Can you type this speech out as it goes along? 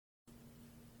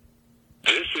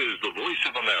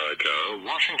of America,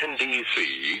 Washington,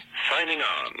 D.C., signing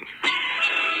on.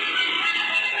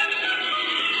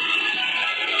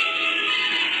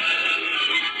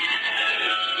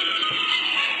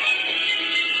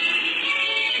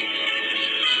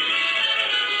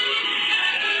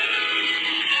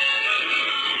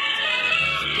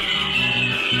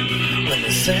 When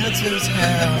the senses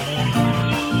have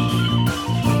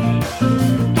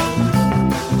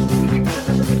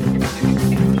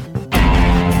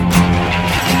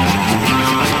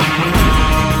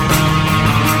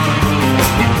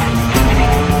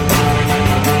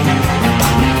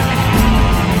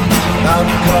I'm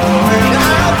going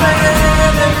out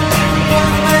there,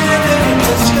 one minute in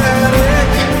the static,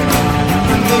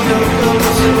 and the other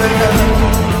goes around.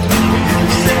 You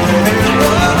say,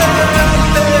 run out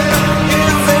there,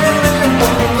 if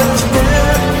anyone lets me,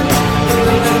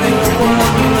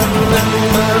 let me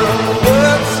know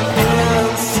what's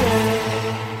insane.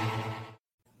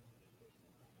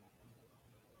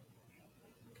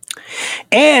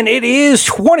 And it is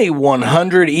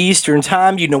 2100 Eastern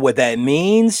Time. You know what that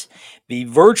means. The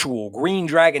virtual Green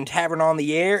Dragon Tavern on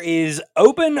the Air is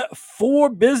open for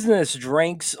business.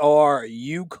 Drinks are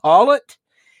you call it.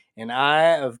 And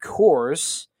I, of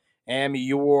course, am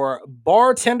your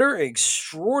bartender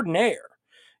extraordinaire,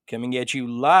 coming at you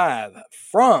live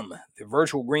from the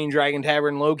virtual Green Dragon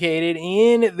Tavern located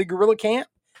in the Guerrilla Camp,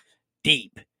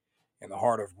 deep in the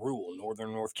heart of rural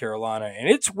northern North Carolina. And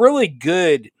it's really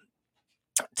good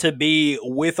to be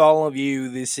with all of you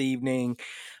this evening.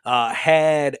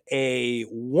 Had a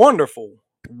wonderful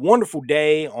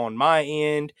day on my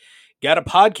end. Got a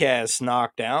podcast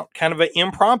knocked out, kind of an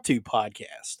impromptu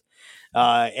podcast.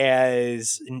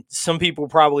 As some people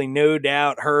probably no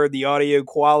doubt heard, the audio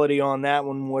quality on that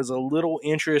one was a little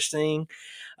interesting.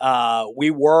 We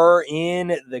were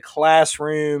in the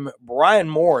classroom. Brian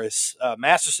Morris,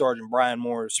 Master Sergeant Brian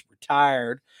Morris,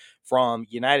 retired from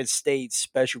United States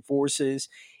Special Forces,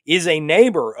 is a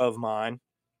neighbor of mine,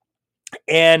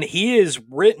 and he is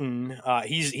written.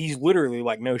 He's literally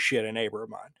like no shit a neighbor of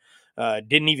mine.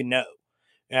 Didn't even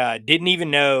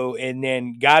know, and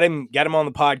then got him on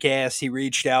the podcast. He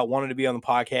reached out, wanted to be on the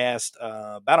podcast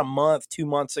about 2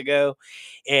 months ago,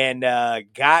 and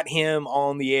got him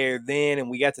on the air then, and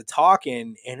we got to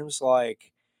talking, and it was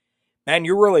like, man,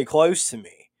 you're really close to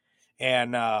me,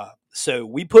 and so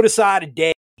we put aside a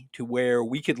day to where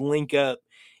we could link up,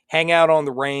 hang out on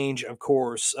the range, of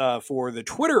course. For the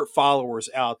Twitter followers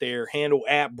out there, handle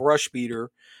at Brushbeater,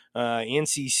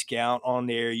 NC Scout on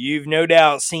there. You've no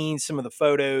doubt seen some of the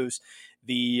photos,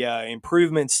 the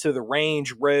improvements to the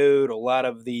range road, a lot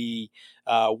of the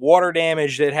water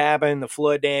damage that happened, the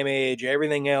flood damage,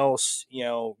 everything else,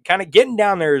 kind of getting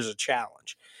down there is a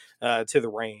challenge. To the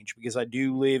range, because I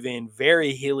do live in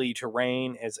very hilly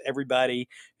terrain, as everybody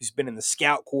who's been in the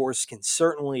Scout course can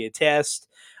certainly attest,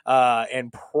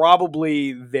 and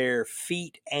probably their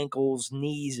feet, ankles,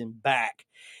 knees, and back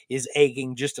is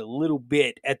aching just a little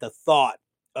bit at the thought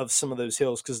of some of those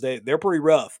hills, because they're pretty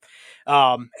rough.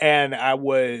 And I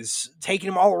was taking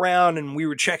them all around, and we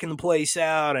were checking the place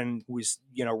out, and was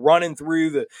running through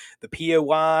the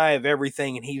POI of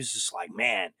everything, and he was just like,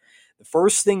 man. The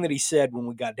first thing that he said when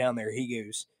we got down there, he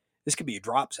goes, "This could be a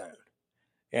drop zone."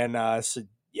 And I said,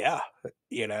 "Yeah,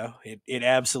 it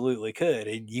absolutely could."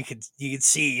 And you could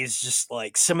see it's just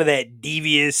like some of that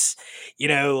devious,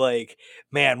 like,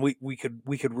 man, we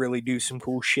could really do some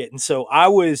cool shit. And so I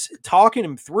was talking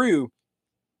him through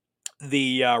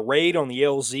the raid on the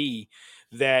LZ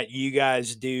that you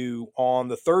guys do on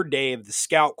the third day of the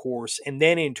Scout course, and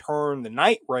then in turn the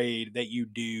night raid that you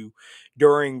do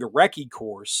during the Recce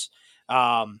course.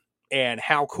 And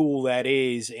how cool that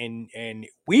is. And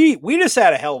we just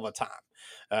had a hell of a time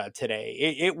today.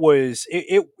 It was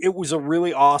a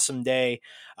really awesome day.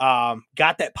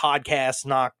 Got that podcast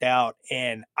knocked out,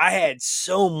 and I had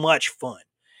so much fun,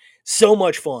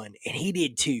 and he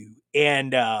did too.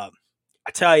 And I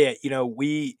tell you,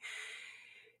 we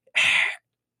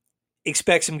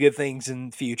expect some good things in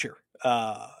the future.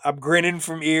 I'm grinning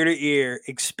from ear to ear.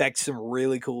 Expect some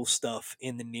really cool stuff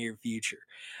in the near future.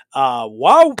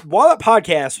 While that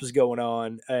podcast was going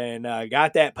on, and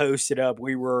got that posted up,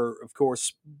 we were, of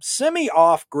course, semi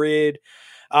off grid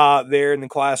there in the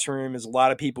classroom, as a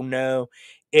lot of people know.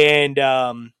 And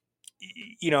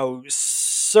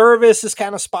service is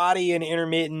kind of spotty and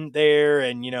intermittent there,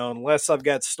 and unless I've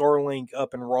got Starlink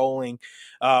up and rolling,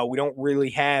 we don't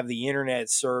really have the internet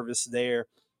service there.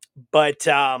 But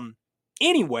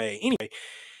anyway,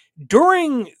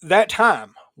 during that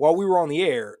time while we were on the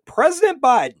air, President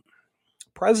Biden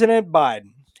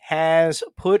has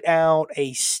put out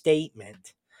a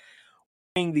statement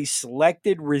the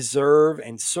selected reserve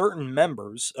and certain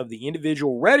members of the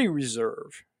individual ready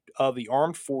reserve of the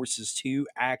armed forces to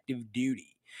active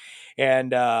duty.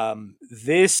 And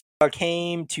this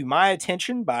came to my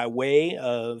attention by way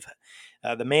of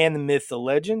the man, the myth, the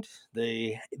legend,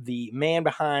 the man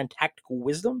behind Tactical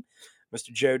Wisdom,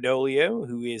 Mr. Joe Dolio,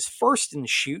 who is first in the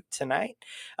shoot tonight.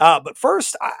 But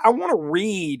first, I want to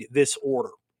read this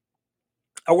order.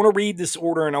 I want to read this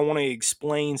order and I want to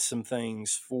explain some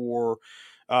things for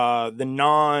the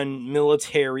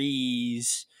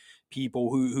non-militaries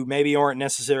people who maybe aren't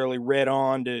necessarily read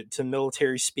on to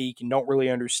military speak and don't really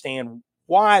understand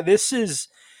why this is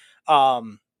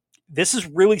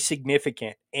really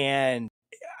significant. And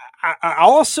I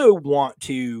also want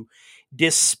to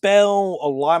dispel a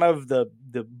lot of the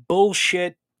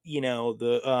bullshit, this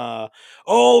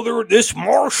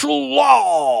martial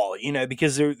law,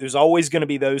 because there's always going to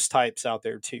be those types out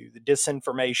there too, the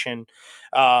disinformation,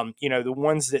 the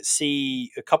ones that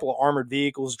see a couple of armored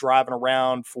vehicles driving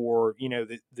around for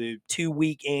the 2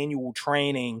 week annual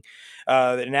training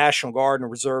that the National Guard and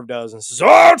Reserve does, and says,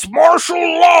 oh, it's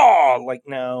martial law. Like,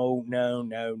 no, no,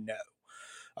 no,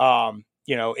 no. And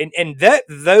that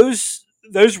those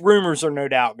rumors are no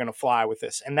doubt going to fly with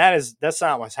this, and that's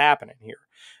not what's happening here.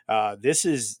 This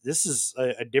is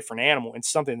a different animal and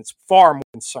something that's far more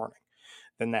concerning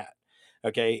than that.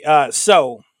 Okay,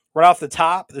 so right off the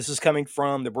top, this is coming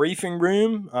from the briefing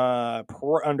room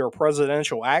under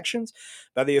presidential actions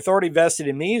by the authority vested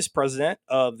in me as president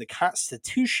of the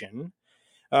Constitution.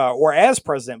 Or as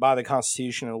president by the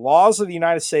Constitution and laws of the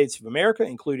United States of America,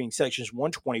 including sections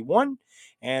 121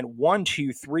 and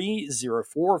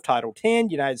 12304 of Title 10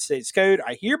 United States Code,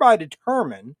 I hereby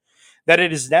determine that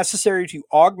it is necessary to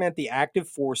augment the active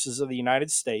forces of the United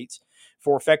States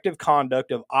for effective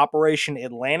conduct of Operation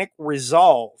Atlantic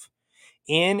Resolve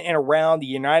in and around the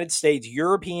United States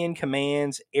European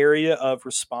Command's area of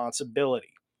responsibility.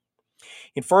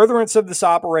 In furtherance of this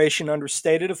operation under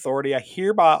stated authority, I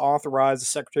hereby authorize the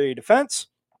Secretary of Defense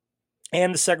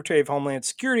and the Secretary of Homeland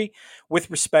Security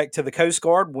with respect to the Coast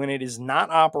Guard when it is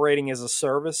not operating as a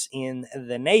service in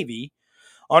the Navy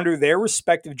under their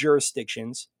respective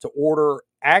jurisdictions to order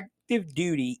active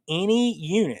duty any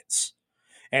units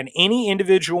and any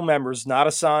individual members not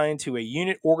assigned to a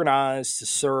unit organized to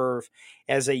serve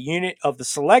as a unit of the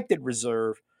selected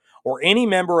reserve or any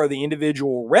member of the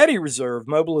individual ready reserve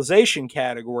mobilization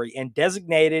category and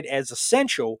designated as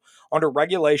essential under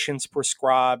regulations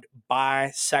prescribed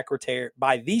by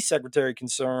the secretary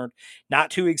concerned,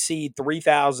 not to exceed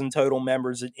 3,000 total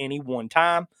members at any one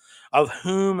time, of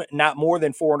whom not more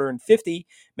than 450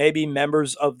 may be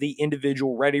members of the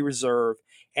individual ready reserve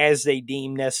as they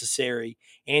deem necessary,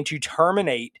 and to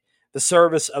terminate the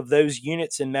service of those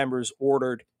units and members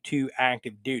ordered to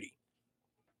active duty.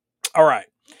 All right.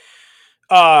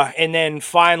 And then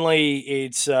finally,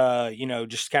 it's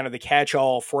just kind of the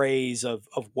catch-all phrase of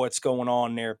what's going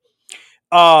on there.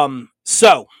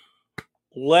 So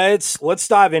let's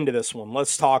dive into this one.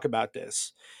 Let's talk about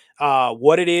this.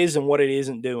 What it is and what it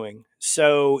isn't doing.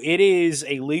 So it is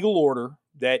a legal order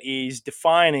that is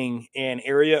defining an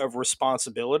area of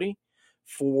responsibility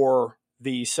for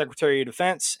the Secretary of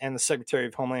Defense and the Secretary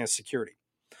of Homeland Security.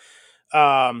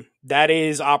 That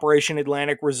is Operation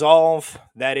Atlantic Resolve.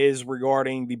 That is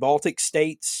regarding the Baltic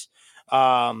states.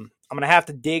 I'm going to have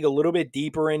to dig a little bit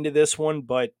deeper into this one,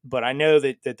 but I know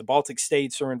that the Baltic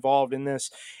states are involved in this,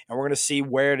 and we're going to see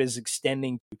where it is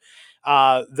extending to.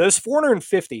 Those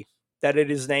 450 that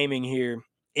it is naming here,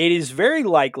 it is very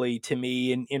likely to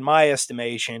me, in my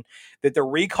estimation, that they're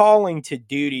recalling to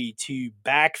duty to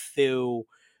backfill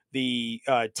the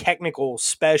technical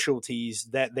specialties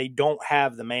that they don't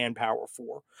have the manpower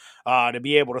for to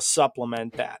be able to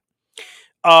supplement that.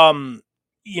 The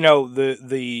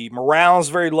morale is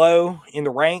very low in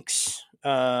the ranks.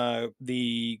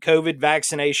 The COVID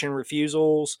vaccination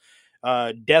refusals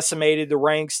decimated the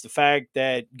ranks. The fact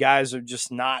that guys are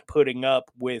just not putting up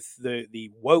with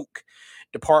the woke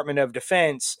Department of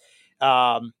Defense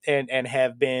and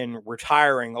have been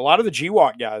retiring. A lot of the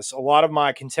GWAT guys, a lot of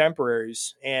my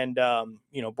contemporaries, and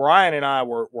Brian and I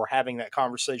were having that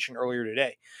conversation earlier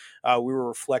today. We were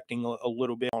reflecting a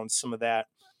little bit on some of that.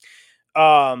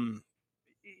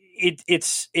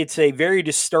 It's a very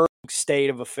disturbing state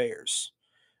of affairs.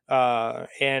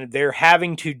 And they're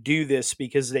having to do this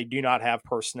because they do not have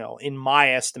personnel, in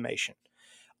my estimation.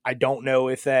 I don't know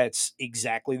if that's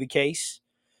exactly the case,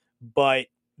 but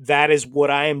that is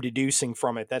what I am deducing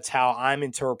from it. That's how I'm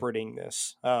interpreting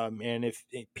this. And if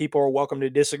people are welcome to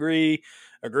disagree,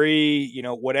 agree,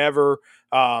 whatever,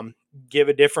 give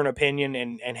a different opinion,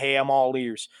 and hey, I'm all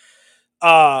ears.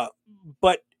 But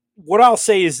what I'll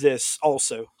say is this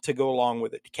also to go along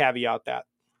with it, to caveat that.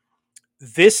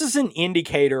 This is an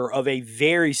indicator of a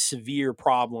very severe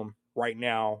problem right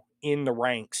now in the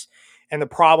ranks. And the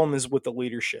problem is with the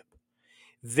leadership.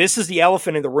 This is the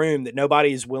elephant in the room that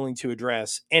nobody is willing to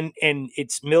address. And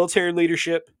it's military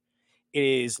leadership. It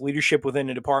is leadership within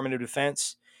the Department of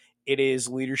Defense. It is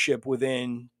leadership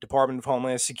within Department of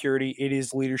Homeland Security. It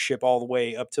is leadership all the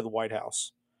way up to the White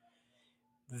House.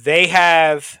 They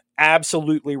have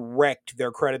absolutely wrecked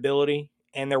their credibility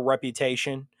and their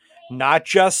reputation, not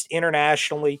just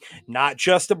internationally, not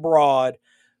just abroad,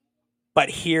 but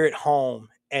here at home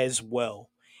as well.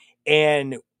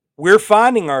 And we're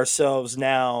finding ourselves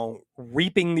now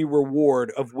reaping the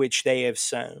reward of which they have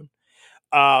sown.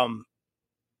 Um,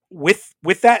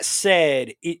 with that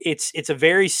said, it's a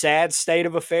very sad state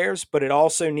of affairs, but it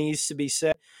also needs to be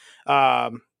said.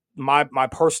 My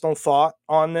personal thought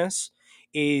on this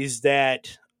is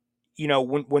that,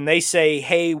 when they say,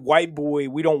 "Hey, white boy,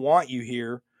 we don't want you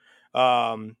here,"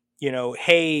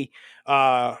 "Hey,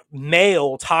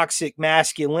 male toxic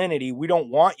masculinity, we don't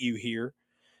want you here,"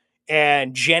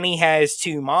 and Jenny has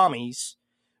two mommies.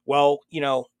 Well,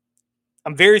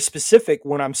 I'm very specific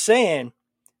when I'm saying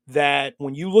that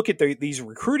when you look at these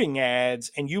recruiting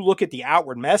ads and you look at the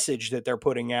outward message that they're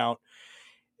putting out,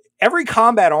 every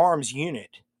combat arms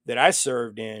unit that I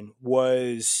served in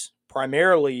was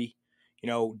primarily,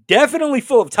 definitely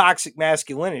full of toxic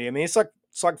masculinity. I mean, it's like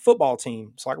football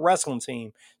team, it's like wrestling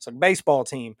team, it's like baseball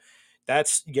team.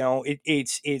 That's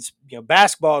it's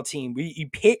basketball team. You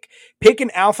pick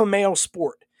an alpha male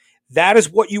sport. That is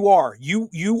what you are.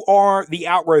 You are the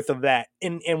outgrowth of that.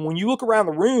 And when you look around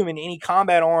the room in any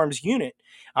combat arms unit,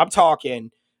 I'm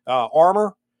talking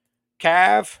armor,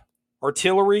 cav,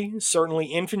 artillery, certainly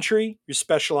infantry, your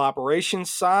special operations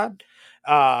side,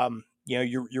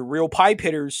 your real pipe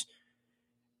hitters.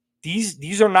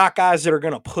 These are not guys that are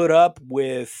going to put up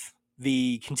with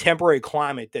the contemporary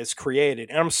climate that's created.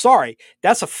 And I'm sorry,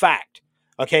 that's a fact.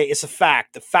 Okay, it's a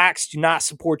fact. The facts do not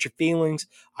support your feelings.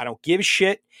 I don't give a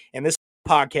shit. And this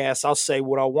podcast, I'll say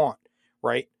what I want,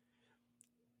 right?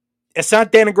 It's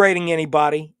not denigrating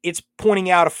anybody. It's pointing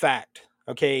out a fact.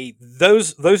 Okay,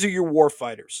 those are your war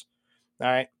fighters. All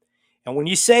right. And when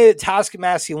you say that toxic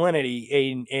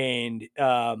masculinity and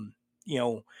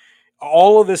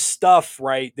all of this stuff,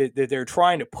 right, that they're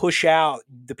trying to push out,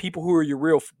 the people who are your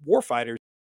real war fighters,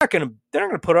 they're not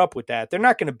gonna put up with that. They're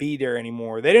not gonna be there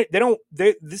anymore.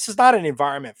 This is not an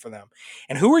environment for them.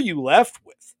 And who are you left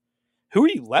with? Who are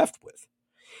you left with?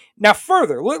 Now,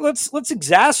 further, let's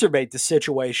exacerbate the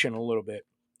situation a little bit.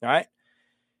 All right.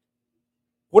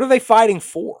 What are they fighting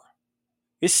for?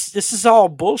 This is all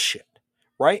bullshit,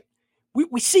 right?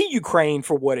 We see Ukraine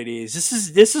for what it is. This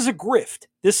is a grift.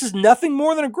 This is nothing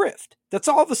more than a grift. That's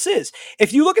all this is.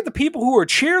 If you look at the people who are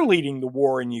cheerleading the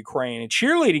war in Ukraine and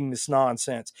cheerleading this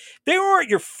nonsense, they aren't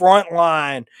your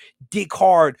frontline dick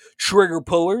hard trigger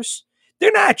pullers.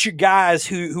 They're not your guys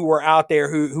who are out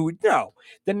there who no.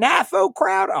 The NAFO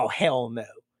crowd, oh hell no.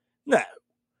 No.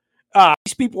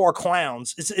 These people are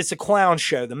clowns. It's a clown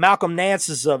show. The Malcolm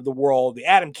Nances of the world, the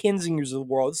Adam Kinzingers of the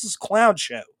world. This is a clown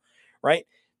show, right?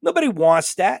 Nobody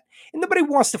wants that, and nobody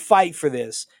wants to fight for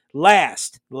this.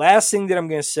 Last thing that I'm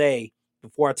going to say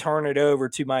before I turn it over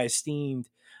to my esteemed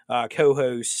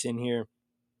co-hosts in here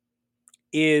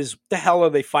is, what the hell are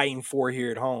they fighting for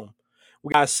here at home?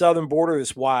 We got a southern border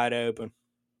that's wide open.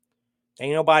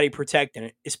 Ain't nobody protecting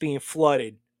it. It's being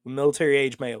flooded with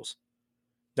military-age males.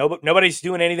 Nobody's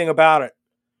doing anything about it.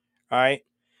 All right.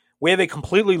 We have a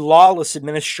completely lawless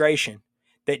administration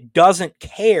that doesn't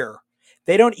care.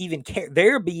 They don't even care.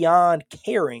 They're beyond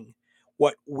caring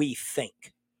what we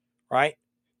think. Right.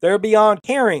 They're beyond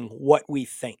caring what we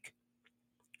think.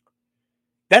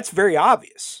 That's very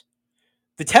obvious.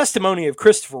 The testimony of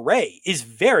Christopher Wray is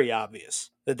very obvious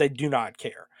that they do not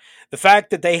care. The fact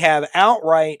that they have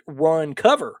outright run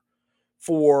cover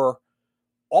for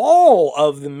all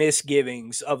of the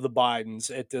misgivings of the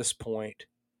Bidens at this point,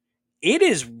 it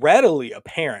is readily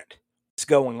apparent what's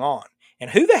going on. And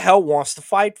who the hell wants to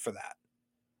fight for that?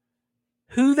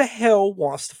 Who the hell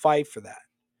wants to fight for that?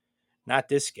 Not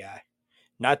this guy.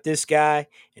 Not this guy,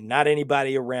 and not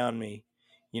anybody around me.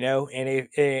 And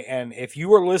if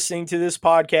you are listening to this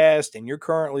podcast and you're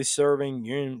currently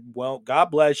serving, well, God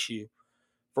bless you.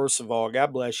 First of all,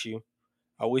 God bless you.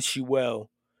 I wish you well.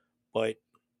 But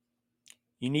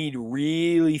you need to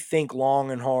really think long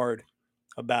and hard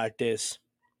about this.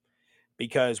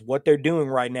 Because what they're doing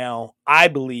right now, I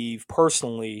believe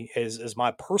personally, as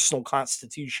my personal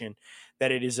constitution,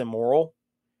 that it is immoral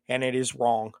and it is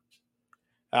wrong.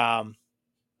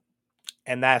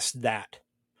 And that's that.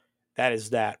 That is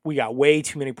that. We got way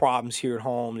too many problems here at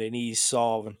home that needs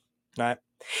solving. All right.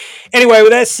 Anyway,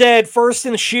 with that said, first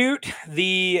in the shoot,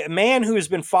 the man who has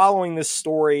been following this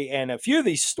story and a few of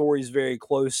these stories very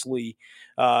closely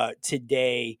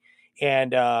today.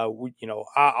 And,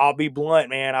 I'll be blunt,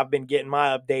 man. I've been getting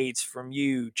my updates from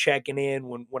you, checking in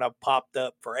when I've popped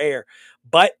up for air.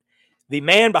 But the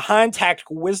man behind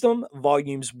Tactical Wisdom,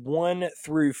 volumes 1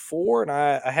 through 4, and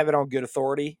I have it on good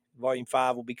authority. Volume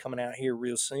 5 will be coming out here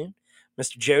real soon.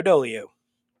 Mr. Joe Dolio.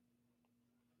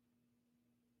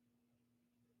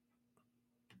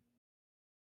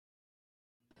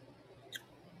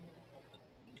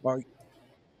 Are,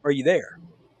 are you there?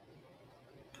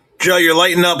 Joe, you're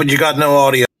lighting up and you got no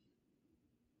audio.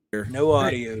 No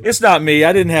audio. It's not me.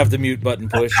 I didn't have the mute button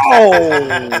pushed.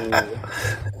 Oh,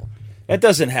 That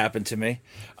doesn't happen to me.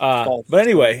 false. But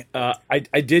anyway,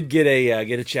 I did get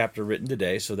a chapter written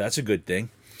today, so that's a good thing.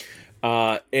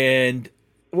 And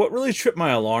what really tripped my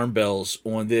alarm bells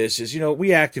on this is,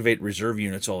 we activate reserve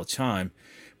units all the time,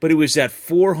 but it was that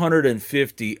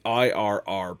 450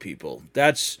 IRR people.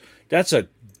 That's a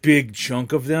big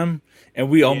chunk of them, and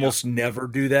we almost never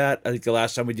do that. I think the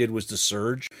last time we did was the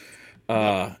surge.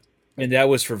 And that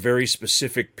was for very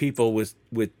specific people with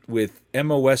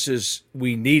MOSs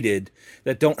we needed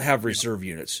that don't have reserve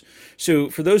units. So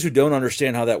for those who don't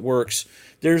understand how that works,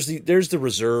 there's the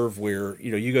reserve where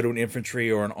you go to an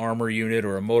infantry or an armor unit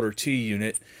or a motor T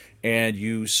unit, and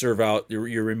you serve out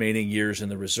your remaining years in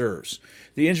the reserves.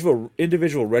 The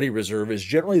individual ready reserve is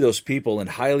generally those people in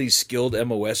highly skilled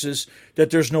MOSs that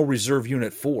there's no reserve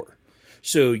unit for.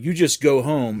 So you just go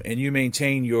home and you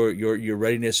maintain your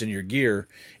readiness and your gear,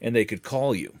 and they could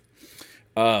call you.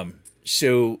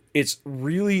 So it's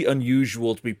really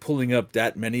unusual to be pulling up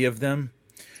that many of them.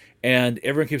 And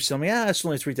everyone keeps telling me, it's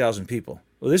only 3,000 people.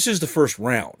 Well, this is the first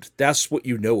round. That's what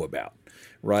you know about,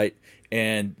 right?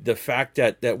 And the fact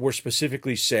that we're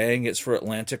specifically saying it's for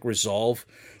Atlantic Resolve,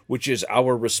 which is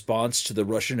our response to the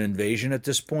Russian invasion at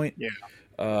this point.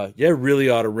 Really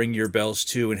ought to ring your bells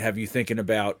too and have you thinking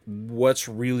about what's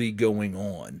really going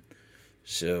on.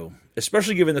 So,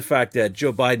 especially given the fact that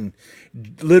Joe Biden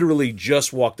literally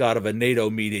just walked out of a NATO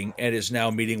meeting and is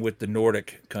now meeting with the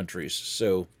Nordic countries.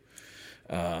 So,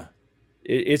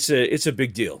 it's a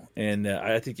big deal, and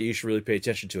I think you should really pay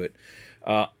attention to it.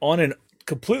 On a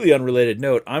completely unrelated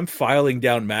note, I'm filing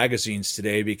down magazines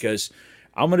today because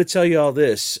I'm going to tell you all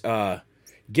this.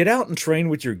 Get out and train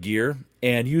with your gear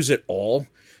and use it all.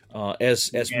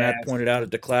 As Matt pointed out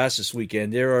at the class this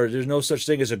weekend, there's no such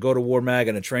thing as a go to war mag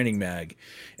and a training mag,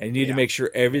 and you need to make sure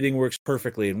everything works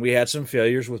perfectly. And we had some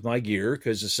failures with my gear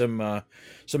because of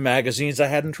some magazines I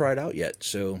hadn't tried out yet.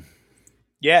 So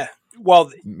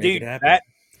Well, make dude, it happen.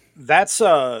 that's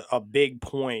a big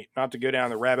point. Not to go down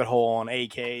the rabbit hole on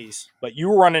AKs, but you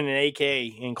were running an AK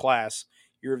in class.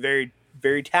 You're very,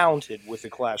 very talented with the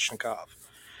Kalashnikov.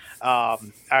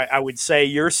 I would say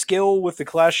your skill with the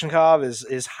Kalashnikov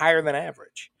is higher than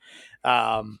average.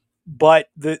 But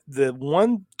the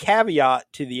one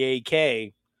caveat to the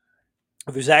AK,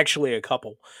 there's actually a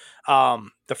couple.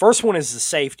 The first one is the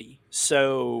safety.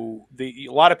 So a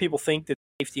lot of people think that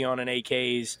safety on an AK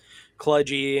is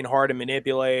kludgy and hard to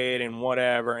manipulate and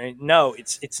whatever. And no,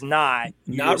 it's not.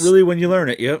 Not really when you learn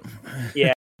it. Yep.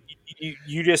 Yeah,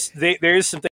 you just there is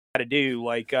something to do,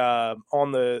 like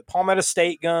on the Palmetto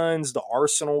State guns, the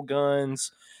Arsenal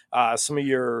guns, some of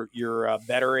your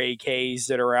better AKs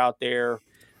that are out there.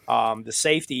 The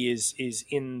safety is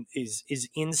in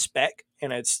spec,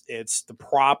 and it's the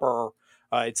proper.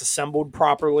 It's assembled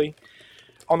properly.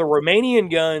 On the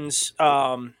Romanian guns,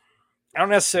 I don't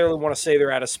necessarily want to say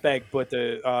they're out of spec, but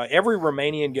the every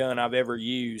Romanian gun I've ever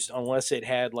used, unless it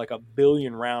had like a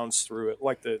billion rounds through it,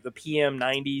 like the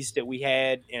PM90s that we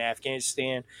had in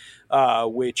Afghanistan,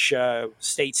 which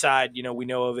stateside, we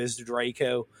know of as the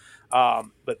Draco.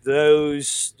 But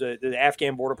those, the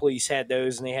Afghan border police had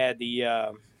those, and they had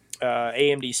the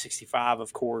AMD 65,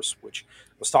 of course, which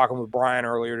I was talking with Brian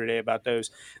earlier today about those.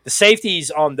 The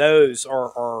safeties on those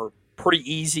are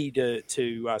pretty easy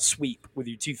to sweep with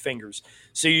your two fingers.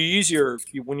 So you use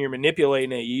when you're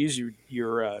manipulating it, you use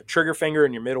your trigger finger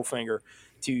and your middle finger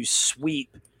to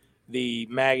sweep the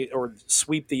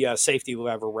sweep the safety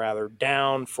lever rather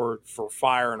down for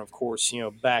fire, and of course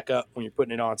back up when you're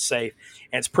putting it on safe.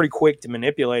 And it's pretty quick to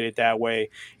manipulate it that way.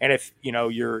 And if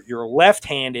you're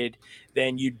left-handed,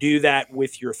 then you do that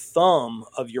with your thumb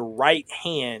of your right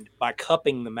hand by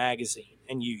cupping the magazine,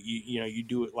 and you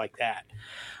do it like that.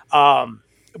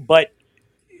 But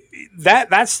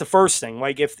that's the first thing.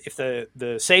 Like if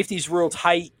the safety's real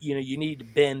tight, you need to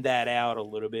bend that out a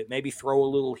little bit. Maybe throw a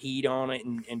little heat on it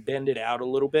and bend it out a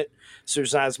little bit so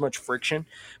there's not as much friction.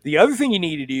 The other thing you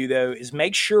need to do though is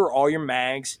make sure all your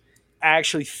mags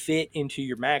actually fit into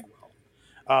your mag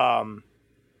well.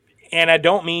 And I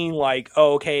don't mean like,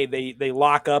 oh, okay, they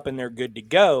lock up and they're good to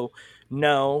go.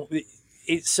 No,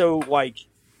 it's so like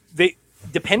they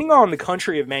depending on the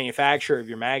country of manufacture of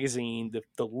your magazine,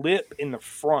 the lip in the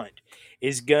front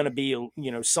is going to be,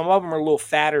 some of them are a little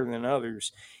fatter than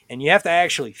others, and you have to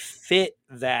actually fit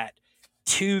that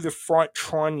to the front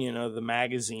trunnion of the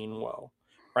magazine well.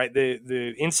 Right,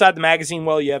 the inside the magazine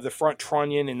well, you have the front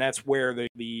trunnion, and that's where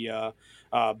the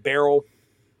barrel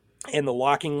and the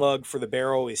locking lug for the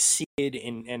barrel is seated,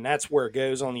 and that's where it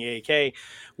goes on the AK.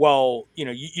 Well,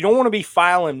 you don't want to be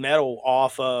filing metal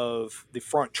off of the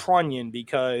front trunnion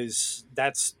because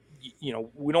that's,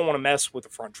 we don't want to mess with the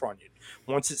front trunnion.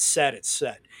 Once it's set, it's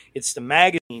set. It's the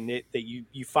magazine that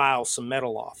you file some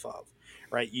metal off of,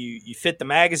 right? You fit the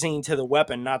magazine to the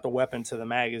weapon, not the weapon to the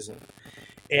magazine.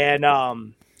 And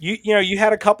you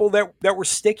had a couple that were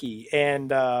sticky, and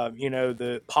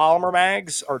the polymer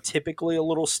mags are typically a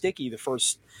little sticky the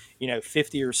first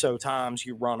 50 or so times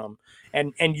you run them,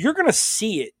 and you're gonna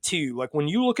see it too. Like when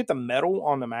you look at the metal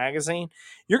on the magazine,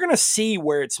 you're gonna see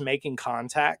where it's making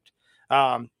contact.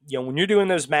 When you're doing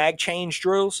those mag change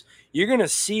drills, you're going to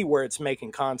see where it's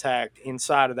making contact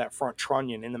inside of that front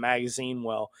trunnion in the magazine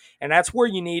well. And that's where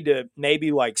you need to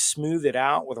maybe like smooth it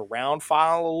out with a round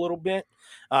file a little bit.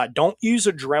 Don't use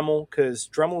a Dremel, because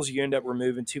Dremels you end up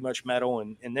removing too much metal,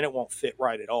 and then it won't fit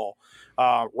right at all.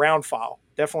 Round file,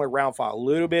 definitely round file, a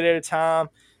little bit at a time.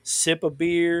 Sip a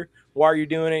beer while you're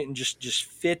doing it, and just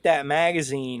fit that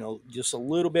magazine just a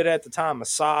little bit at the time.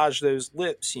 Massage those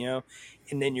lips,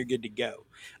 and then you're good to go.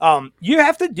 You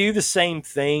have to do the same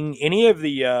thing. Any of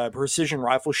the precision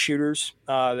rifle shooters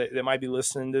that might be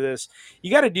listening to this,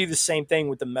 you got to do the same thing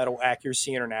with the Metal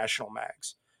Accuracy International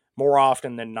mags. More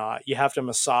often than not, you have to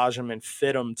massage them and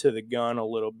fit them to the gun a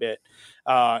little bit.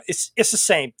 It's the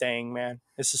same thing, man.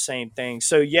 It's the same thing.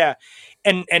 So yeah,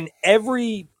 and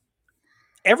every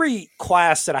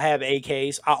class that I have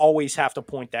AKs, I always have to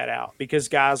point that out, because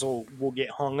guys will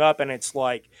get hung up, and it's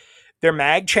like their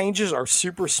mag changes are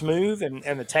super smooth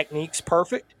and the technique's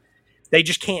perfect. They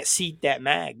just can't seat that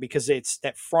mag because it's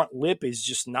that front lip is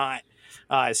just not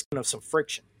it's kind of some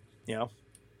friction, you know.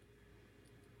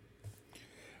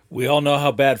 We all know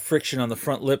how bad friction on the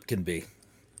front lip can be.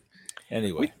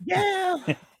 Anyway, Yeah,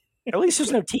 at least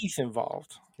there's no teeth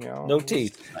involved. no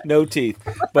teeth, no teeth.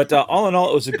 But all in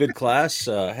all, it was a good class.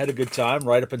 Had a good time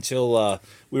right up until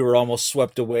we were almost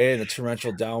swept away in a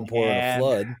torrential downpour and a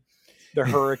flood. The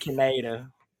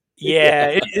Hurricanada.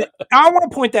 Yeah, I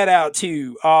want to point that out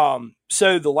too.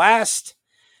 So the last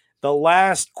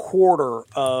quarter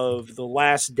of the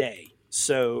last day.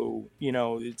 So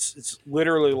it's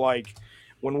literally like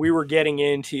when we were getting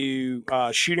into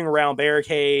shooting around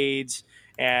barricades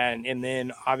and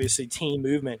then obviously team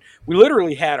movement. We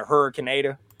literally had a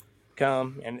Hurricanada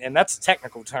come, and that's a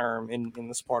technical term in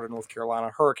this part of North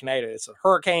Carolina. Hurricanada. It's a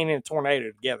hurricane and a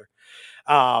tornado together.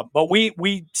 But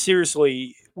we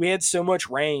seriously, we had so much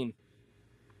rain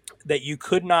that you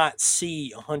could not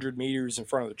see 100 meters in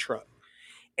front of the truck,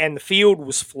 and the field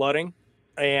was flooding,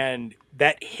 and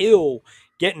that hill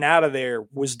getting out of there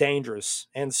was dangerous,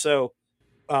 and so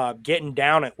getting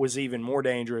down it was even more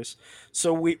dangerous.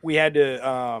 So we had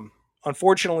to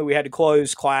unfortunately we had to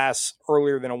close class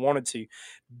earlier than I wanted to,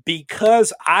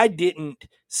 because I didn't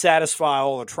satisfy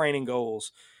all the training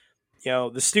goals.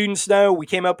 The students know we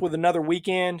came up with another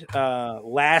weekend,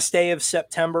 last day of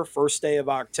September, first day of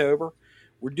October.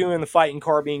 We're doing the fighting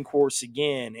carbine course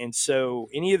again. And so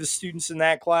any of the students in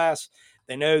that class,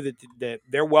 they know that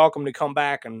they're welcome to come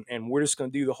back, and we're just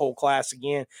going to do the whole class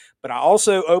again. But I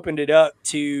also opened it up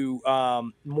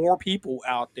to more people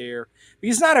out there,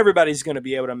 because not everybody's going to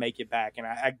be able to make it back. And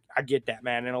I get that,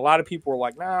 man. And a lot of people are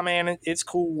like, nah, man, it's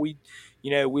cool. We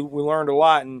learned a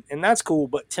lot, and that's cool.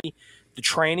 But to me, the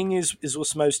training is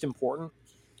what's most important.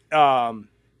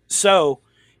 So,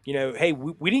 hey,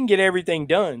 we didn't get everything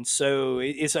done. So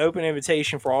it's an open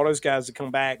invitation for all those guys to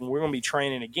come back, and we're going to be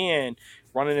training again,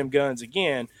 running them guns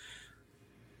again.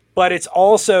 But it's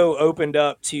also opened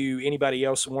up to anybody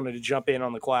else who wanted to jump in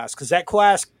on the class, because that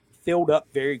class filled up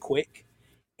very quick.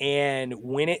 And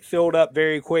when it filled up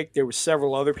very quick, there were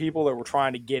several other people that were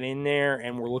trying to get in there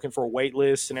and were looking for a wait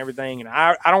list and everything. And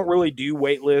I don't really do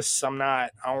wait lists. I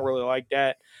don't really like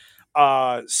that.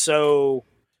 So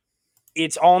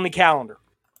it's on the calendar,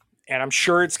 and I'm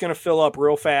sure it's going to fill up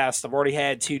real fast. I've already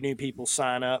had 2 new people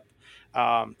sign up.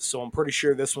 So I'm pretty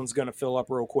sure this one's going to fill up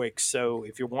real quick. So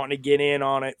if you're wanting to get in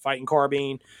on it, fighting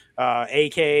carbine,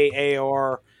 AK,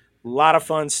 AR, a lot of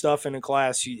fun stuff in the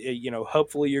class.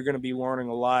 Hopefully you're going to be learning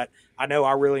a lot. I know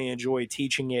I really enjoy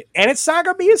teaching it, and it's not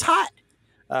going to be as hot.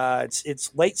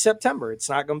 It's late September. It's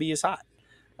not going to be as hot,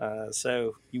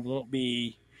 so you won't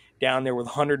be down there with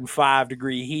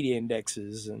 105-degree heat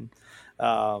indexes and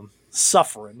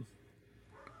suffering.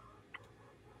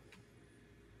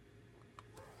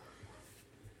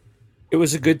 It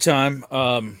was a good time.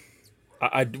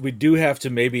 We do have to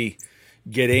maybe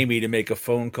get Amy to make a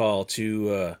phone call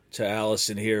to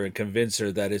Allison here and convince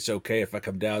her that it's okay if I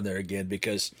come down there again,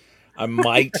 because I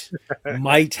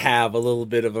might have a little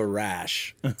bit of a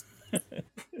rash.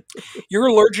 You're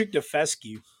allergic to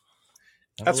fescue.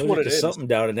 I'm That's what allergic it to is. something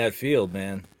down in that field,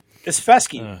 man. It's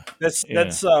fescue. Uh, That's yeah,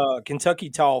 that's Kentucky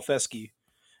tall fescue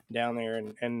down there,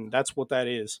 and that's what that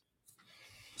is.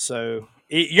 So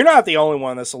you're not the only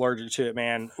one that's allergic to it,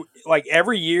 man. Like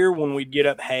every year when we'd get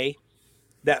up hay,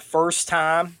 that first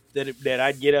time that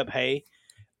I'd get up hay,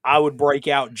 I would break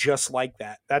out just like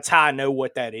that. That's how I know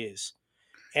what that is,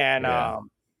 and yeah.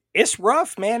 it's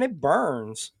rough, man. It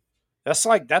burns. That's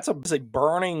a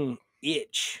burning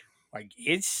itch. Like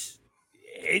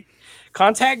it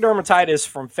contact dermatitis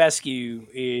from fescue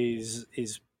is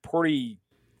pretty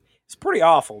it's pretty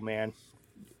awful, man.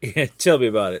 Yeah, tell me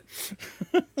about it.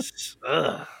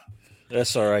 Ugh.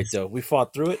 That's all right, though. We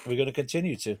fought through it. We're going to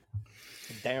continue to.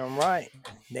 Damn right.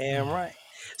 Damn right.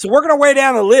 So working our way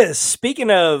down the list.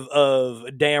 Speaking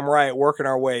of damn right, working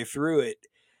our way through it,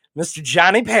 Mr.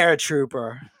 Johnny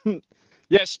Paratrooper.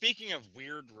 Yeah, speaking of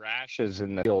weird rashes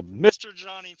in the field, Mr.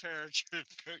 Johnny Paratrooper.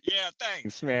 Yeah,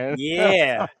 thanks, man.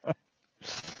 Yeah.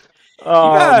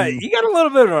 Um, You got a little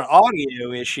bit of an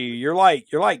audio issue. You're like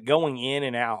going in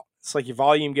and out. It's like your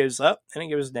volume goes up and it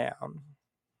goes down.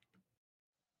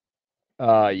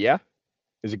 yeah.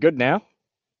 Is it good now?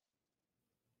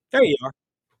 There you are.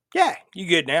 Yeah, you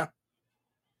good now.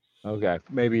 Okay,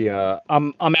 maybe I'm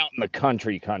out in the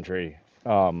country.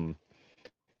 Um,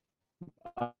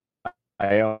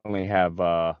 I only have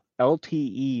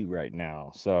LTE right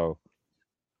now, so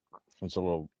it's a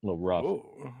little rough.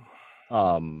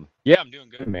 Oh. Yeah, I'm doing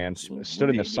good, man. So Stood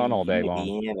in the sun all you day may long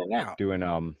be in and out. doing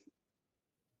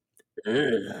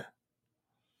Ugh.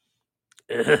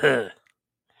 Ugh.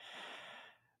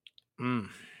 Mm.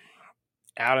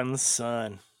 Out in the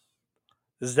sun.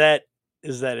 Is that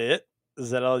it?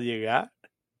 Is that all you got?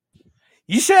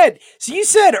 You said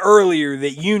earlier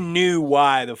that you knew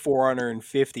why the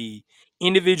 450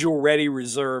 individual ready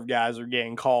reserve guys are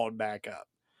getting called back up.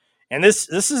 And this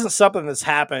isn't something that's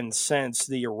happened since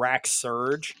the Iraq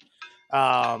surge.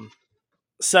 Um,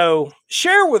 so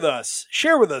share with us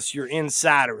your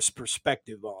insider's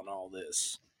perspective on all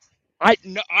this. I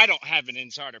don't have an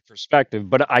insider perspective,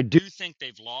 but I do think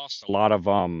they've lost a lot of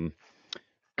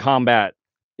combat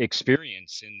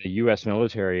experience in the U.S.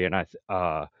 military, and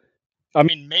I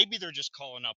mean, maybe they're just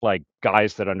calling up like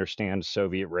guys that understand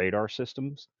Soviet radar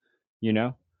systems, you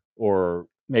know, or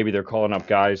maybe they're calling up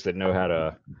guys that know how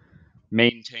to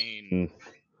maintain,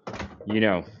 you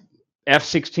know,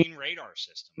 F-16 radar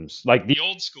systems, like the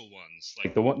old school ones,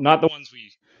 like the one, not the ones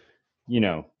we,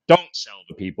 don't sell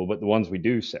to people, but the ones we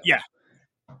do sell. Yeah.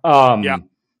 Yeah. Um,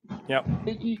 Yep.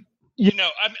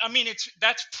 I mean,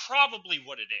 that's probably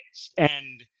what it is,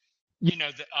 and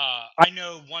I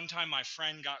know one time my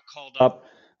friend got called up.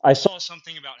 I saw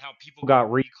something about how people got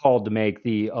recalled to make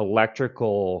the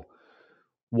electrical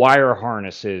wire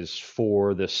harnesses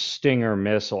for the Stinger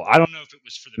missile. I don't know if it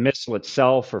was for the missile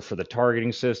itself or for the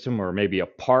targeting system or maybe a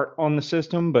part on the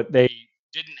system, but they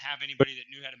didn't have anybody that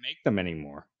knew how to make them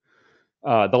anymore.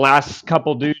 The last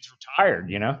couple dudes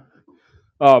retired,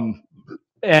 um,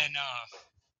 and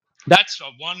that's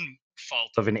one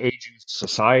fault of an aging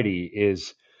society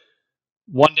is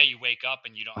one day you wake up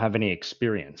and you don't have any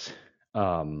experience,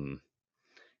 and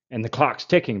the clock's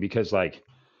ticking because like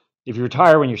if you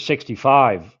retire when you're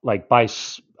 65, like I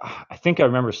think I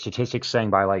remember statistics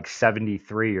saying by like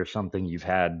 73 or something you've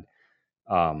had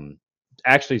um,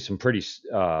 actually some pretty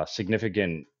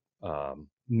significant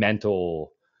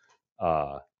mental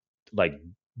uh, like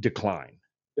decline.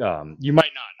 You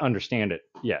might not understand it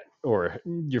yet, or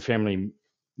your family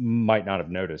might not have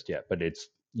noticed yet, but it's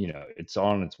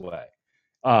on its way.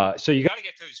 So you got to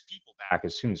get those people back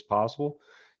as soon as possible.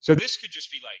 So this could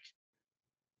just be like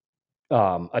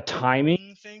a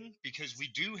timing thing because we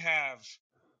do have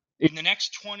in the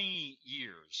next 20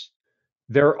 years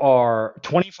there are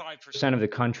 25% of the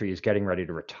country is getting ready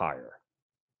to retire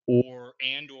or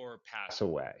pass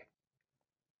away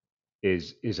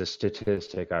is a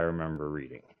statistic I remember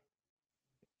reading.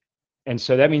 And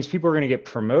so that means people are going to get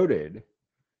promoted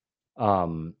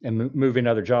and move into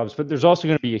other jobs. But there's also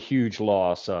going to be a huge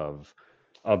loss of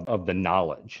the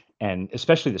knowledge, and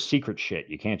especially the secret shit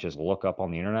you can't just look up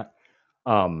on the internet.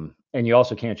 And you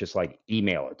also can't just like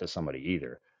email it to somebody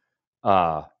either.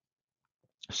 Uh,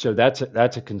 so that's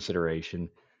a consideration.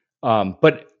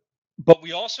 But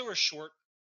we also are short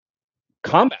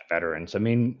combat veterans. I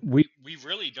mean, we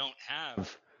really don't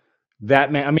have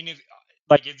that many. I mean,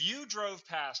 if you drove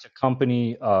past a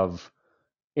company of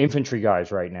infantry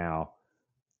guys right now,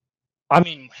 I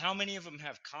mean, how many of them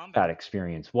have combat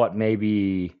experience? What,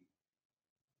 maybe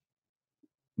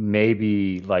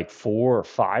like 4 or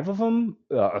 5 of them?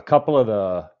 A couple of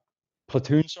the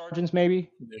platoon sergeants, maybe.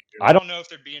 I don't know if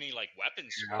there'd be any like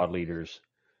weapons squad leaders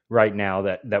right now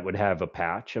that would have a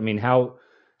patch. I mean,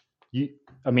 you?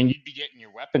 I mean, you'd be getting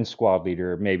your weapons squad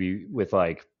leader maybe with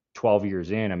like 12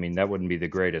 years in. I mean, that wouldn't be the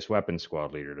greatest weapons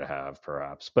squad leader to have,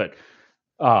 perhaps, but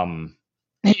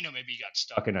maybe you got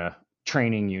stuck in a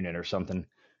training unit or something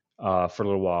for a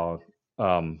little while.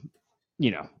 Um,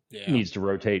 needs to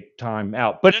rotate time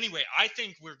out. But anyway, I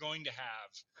think we're going to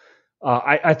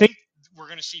have. I think we're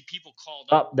going to see people called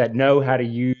up that know how to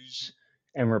use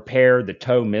and repair the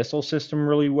TOW missile system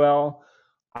really well.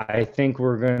 I think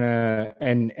we're gonna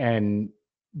and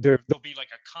there'll be like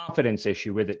a confidence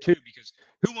issue with it too, because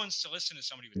who wants to listen to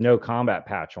somebody with no combat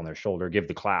patch on their shoulder give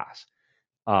the class?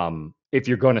 If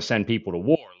you're going to send people to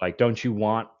war, like, don't you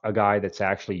want a guy that's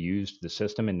actually used the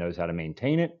system and knows how to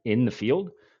maintain it in the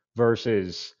field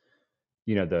versus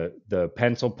the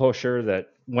pencil pusher that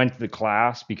went to the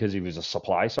class because he was a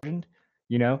supply sergeant?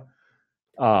 you know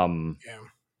Yeah.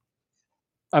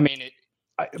 I mean,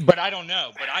 but I don't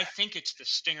know. But I think it's the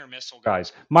Stinger missile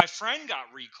guys. My friend got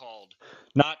recalled,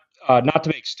 not to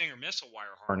make Stinger missile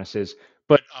wire harnesses,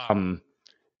 but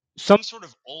some sort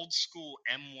of old school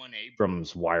M1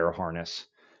 Abrams wire harness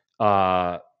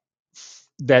uh,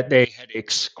 that they had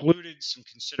excluded some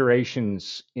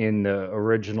considerations in the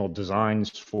original designs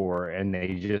for, and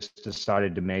they just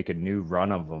decided to make a new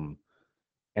run of them,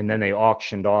 and then they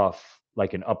auctioned off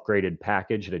like an upgraded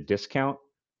package at a discount.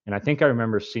 And I think I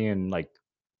remember seeing like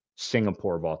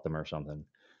Singapore bought them or something.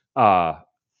 Uh,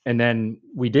 and then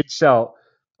we did sell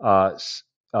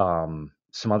some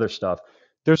other stuff.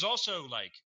 There's also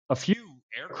like a few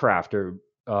aircraft or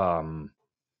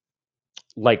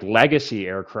like legacy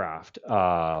aircraft.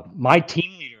 My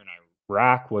team leader in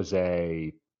Iraq was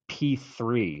a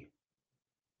P3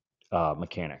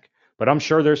 mechanic, but I'm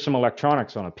sure there's some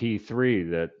electronics on a P3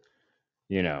 that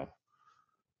you know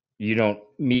you don't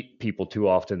meet people too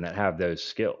often that have those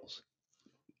skills.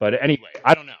 But anyway,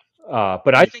 I don't know.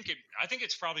 But I think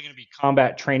it's probably going to be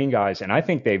combat training guys, and I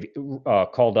think they've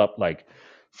called up like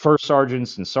first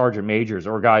sergeants and sergeant majors,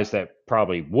 or guys that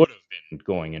probably would have been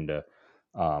going into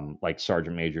like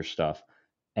sergeant major stuff,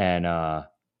 and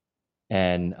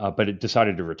but it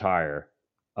decided to retire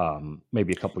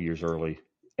maybe a couple years early,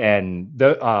 and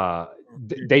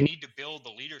they need to build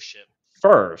the leadership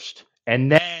first,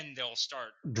 and then they'll start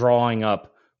drawing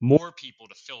up more people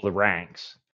to fill the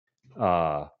ranks.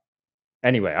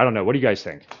 Anyway, I don't know. What do you guys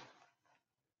think?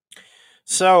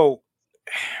 So,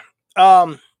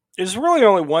 there's really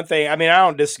only one thing. I mean, I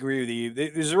don't disagree with you.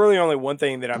 There's really only one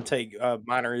thing that I'm taking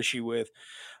minor issue with.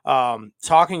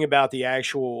 Talking about the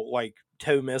actual like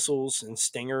TOW missiles and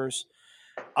Stingers.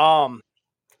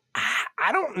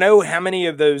 I don't know how many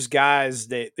of those guys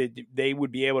that they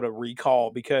would be able to recall,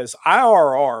 because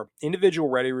IRR, individual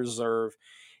ready reserve,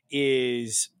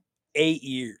 is 8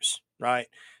 years, right?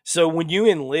 So when you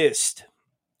enlist,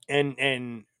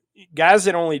 and guys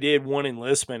that only did one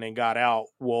enlistment and got out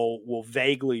will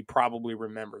vaguely probably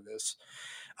remember this.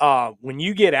 When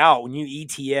you get out, when you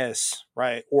ETS,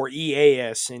 right, or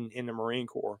EAS in the Marine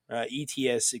Corps,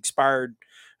 ETS, expired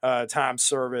time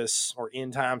service, or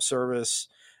in time service.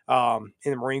 In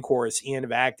the Marine Corps, it's end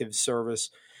of active service,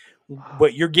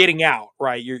 but you're getting out,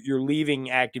 right? You're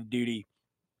leaving active duty.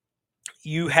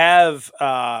 You have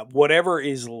whatever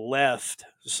is left.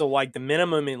 So, like the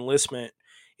minimum enlistment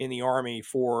in the Army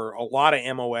for a lot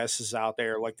of MOSs out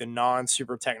there, like the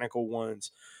non-super technical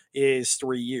ones, is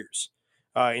 3 years.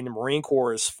 In the Marine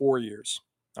Corps is 4 years.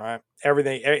 All right,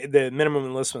 the minimum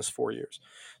enlistment is 4 years.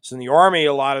 So in the Army,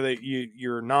 a lot of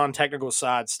your non-technical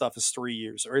side stuff is 3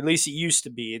 years, or at least it used to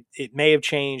be. It may have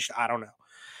changed. I don't know.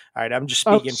 All right, I'm just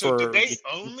speaking so for. did they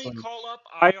only call up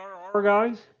IRR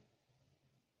guys?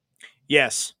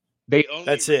 Yes, they only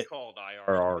that's it. Called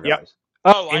IRR guys. Yep.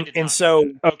 Oh, I did not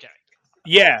know that. Okay.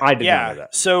 Yeah, I did not know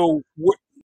that. So what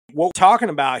we're talking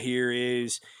about here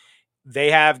is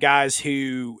they have guys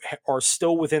who are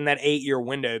still within that 8-year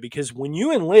window, because when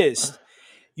you enlist,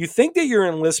 you think that your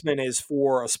enlistment is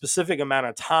for a specific amount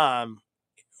of time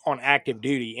on active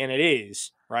duty, and it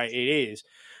is, right? It is.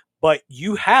 But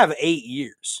you have 8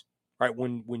 years, right?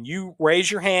 When you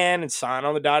raise your hand and sign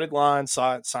on the dotted line,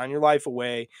 sign your life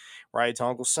away, right, to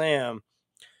Uncle Sam,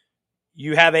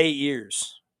 you have 8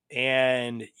 years.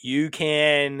 And you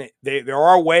can, there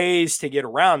are ways to get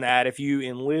around that. If you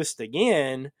enlist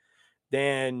again,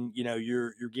 then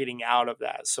you're getting out of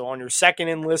that. So on your second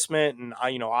enlistment, and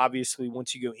obviously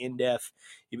once you go in depth,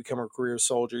 you become a career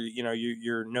soldier.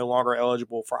 You're no longer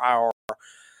eligible for IRR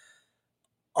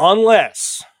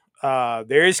unless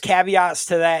there is caveats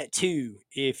to that too.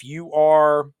 If you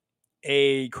are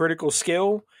a critical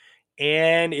skill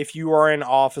and if you are an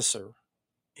officer,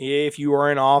 you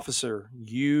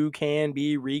can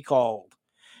be recalled.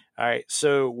 All right.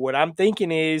 So what I'm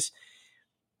thinking is,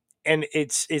 and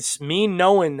it's me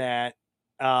knowing that,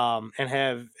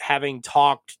 and having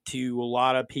talked to a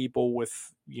lot of people with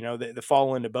that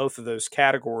fall into both of those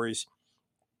categories.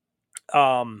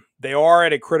 They are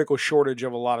at a critical shortage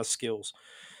of a lot of skills.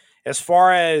 As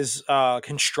far as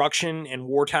construction and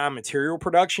wartime material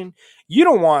production, you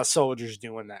don't want soldiers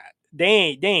doing that.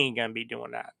 They ain't gonna be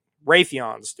doing that.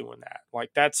 Raytheon's doing that.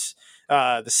 Like that's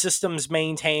the systems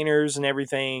maintainers and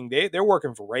everything. They're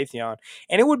working for Raytheon,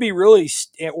 and it would be really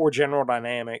or General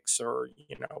Dynamics or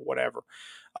whatever,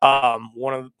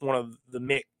 one of the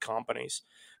MIC companies.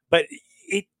 But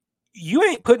it you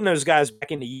ain't putting those guys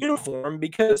back into uniform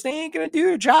because they ain't going to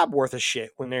do a job worth of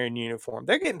shit when they're in uniform.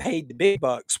 They're getting paid the big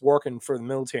bucks working for the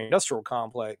military industrial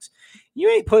complex. You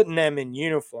ain't putting them in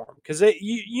uniform because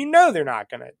they're not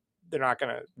gonna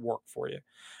work for you.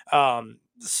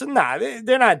 So nah,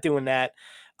 they're not doing that.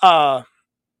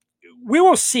 We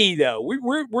will see though.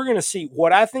 We're going to see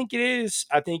what I think it is.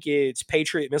 I think it's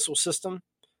Patriot missile system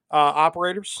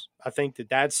operators. I think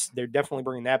they're definitely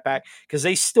bringing that back because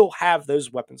they still have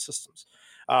those weapon systems.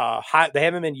 They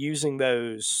haven't been using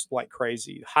those like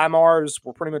crazy. HIMARS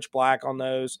were pretty much black on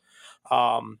those,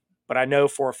 but I know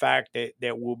for a fact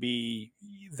that will be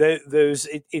those.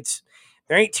 It's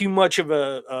there ain't too much of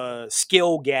a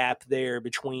skill gap there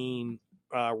between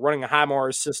running a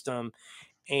HIMARS system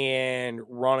and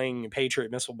running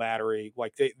Patriot missile battery.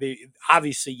 Like they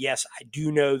obviously, yes, I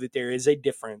do know that there is a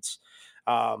difference.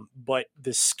 But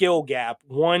the skill gap,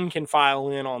 one can file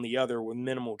in on the other with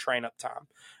minimal train up time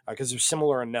because they're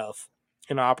similar enough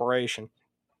in operation.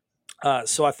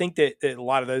 So I think that a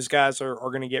lot of those guys are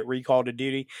going to get recalled to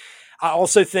duty. I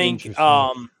also think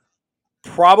Interesting.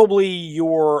 probably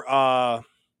your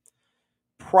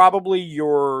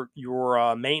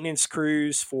maintenance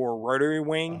crews for rotary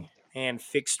wing and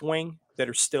fixed wing that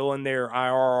are still in their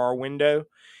IRR window,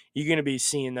 you're going to be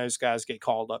seeing those guys get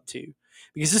called up too.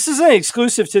 Because this isn't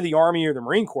exclusive to the Army or the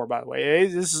Marine Corps, by the way.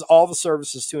 This is all the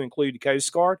services to include the Coast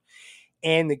Guard.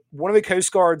 And one of the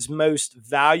Coast Guard's two most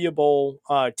valuable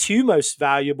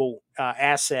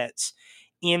assets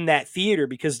in that theater,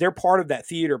 because they're part of that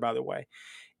theater, by the way,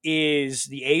 is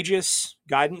the Aegis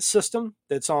guidance system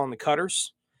that's on the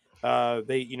cutters.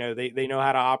 They know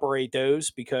how to operate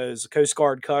those because a Coast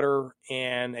Guard cutter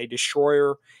and a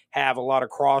destroyer have a lot of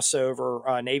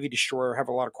crossover. Navy destroyer have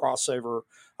a lot of crossover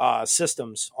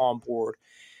systems on board.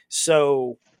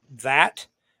 So that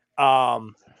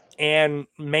and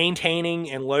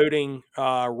maintaining and loading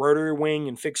rotary wing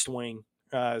and fixed wing.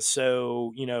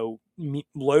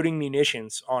 Loading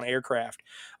munitions on aircraft.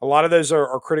 A lot of those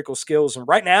are critical skills. And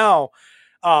right now,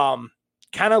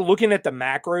 kind of looking at the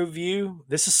macro view,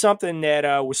 this is something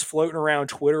that was floating around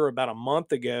Twitter about a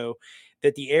month ago,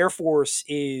 that the Air Force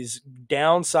is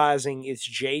downsizing its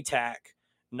JTAC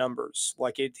numbers.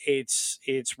 Like it's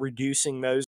reducing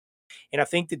those. And I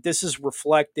think that this is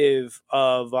reflective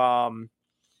of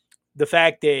the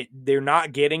fact that they're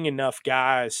not getting enough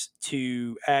guys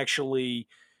to actually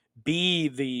be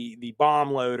the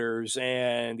bomb loaders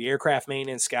and the aircraft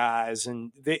maintenance guys,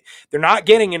 and they're not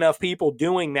getting enough people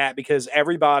doing that because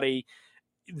everybody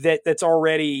that's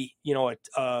already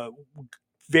a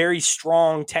very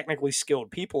strong technically skilled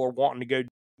people are wanting to go do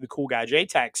the cool guy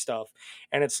JTAC stuff.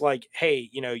 And it's like, hey,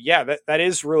 yeah, that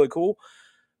is really cool,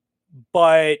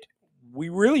 but we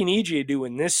really need you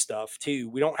doing this stuff too.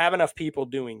 We don't have enough people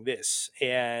doing this,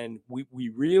 and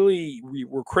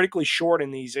we're critically short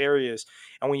in these areas.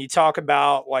 And when you talk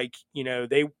about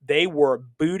they were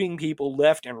booting people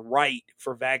left and right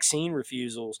for vaccine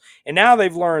refusals, and now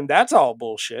they've learned that's all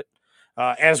bullshit.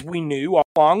 As we knew all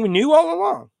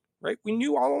along, right? We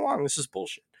knew all along this is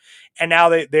bullshit, and now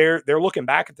they're looking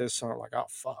back at this and they're like, oh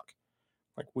fuck,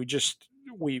 like we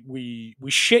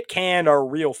shit canned our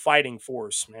real fighting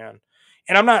force, man.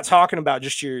 And I'm not talking about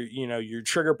just your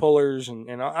trigger pullers,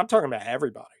 and I'm talking about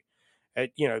everybody.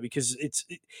 because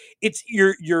it's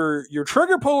your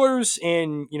trigger pullers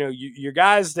and your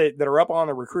guys that are up on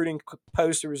the recruiting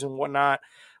posters and whatnot,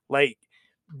 like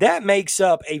that makes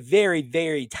up a very,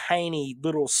 very tiny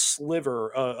little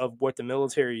sliver of what the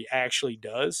military actually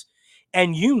does.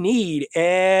 And you need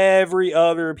every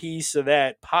other piece of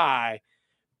that pie,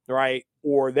 right?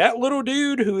 Or that little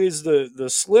dude who is the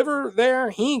sliver there,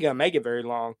 he ain't gonna make it very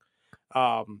long.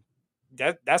 Um,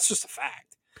 that's just a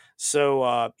fact.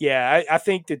 So yeah, I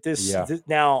think that Yeah.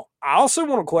 now I also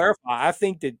want to clarify. I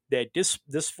think that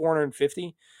this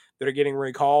 450 that are getting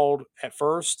recalled at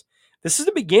first, this is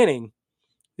the beginning.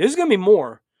 There's going to be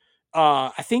more.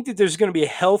 I think that there's going to be a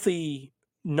healthy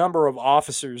number of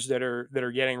officers that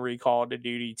are getting recalled to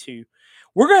duty too.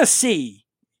 We're going to see.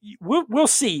 We'll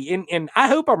see, and I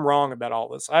hope I'm wrong about all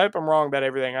this. I hope I'm wrong about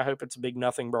everything. I hope it's a big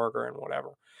nothing burger and whatever.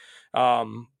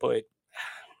 But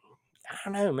I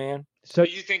don't know, man. So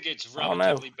you think it's I don't know.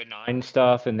 relatively benign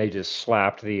stuff, and they just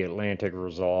slapped the Atlantic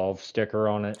Resolve sticker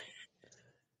on it?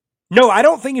 No, I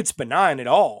don't think it's benign at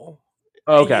all.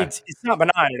 Okay. It's not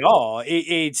benign at all.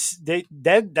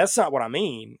 That's not what I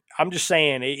mean. I'm just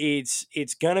saying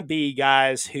it's gonna be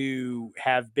guys who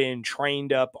have been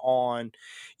trained up on.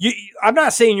 You, I'm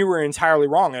not saying you were entirely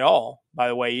wrong at all. By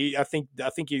the way, I think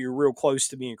you're real close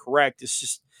to being correct. It's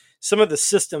just some of the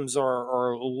systems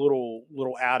are a little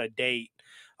out of date.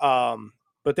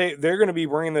 But they're going to be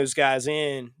bringing those guys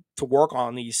in to work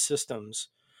on these systems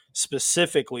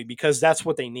specifically because that's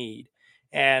what they need.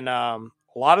 And a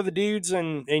lot of the dudes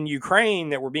in Ukraine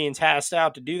that were being tasked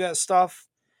out to do that stuff,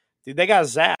 dude, they got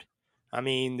zapped. I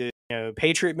mean, the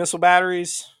Patriot missile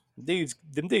batteries,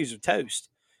 them dudes are toast,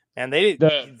 and The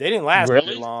they didn't last very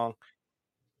Really? long.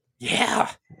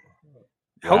 Yeah.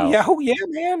 Wow. Oh yeah,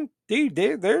 man, dude.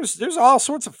 There's all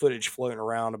sorts of footage floating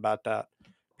around about that.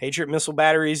 Patriot missile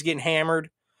batteries getting hammered.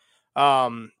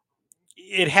 Um,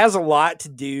 it has a lot to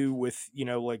do with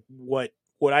like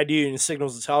what I do in the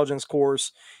signals intelligence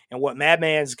course and what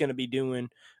Madman's going to be doing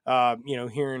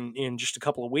here in just a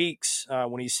couple of weeks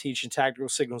when he's teaching tactical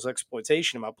signals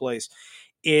exploitation in my place.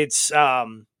 It's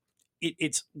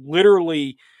it's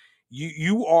literally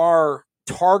you are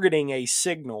targeting a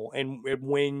signal, and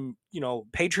when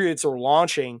Patriots are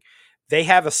launching, they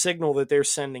have a signal that they're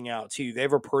sending out too. They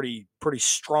have a pretty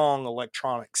strong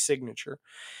electronic signature.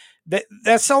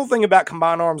 That's the whole thing about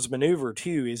combined arms maneuver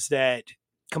too, is that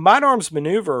combined arms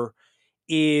maneuver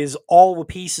is all the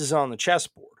pieces on the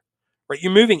chessboard, right?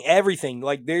 You're moving everything.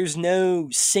 Like there's no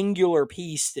singular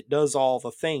piece that does all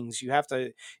the things.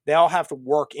 They all have to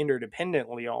work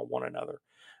interdependently on one another,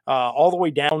 all the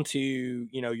way down to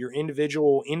your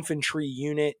individual infantry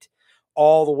unit,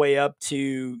 all the way up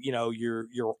to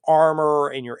your armor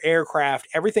and your aircraft.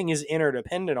 Everything is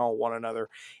interdependent on one another,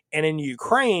 and in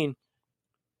Ukraine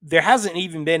there hasn't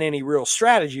even been any real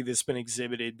strategy that's been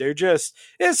exhibited. This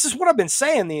is what I've been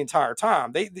saying the entire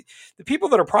time. The people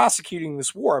that are prosecuting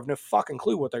this war have no fucking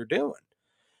clue what they're doing.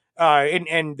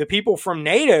 And the people from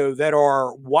NATO that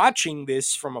are watching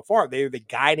this from afar, they're the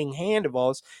guiding hand of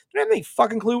us. They don't have any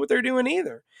fucking clue what they're doing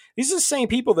either. These are the same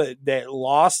people that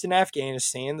lost in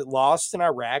Afghanistan, that lost in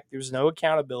Iraq. There's no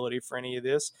accountability for any of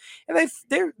this, and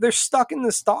they're stuck in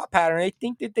this thought pattern. They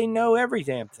think that they know every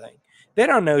damn thing. They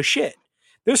don't know shit.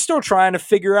 They're still trying to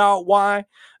figure out why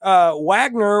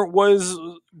Wagner was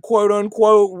quote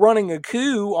unquote running a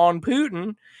coup on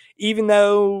Putin, even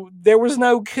though there was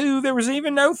no coup, there was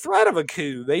even no threat of a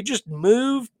coup. They just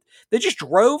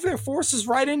drove their forces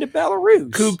right into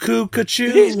Belarus. Cuckoo, It cuckoo.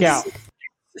 is. Scout.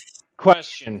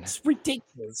 Question. It's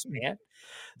ridiculous, man.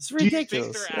 It's Do you think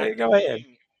ridiculous. they're Go ahead.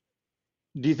 activating?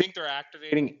 Do you think they're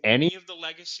activating any of the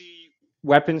legacy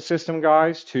weapon system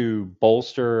guys to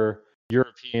bolster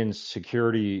European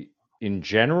security in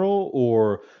general,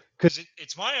 or because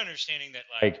it's my understanding that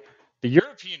like the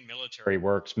European military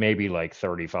works maybe like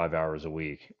 35 hours a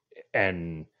week,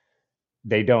 and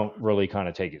they don't really kind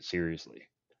of take it seriously.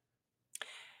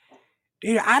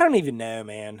 Dude, I don't even know,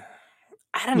 man.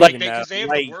 I don't Like even they, know. because they have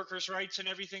Like, the workers' rights and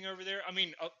everything over there. I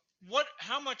mean,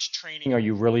 how much training are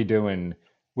you really doing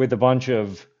with a bunch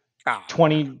of ah,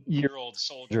 20-year-old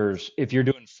soldiers if you're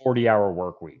doing 40-hour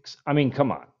work weeks? I mean,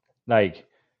 come on. Like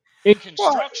in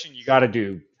well, construction, you got to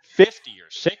do 50 or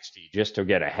 60 just to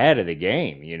get ahead of the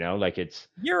game, Like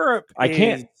Europe I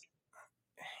can't.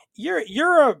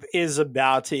 is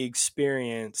about to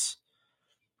experience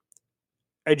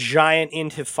a giant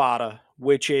intifada,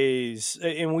 which is,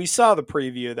 and we saw the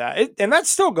preview of that, and that's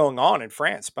still going on in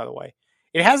France, by the way.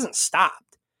 It hasn't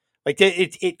stopped. Like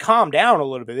it calmed down a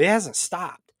little bit. It hasn't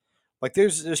stopped. Like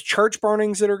there's church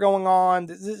burnings that are going on.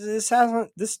 This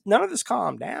hasn't. None of this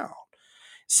calmed down.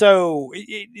 So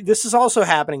this is also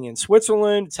happening in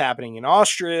Switzerland. It's happening in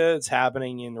Austria. It's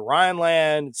happening in the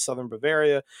Rhineland, southern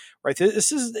Bavaria. Right.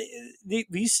 This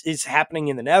is happening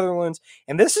in the Netherlands,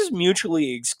 and this is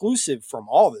mutually exclusive from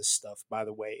all this stuff. By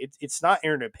the way, it's not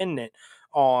interdependent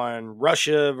on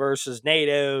Russia versus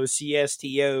NATO,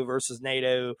 CSTO versus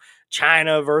NATO,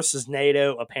 China versus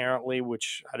NATO. Apparently,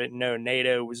 which I didn't know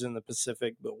NATO was in the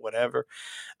Pacific, but whatever.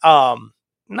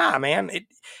 Nah, man.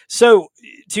 So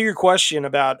to your question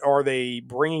about are they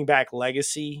bringing back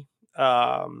legacy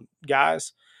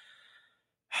guys,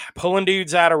 pulling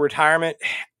dudes out of retirement?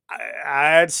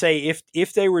 I'd say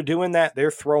if they were doing that,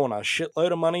 they're throwing a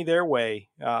shitload of money their way.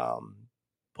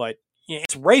 But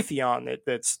it's Raytheon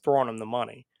that's throwing them the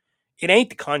money. It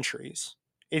ain't the countries.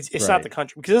 It's not the Right.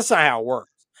 country, because that's not how it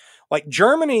works. Like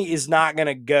Germany is not going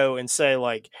to go and say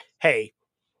like, hey,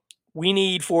 we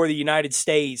need for the United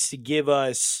States to give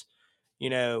us,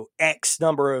 X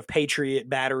number of Patriot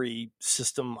battery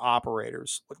system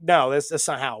operators. No, that's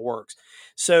not how it works.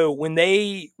 So when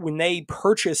they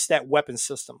purchase that weapon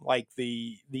system, like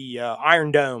the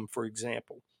Iron Dome, for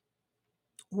example,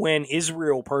 when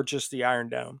Israel purchased the Iron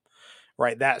Dome,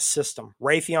 right, that system,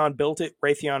 Raytheon built it,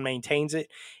 Raytheon maintains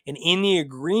it, and in the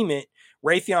agreement,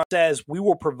 Raytheon says we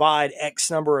will provide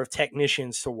X number of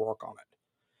technicians to work on it,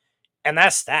 and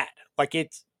that's that. Like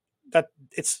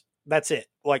that's it.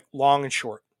 Like long and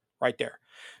short, right there.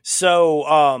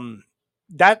 So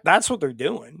that's what they're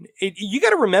doing. You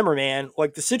got to remember, man.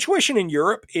 Like the situation in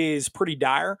Europe is pretty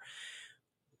dire.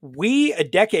 A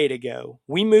decade ago,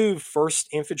 we moved First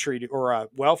Infantry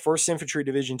First Infantry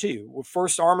Division 2,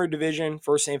 First Armored Division,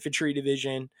 First Infantry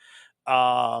Division.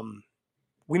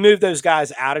 We moved those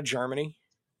guys out of Germany.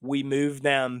 We moved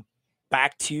them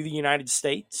back to the United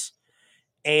States,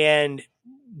 and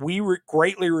we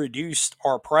greatly reduced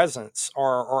our presence,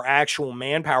 our actual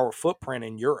manpower footprint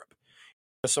in Europe,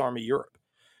 U.S. Army Europe.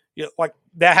 Like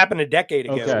that happened a decade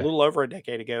ago, a Okay. little over a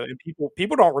decade ago, and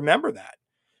people don't remember that.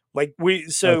 Like Okay.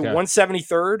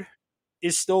 173rd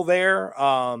is still there,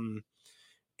 and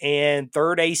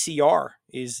 3rd ACR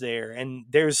is there, and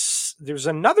there's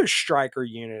another striker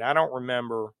unit. I don't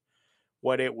remember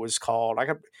what it was called.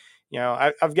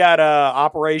 I've got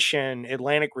Operation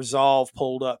Atlantic Resolve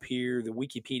pulled up here, the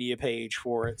Wikipedia page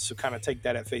for it. So kind of take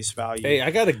that at face value. Hey, I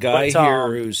got a guy But here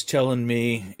who's telling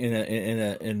me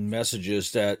in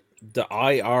messages that the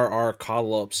IRR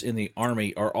call-ups in the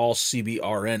Army are all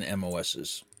CBRN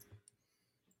MOSs.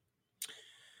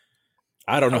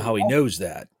 I don't know how he knows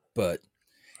that, but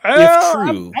if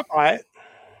true, I buy it.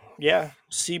 Yeah,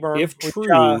 CBRN. if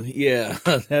true, yeah,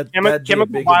 that'd be a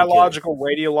chemical, big biological,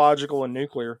 radiological, and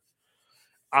nuclear.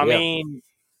 I Yeah.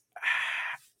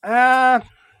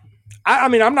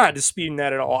 mean, I'm not disputing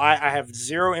that at all. I have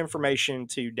zero information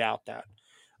to doubt that.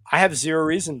 I have zero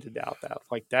reason to doubt that.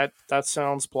 Like that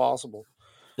sounds plausible.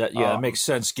 That makes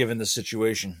sense given the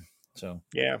situation. So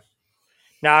Yeah.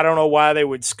 Now I don't know why they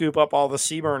would scoop up all the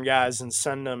Seaburn guys and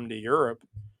send them to Europe.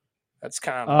 That's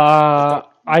kind of.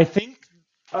 I think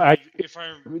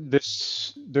there's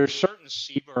certain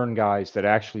Seaburn guys that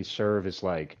actually serve as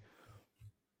like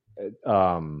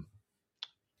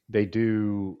they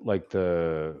do like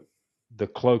the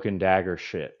cloak and dagger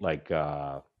shit, like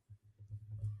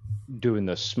doing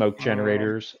the smoke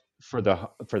generators for the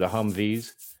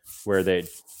Humvees, where they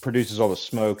produces all the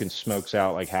smoke and smokes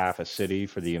out like half a city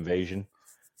for the invasion,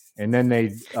 and then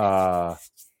they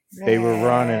were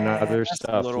running other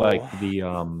stuff like the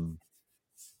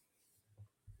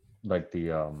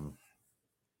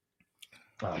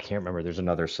I can't remember. There's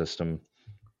another system.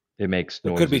 It makes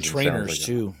there noises. could be and sounds trainers like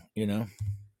too,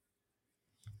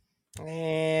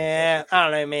 I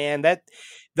don't know, man. That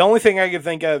the only thing I could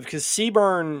think of, because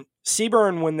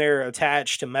Seaburn, when they're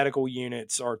attached to medical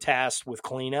units, are tasked with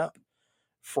cleanup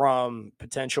from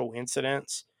potential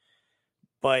incidents.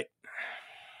 But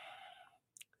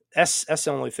that's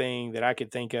the only thing that I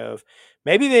could think of.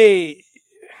 Maybe they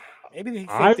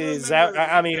think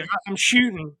I'm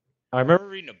shooting. I remember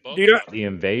reading a book Dude, about the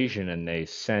invasion, and they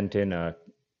sent in a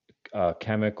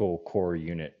chemical core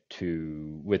unit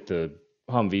with the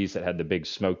Humvees that had the big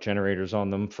smoke generators on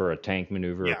them for a tank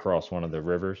maneuver Yeah. across one of the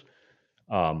rivers.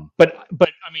 But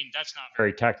I mean, that's not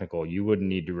very technical. You wouldn't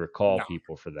need to recall No.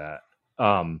 people for that.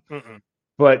 Mm-mm.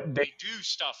 But they do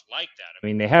stuff like that. I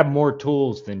mean, they have more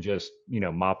tools than just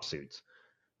mop suits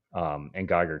and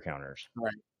Geiger counters.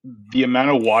 Right. The amount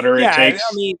of water it Yeah, takes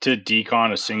I mean, to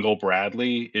decon a single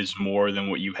Bradley is more than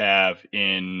what you have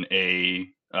in a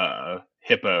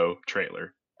Hippo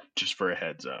trailer, just for a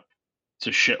heads up. It's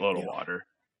a shitload of water.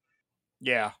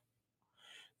 yeah.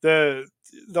 The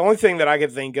only thing that I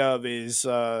could think of is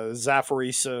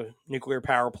Zaporizhzhia nuclear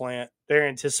power plant. They're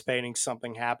anticipating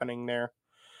something happening there,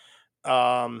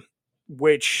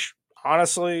 which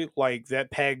honestly, like,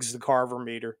 that pegs the Carver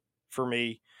meter for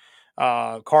me.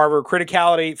 Carver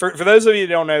criticality, for those of you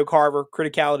that don't know, Carver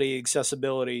criticality,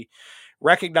 accessibility,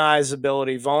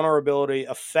 recognizability, vulnerability,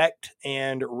 effect,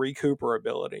 and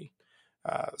recuperability.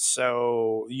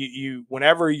 So you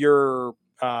whenever you're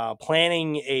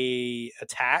planning a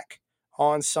attack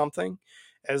on something,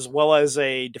 as well as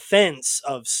a defense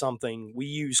of something, we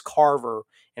use Carver,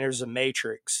 and there's a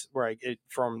matrix, right,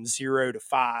 from 0 to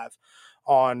 5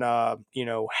 on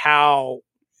how,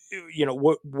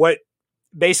 what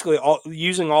basically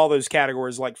using all those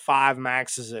categories, like 5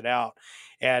 maxes it out.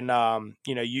 And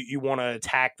you want to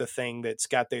attack the thing that's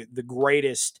got the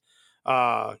greatest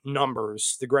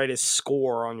numbers, the greatest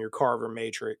score on your Carver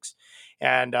matrix.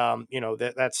 And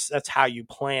that's how you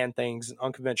plan things in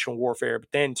unconventional warfare, but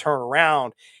then turn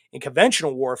around in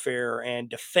conventional warfare and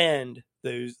defend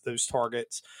those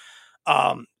targets.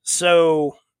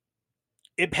 So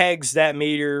it pegs that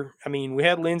meter. I mean, we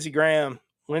had Lindsey Graham,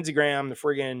 the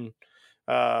friggin'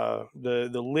 the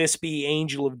lispy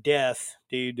angel of death,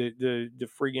 dude, the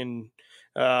friggin'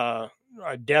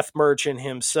 death merchant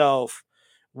himself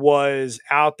was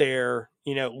out there,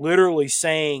 literally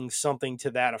saying something to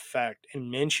that effect,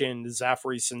 and mentioned the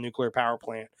Zaporizhzhia nuclear power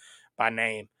plant by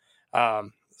name.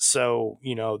 So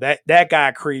that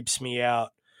guy creeps me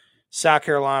out. South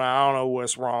Carolina, I don't know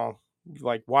what's wrong.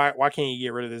 Like, why can't you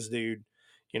get rid of this dude?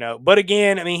 But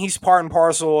again, I mean, he's part and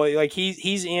parcel. Like,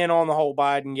 he's in on the whole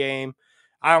Biden game.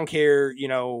 I don't care,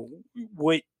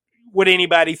 what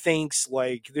anybody thinks.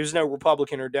 Like, there's no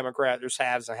Republican or Democrat. There's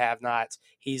haves and have-nots.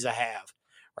 He's a have,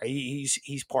 right?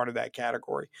 He's part of that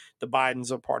category. The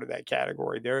Bidens are part of that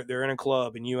category. They're in a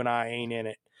club, and you and I ain't in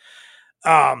it.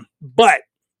 But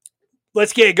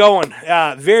let's get it going.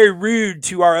 Very rude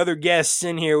to our other guests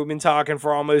in here. We've been talking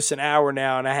for almost an hour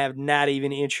now, and I have not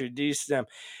even introduced them.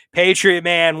 Patriot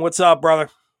Man, what's up, brother?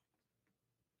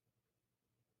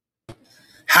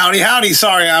 Howdy.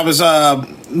 Sorry, I was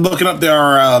looking up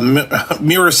our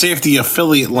Mirror Safety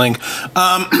affiliate link.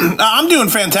 I'm doing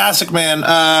fantastic, man. Like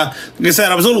I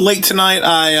said, I was a little late tonight.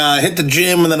 I hit the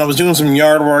gym, and then I was doing some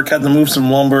yard work, had to move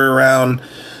some lumber around.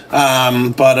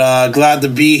 But glad to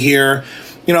be here.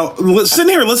 Sitting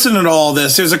here listening to all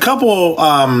this, there's a couple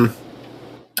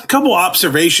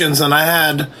observations, and I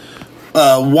had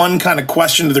one kind of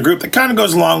question to the group that kind of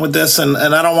goes along with this, and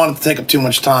I don't want it to take up too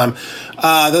much time.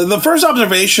 The first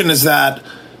observation is that,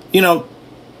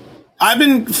 I've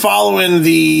been following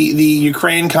the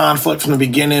Ukraine conflict from the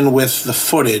beginning with the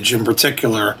footage in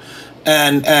particular,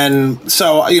 and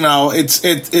so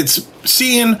it's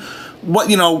seeing what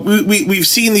we've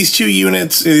seen these two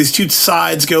units, these two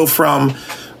sides go from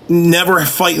never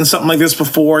fighting something like this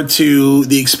before to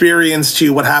the experience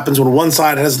to what happens when one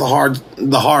side has the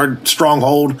hard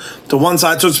stronghold to one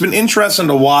side. So it's been interesting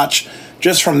to watch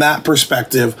just from that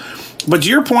perspective. But to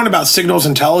your point about signals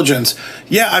intelligence,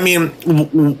 yeah, I mean,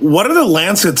 what are the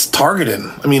Lancets targeting?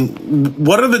 I mean,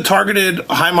 what are the targeted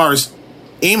HIMARS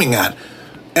aiming at?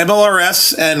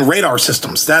 MLRS and radar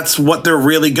systems. That's what they're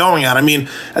really going at. I mean,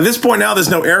 at this point now, there's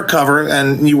no air cover,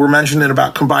 and you were mentioning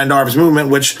about combined arms movement,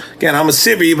 which, again, I'm a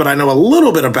civvy, but I know a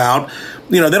little bit about.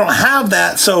 They don't have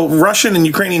that, so Russian and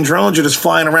Ukrainian drones are just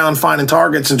flying around finding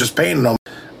targets and just painting them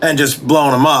and just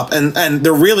blowing them up. And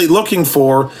they're really looking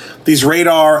for these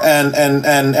radar and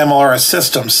MLRS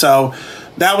systems. So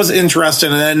that was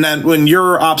interesting. And then when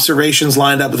your observations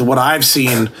lined up with what I've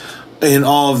seen in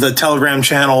all of the Telegram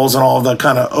channels and all of the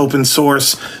kind of open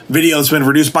source videos been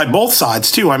produced by both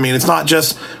sides too. I mean, it's not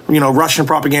just, Russian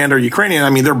propaganda or Ukrainian.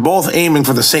 I mean, they're both aiming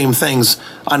for the same things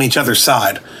on each other's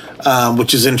side,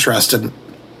 which is interesting.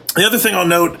 The other thing I'll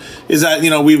note is that,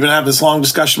 we've been having this long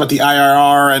discussion about the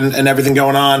IRR and everything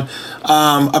going on.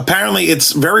 Apparently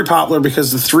it's very popular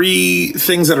because the 3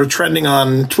 things that are trending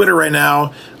on Twitter right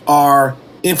now are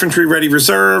infantry ready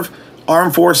reserve,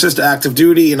 armed forces to active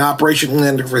duty, and Operation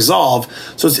Atlantic Resolve.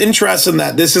 So it's interesting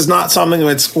that this is not something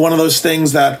that's one of those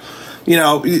things that,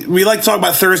 we like to talk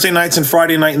about Thursday nights and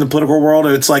Friday night in the political world.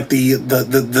 It's like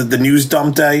the news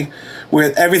dump day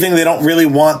where everything they don't really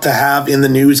want to have in the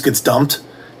news gets dumped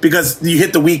because you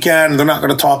hit the weekend, they're not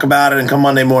going to talk about it, and come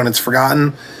Monday morning, it's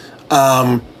forgotten.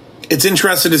 It's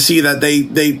interesting to see that they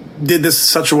did this in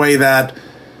such a way that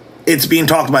it's being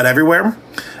talked about everywhere.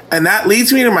 And that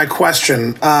leads me to my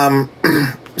question.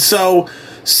 So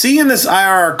seeing this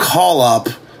IRR call up,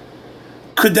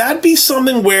 could that be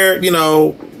something where,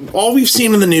 all we've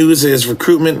seen in the news is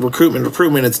recruitment,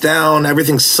 it's down,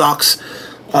 everything sucks.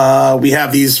 We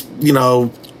have these,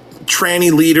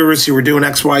 tranny leaders who were doing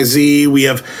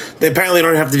XYZ. They apparently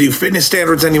don't have to do fitness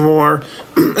standards anymore.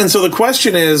 And so the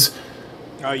question is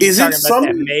it talking about some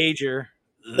that major?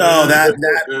 no,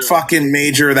 that fucking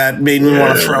major that made me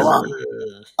want to throw up.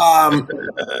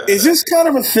 Is this kind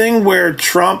of a thing where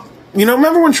Trump,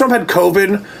 remember when Trump had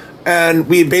COVID and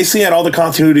we basically had all the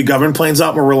continuity government planes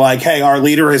up where we're like, hey, our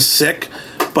leader is sick,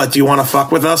 but do you want to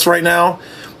fuck with us right now?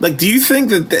 Like, do you think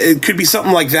that it could be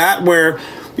something like that where,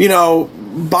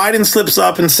 Biden slips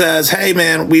up and says, hey,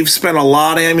 man, we've spent a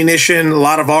lot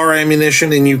of our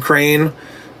ammunition in Ukraine.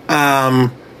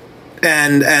 And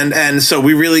so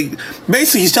we really,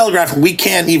 basically he's telegraphing we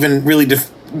can't even really,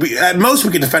 at most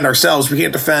we can defend ourselves. We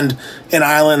can't defend an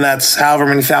island that's however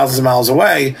many thousands of miles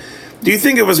away. Do you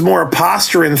think it was more a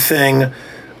posturing thing,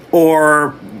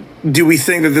 or do we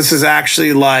think that this is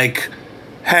actually like,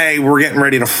 hey, we're getting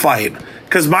ready to fight?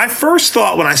 Because my first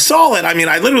thought when I saw it, I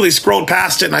literally scrolled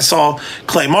past it and I saw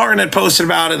Clay Martin had posted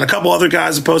about it and a couple other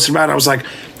guys had posted about it. I was like,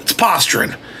 it's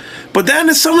posturing. But then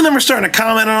as some of them are starting to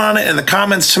comment on it, and the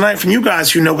comments tonight from you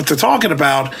guys who know what they're talking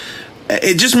about,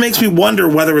 it just makes me wonder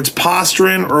whether it's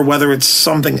posturing or whether it's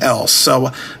something else.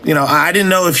 So, I didn't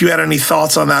know if you had any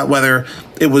thoughts on that, whether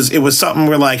it was something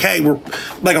we're like, hey, we're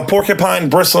like a porcupine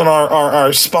bristling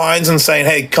our spines and saying,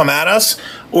 hey, come at us,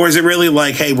 or is it really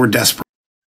like, hey, we're desperate?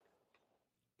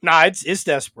 Nah, it's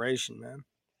desperation, man.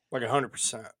 Like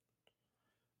 100%.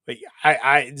 Like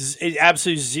it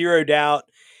absolutely zero doubt.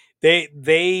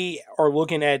 They are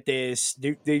looking at this.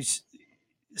 There's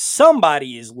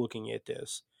somebody is looking at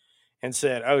this and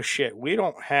said, "Oh shit, we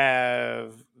are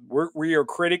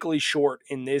critically short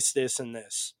in this, and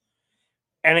this,"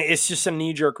 and it's just a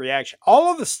knee jerk reaction.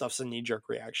 All of this stuff's a knee jerk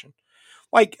reaction.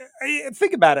 Like,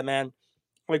 think about it, man.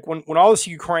 Like when all this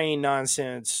Ukraine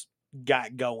nonsense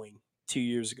got going 2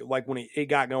 years ago, like when it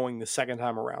got going the second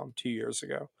time around 2 years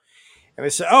ago, and they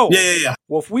said, "Oh, Yeah.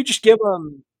 well, if we just give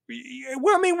them."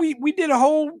 Well, we did a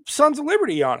whole Sons of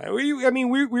Liberty on it.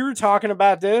 We were talking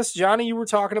about this, Johnny. You were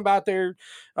talking about the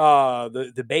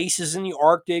bases in the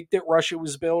Arctic that Russia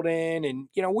was building, and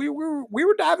we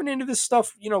were diving into this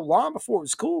stuff, long before it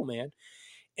was cool, man.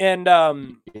 And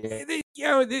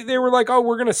they were like, "Oh,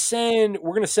 we're gonna send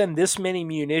this many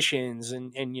munitions,"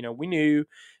 and we knew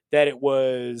that it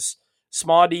was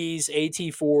small D's,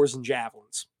 AT-4s, and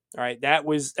javelins. All right, that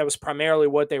was primarily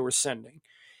what they were sending.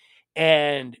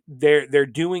 And they're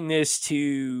doing this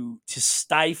to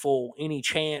stifle any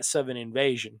chance of an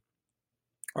invasion.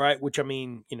 All right, which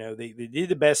they did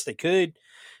the best they could,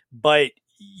 but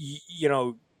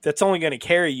that's only going to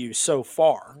carry you so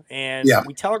far. And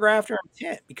we telegraphed our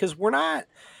intent because we're not.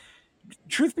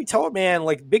 Truth be told, man,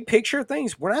 like big picture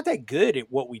things, we're not that good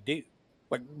at what we do.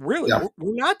 Like really,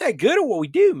 we're not that good at what we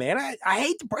do, man. I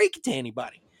hate to break it to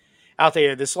anybody out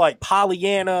there. This like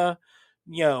Pollyanna.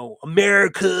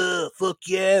 America, fuck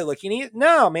yeah. Like,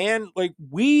 no, man, like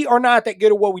we are not that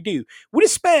good at what we do. We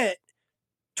just spent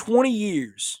 20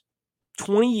 years,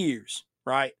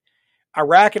 right?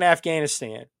 Iraq and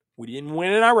Afghanistan. We didn't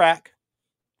win in Iraq.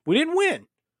 We didn't win.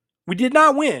 We did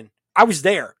not win. I was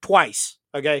there twice.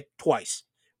 Okay. Twice.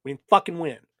 We didn't fucking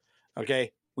win.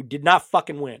 Okay. We did not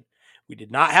fucking win. We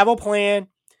did not have a plan.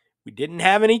 We didn't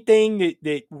have anything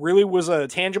that really was a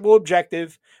tangible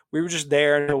objective. We were just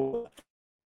there.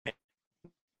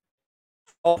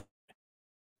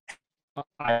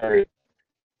 I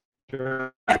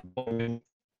sure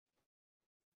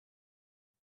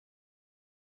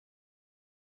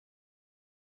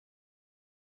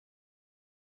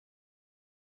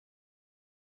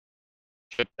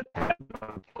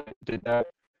did that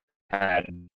had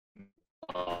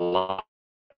a lot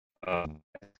of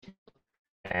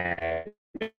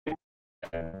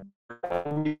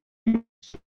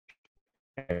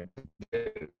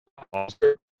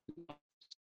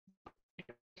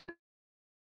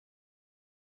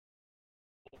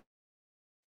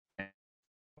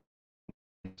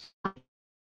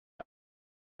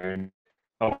and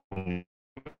also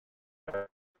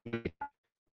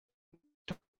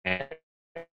and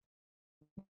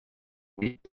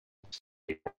we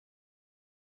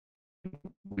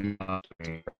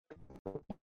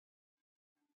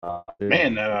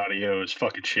Man, that audio is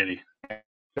fucking shitty.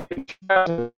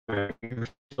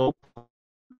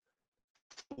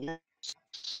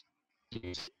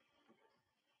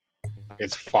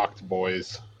 It's fucked,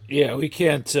 boys. Yeah, we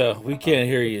can't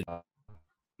hear you.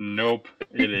 Nope,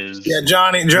 it is. Yeah,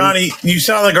 Johnny, you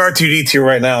sound like R2D2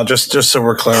 right now. Just so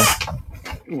we're clear.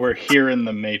 We're here in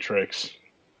the Matrix.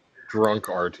 Drunk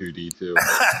R2D2.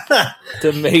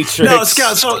 The Matrix. No,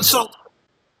 Scott.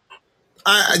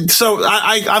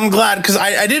 I'm glad because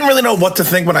I didn't really know what to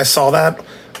think when I saw that.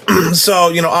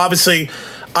 So obviously,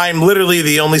 I'm literally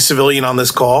the only civilian on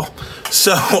this call.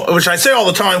 So, which I say all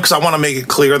the time because I want to make it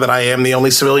clear that I am the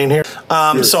only civilian here.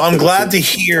 So I'm glad to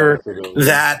hear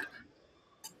that.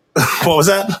 What was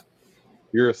that?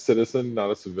 You're a citizen, not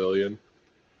a civilian.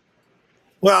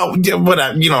 Well,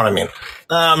 whatever. You know what I mean.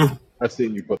 I've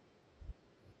seen you put.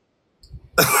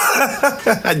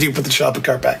 I do put the shopping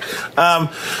cart back.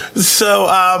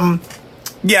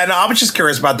 Yeah, no, I was just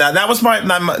curious about that. That was my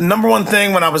number one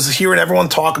thing when I was hearing everyone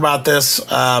talk about this.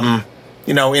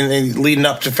 In leading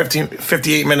up to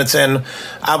 58 minutes in,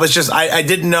 I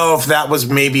didn't know if that was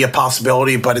maybe a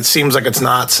possibility, but it seems like it's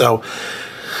not. So,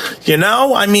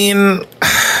 I mean,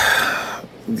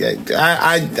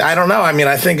 I don't know. I mean,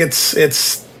 I think it's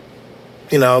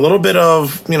a little bit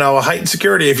of a heightened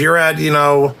security. If you're at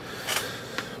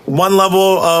one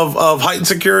level of heightened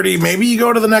security, maybe you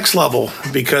go to the next level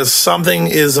because something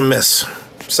is amiss.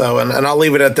 So, and I'll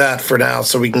leave it at that for now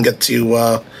so we can get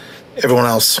to everyone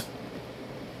else.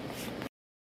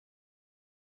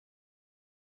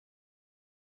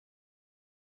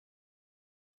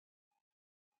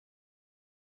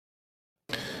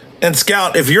 And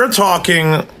Scout, if you're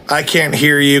talking, I can't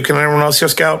hear you. Can anyone else hear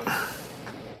Scout?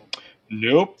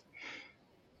 Nope.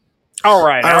 All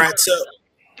right. So,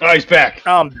 oh, he's back. He's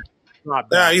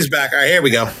back. All right, here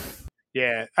we go.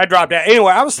 Yeah, I dropped out.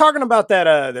 Anyway, I was talking about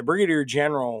that the brigadier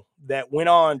general that went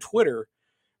on Twitter.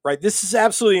 Right, this is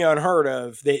absolutely unheard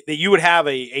of that you would have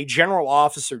a general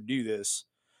officer do this,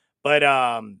 but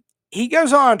he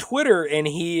goes on Twitter and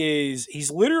he's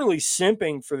literally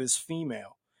simping for this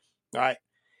female, right?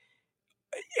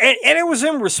 And it was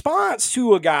in response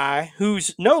to a guy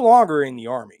who's no longer in the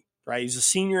Army, right? He's a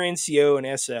senior NCO in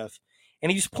SF,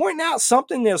 and he's pointing out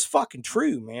something that's fucking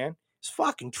true, man. It's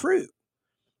fucking true,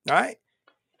 right?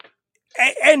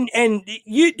 And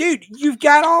you, dude, you've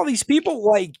got all these people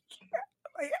like,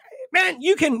 man,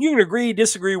 you can agree,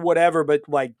 disagree, whatever, but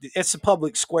like it's a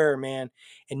public square, man,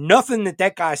 and nothing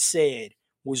that guy said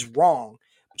was wrong.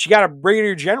 But you got a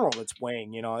brigadier general that's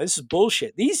weighing, this is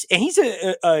bullshit. He's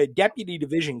a deputy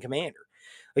division commander.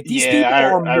 Like these people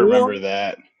are I remember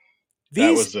that.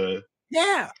 That was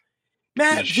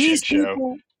Matt, these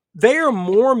people, they are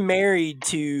more married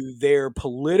to their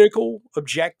political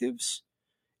objectives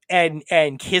and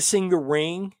kissing the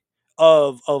ring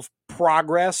of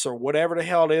progress or whatever the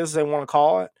hell it is they want to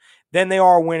call it than they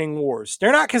are winning wars.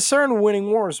 They're not concerned with winning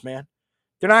wars, man.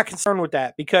 They're not concerned with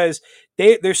that because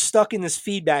they're stuck in this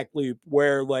feedback loop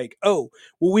where like, oh,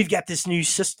 well, we've got this new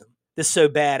system that's so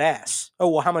badass. Oh,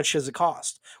 well, how much does it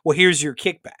cost? Well, here's your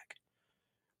kickback,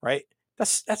 right?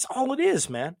 That's all it is,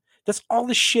 man. That's all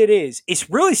this shit is. It's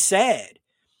really sad.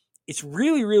 It's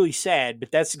really, really sad,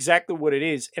 but that's exactly what it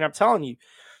is. And I'm telling you,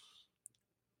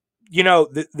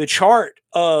 the chart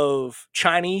of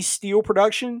Chinese steel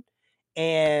production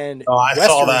and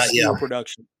Western steel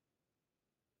production.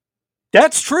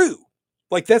 That's true.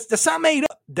 Like that's not made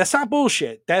up. That's not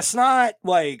bullshit. That's not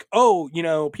like,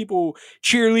 people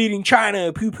cheerleading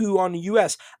China, poo-poo on the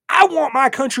US. I want my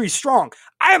country strong.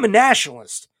 I am a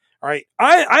nationalist. All right.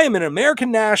 I am an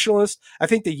American nationalist. I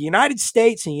think the United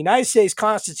States and the United States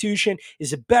Constitution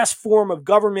is the best form of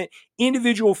government,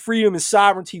 individual freedom and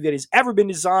sovereignty that has ever been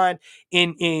designed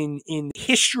in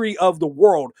history of the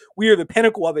world. We are the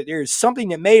pinnacle of it. There is something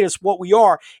that made us what we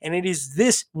are, and it is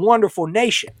this wonderful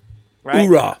nation. Right?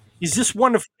 Hoorah. Is this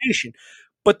wonderful nation?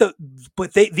 But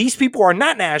these people are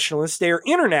not nationalists, they are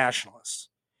internationalists.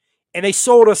 And they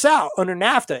sold us out under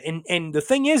NAFTA. And the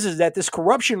thing is that this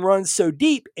corruption runs so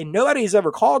deep and nobody has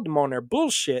ever called them on their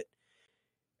bullshit.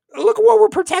 Look at what we're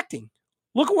protecting.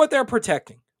 Look at what they're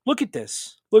protecting. Look at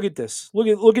this. Look at this.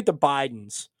 Look at the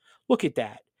Bidens. Look at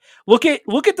that. Look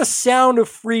at the sound of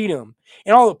freedom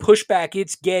and all the pushback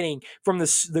it's getting from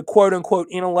the quote unquote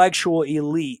intellectual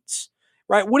elites.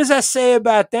 Right? What does that say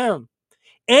about them?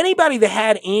 Anybody that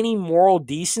had any moral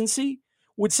decency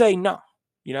would say no.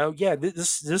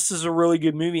 This is a really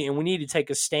good movie and we need to take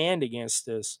a stand against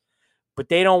this. But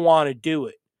they don't want to do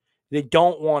it. They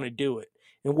don't want to do it.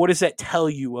 And what does that tell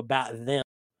you about them?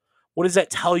 What does that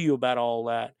tell you about all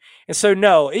that? And so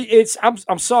no,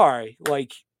 I'm sorry.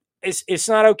 Like it's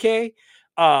not okay.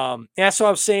 That's what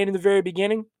I was saying in the very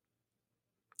beginning.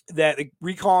 That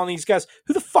recalling these guys,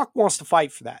 who the fuck wants to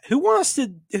fight for that? Who wants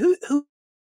to who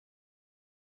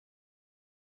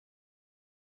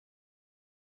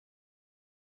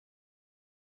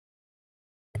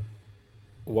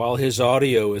While his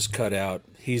audio is cut out,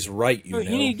 he's right. You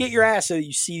need to get your ass so that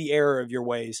you see the error of your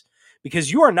ways, because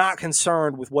you are not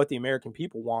concerned with what the American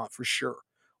people want for sure.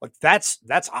 Like that's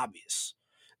obvious.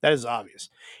 That is obvious.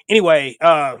 Anyway,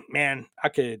 man, I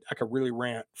could really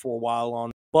rant for a while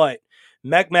on, but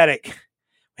Mech Medic,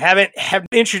 Haven't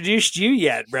introduced you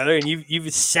yet, brother, and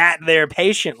you've sat there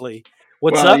patiently.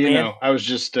 What's well, up, man? I was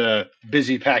just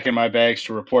busy packing my bags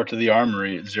to report to the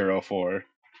armory at 04.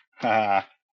 Ha.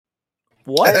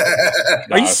 What? No, Are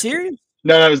you I was serious?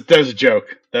 no, that was a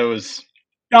joke. That was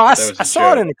No, I a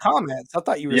saw it joke. in the comments. I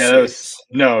thought you were Yeah, that was serious.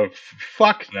 no.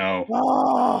 Fuck no.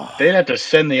 Oh, They'd have to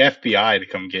send the FBI to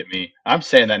come get me. I'm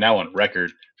saying that now on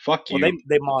record. Fuck well, you.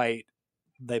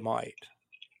 they might.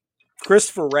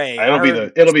 Christopher Ray. I It'll be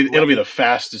heard the it'll be Christopher it'll be Ray.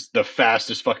 the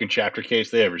fastest fucking chapter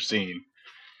case they ever seen.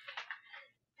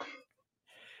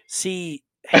 See,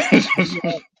 they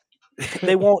won't,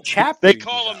 they won't chapter. They you,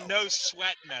 call him though. No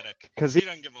Sweat Medic 'Cause he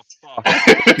doesn't give a fuck.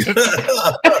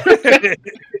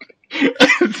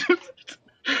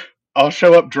 I'll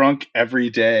show up drunk every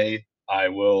day. I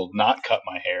will not cut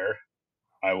my hair.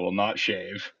 I will not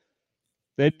shave.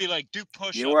 They'd be like, do You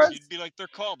know push-ups. what? You'd be like, they're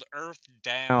called Earth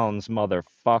Down. Sounds,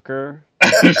 motherfucker.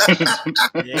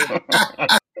 Yeah.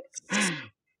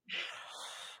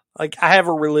 Like I have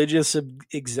a religious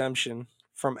exemption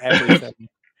from everything.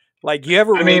 Like you have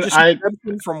a I mean, religious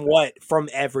exemption from what? From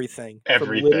everything. From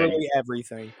everything. literally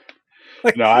everything.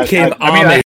 No, I Came mean,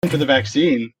 I for the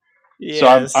vaccine. So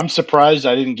Yes. I'm surprised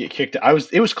I didn't get kicked out.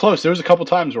 It was close. There was a couple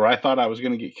times where I thought I was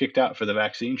going to get kicked out for the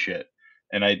vaccine shit,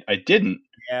 and I didn't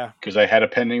Yeah. because I had a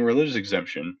pending religious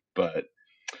exemption. But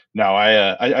no,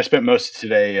 I spent most of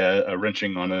today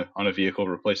wrenching on a vehicle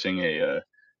replacing a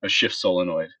shift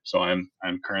solenoid. So I'm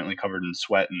currently covered in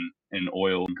sweat and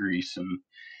oil and grease and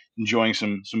enjoying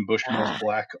some Bushmills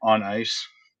Black on ice.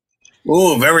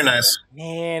 Ooh, very nice.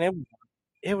 Man,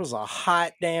 it was a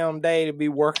hot damn day to be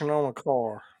working on a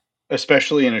car.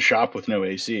 Especially in a shop with no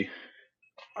AC.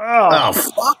 Oh,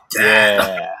 fuck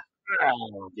that.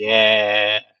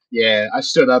 Yeah. I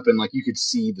stood up and like you could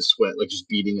see the sweat like just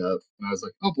beating up, and I was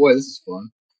like, "Oh boy, this is fun."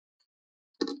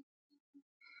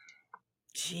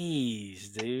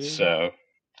 Jeez, dude. So,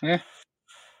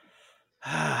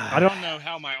 I don't know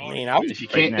how my I mean, audio if you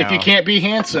is right if you now. can't be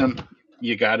handsome,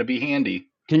 you got to be handy.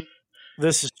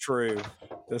 This is true.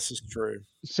 This is true.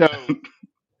 So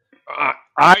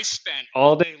I spent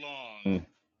all day long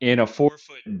in a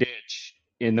 4-foot ditch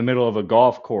in the middle of a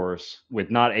golf course with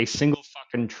not a single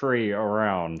fucking tree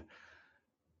around,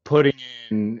 putting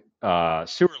in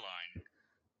sewer line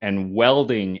and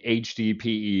welding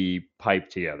HDPE pipe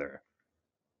together.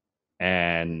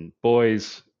 And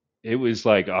boys, it was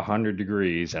like 100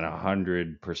 degrees and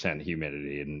 100%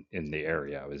 humidity in the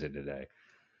area I was in today.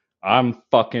 I'm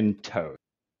fucking toast.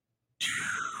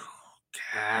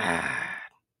 God.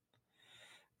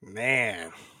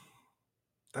 Man.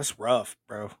 That's rough,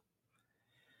 bro.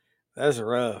 That's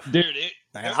rough. Dude,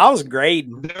 Man, I was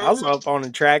grading. there I was was up on the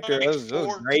tractor. like I was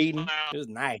 4 grading. clouds. It was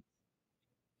nice.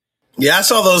 Yeah, I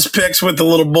saw those pics with the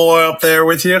little boy up there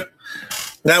with you.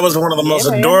 That was one of the most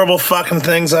man. adorable fucking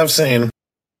things I've seen.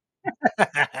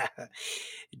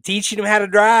 Teaching him how to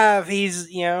drive. He's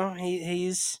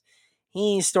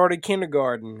he started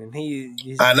kindergarten and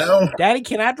he's I know. Daddy,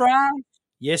 can I drive?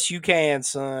 Yes, you can,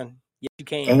 son. Yes, you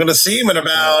can. I'm going to see him in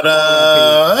about Come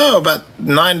on up here. about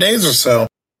 9 days or so.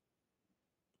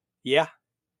 Yeah.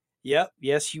 Yep.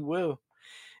 Yes, you will.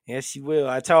 Yes, you will.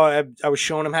 I was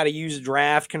showing him how to use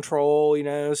draft control,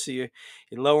 so you're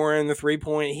lowering the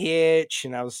 3-point hitch,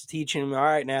 and I was teaching him, all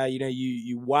right, now,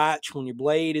 you watch when your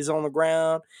blade is on the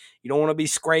ground. You don't want to be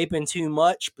scraping too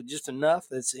much, but just enough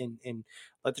that's and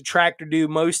let the tractor do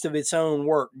most of its own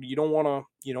work. You don't want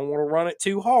to run it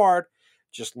too hard.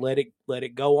 Just let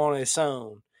it go on its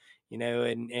own,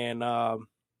 and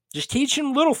just teach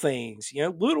him little things,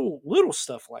 little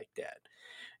stuff like that.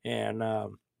 And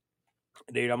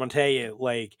dude, I'm gonna tell you,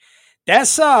 like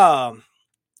that's one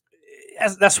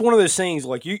of those things.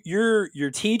 Like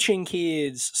you're teaching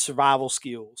kids survival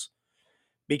skills,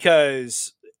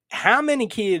 because how many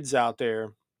kids out there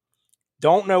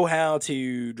don't know how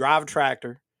to drive a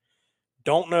tractor,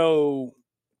 don't know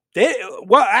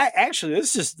actually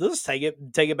let's take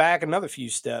it back another few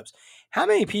steps. How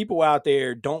many people out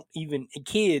there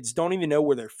kids don't even know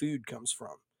where their food comes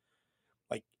from?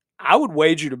 Like, I would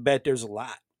wager to bet there's a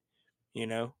lot,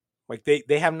 like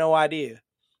they have no idea,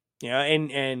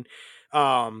 and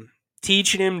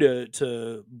teaching them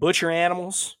to butcher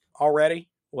animals already,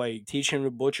 like teaching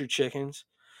them to butcher chickens.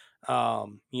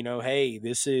 Hey,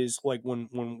 this is like when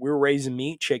we were raising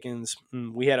meat chickens,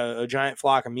 we had a giant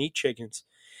flock of meat chickens,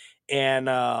 and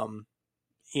and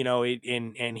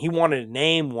he wanted to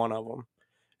name one of them.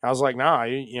 I was like, nah,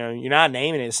 you're not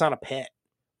naming it. It's not a pet.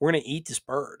 We're gonna eat this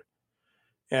bird.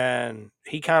 And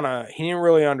he didn't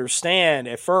really understand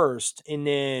at first, and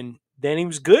then he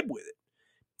was good with it.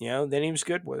 Then he was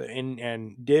good with it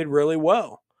and did really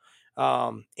well.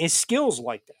 It's skills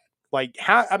like that. Like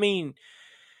how, I mean,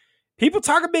 people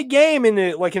talk a big game in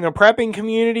the prepping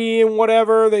community and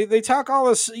whatever. They talk all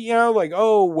this, like,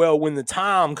 oh well, when the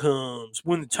time comes,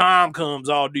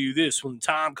 I'll do this. When the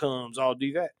time comes, I'll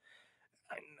do that.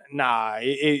 Nah,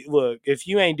 look, if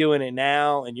you ain't doing it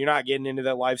now and you're not getting into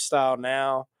that lifestyle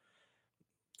now,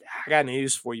 I got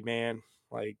news for you, man.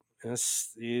 Like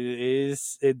the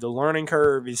learning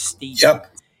curve is steep,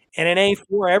 Yep. and it ain't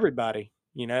for everybody,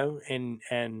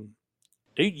 and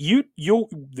dude, you'll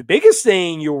the biggest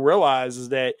thing you'll realize is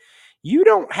that you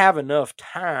don't have enough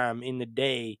time in the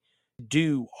day to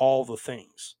do all the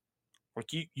things.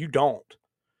 Like you don't.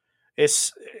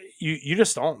 It's you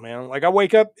just don't, man. Like I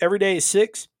wake up every day at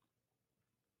 6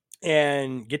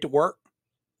 and get to work,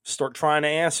 start trying to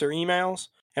answer emails,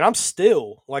 and I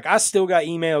still got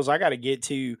emails I got to get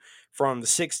to from the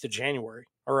 6th of January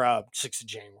or 6th of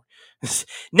January.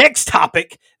 Next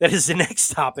topic. That is the next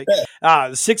topic.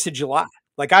 The 6th of July.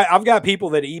 Like I've got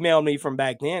people that emailed me from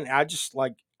back then. I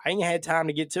ain't had time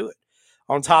to get to it.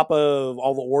 On top of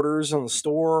all the orders in the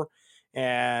store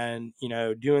and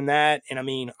doing that. And I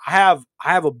mean, I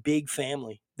have a big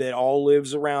family that all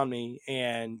lives around me,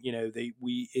 and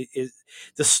the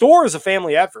store is a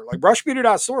family effort. Like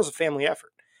brushbeater.store is a family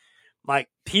effort. Like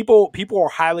people are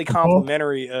highly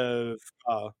complimentary of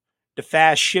the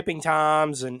fast shipping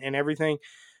times and everything.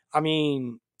 I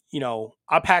mean,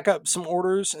 I pack up some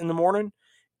orders in the morning,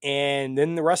 and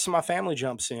then the rest of my family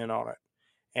jumps in on it.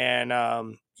 And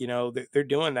they're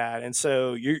doing that, and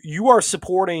so you are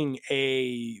supporting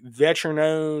a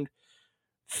veteran-owned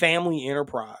family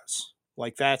enterprise.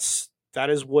 Like that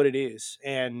is what it is.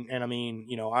 And I mean,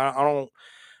 I don't.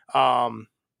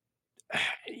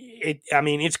 I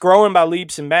mean, it's growing by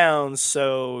leaps and bounds.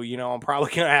 So, I'm probably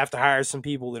going to have to hire some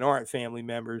people that aren't family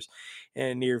members in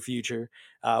the near future,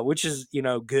 which is,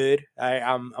 good.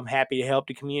 I'm happy to help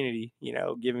the community,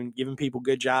 giving people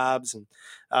good jobs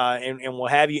and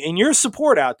what have you. And your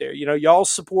support out there,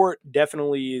 y'all's support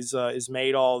definitely is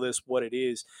made all this what it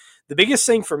is. The biggest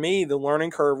thing for me, the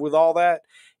learning curve with all that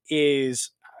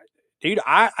is, dude,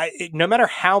 no matter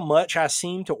how much I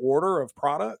seem to order of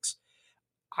products,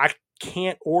 I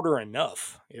can't order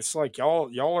enough. It's like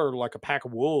y'all are like a pack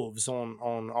of wolves on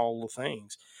all the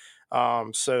things.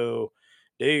 So,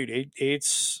 dude,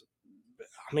 it's.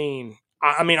 I mean,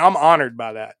 I'm honored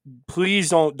by that. Please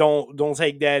don't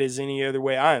take that as any other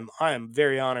way. I am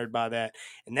very honored by that,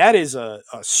 and that is a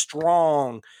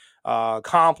strong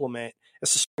compliment.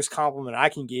 That's the strongest compliment I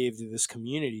can give to this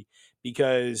community,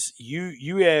 because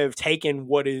you have taken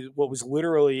what was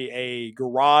literally a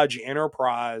garage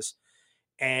enterprise,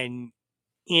 and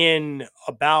in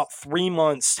about 3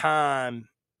 months' time,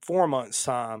 4 months'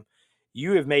 time,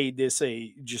 you have made this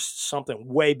a just something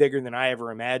way bigger than I ever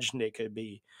imagined it could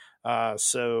be.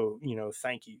 So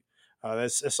thank you.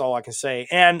 That's all I can say.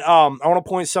 And I want to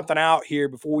point something out here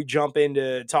before we jump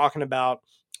into talking about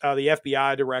the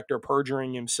FBI director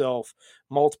perjuring himself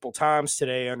multiple times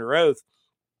today under oath.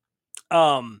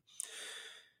 The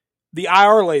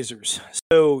IR lasers.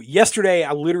 So yesterday,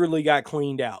 I literally got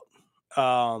cleaned out.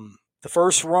 The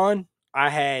first run, I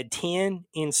had 10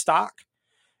 in stock.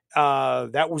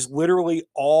 That was literally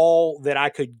all that I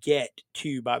could get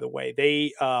to, by the way.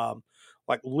 They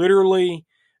like literally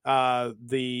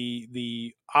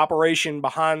the operation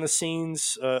behind the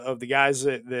scenes of the guys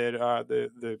that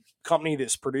the company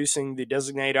that's producing the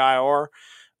designated IR,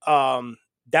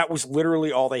 that was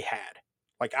literally all they had.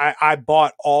 Like I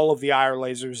bought all of the IR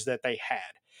lasers that they had.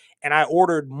 And I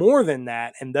ordered more than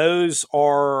that, and those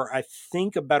are, I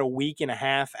think, about a week and a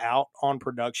half out on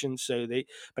production.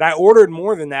 But I ordered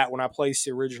more than that when I placed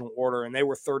the original order, and they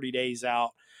were 30 days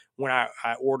out when I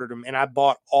ordered them, and I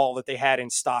bought all that they had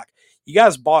in stock. You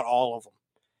guys bought all of them.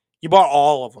 You bought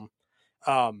all of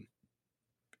them.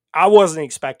 I wasn't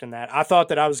expecting that. I thought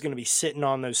that I was going to be sitting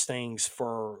on those things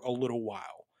for a little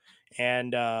while,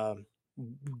 and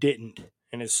didn't.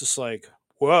 And it's just like,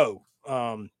 whoa.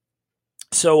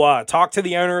 So talk to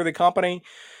the owner of the company.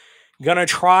 Gonna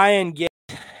try and get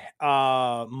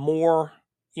more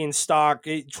in stock.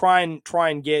 Try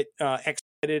and get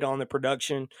expedited on the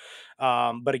production.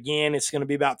 But again, it's going to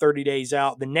be about 30 days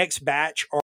out. The next batch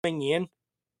are coming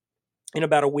in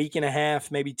about a week and a half,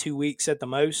 maybe 2 weeks at the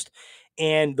most.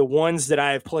 And the ones that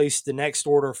I have placed the next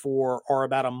order for are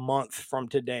about a month from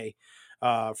today,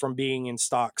 from being in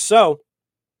stock. So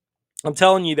I'm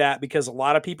telling you that because a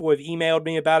lot of people have emailed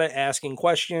me about it, asking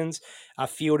questions. I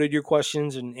fielded your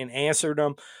questions and answered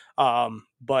them.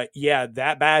 But yeah,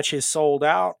 that batch is sold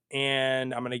out,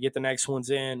 and I'm going to get the next ones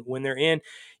in when they're in.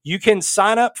 You can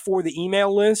sign up for the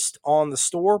email list on the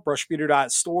store,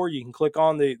 brushbeater.store. You can click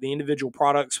on the individual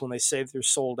products when they say they're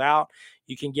sold out.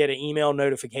 You can get an email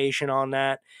notification on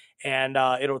that, and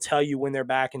it'll tell you when they're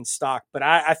back in stock. But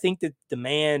I think that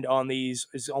demand on these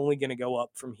is only going to go up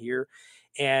from here.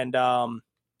 And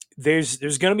there's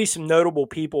going to be some notable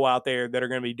people out there that are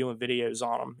going to be doing videos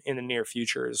on them in the near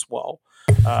future as well.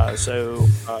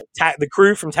 The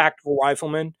crew from Tactical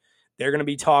Rifleman, they're going to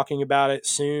be talking about it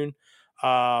soon.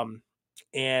 I'm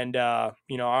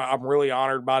really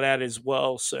honored by that as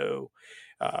well. So,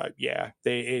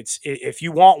 if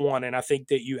you want one, and I think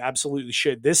that you absolutely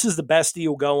should. This is the best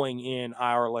deal going in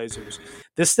IR lasers.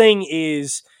 This thing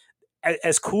is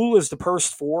as cool as the Purse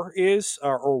 4 is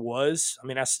or was. I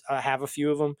mean, I have a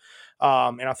few of them,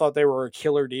 and I thought they were a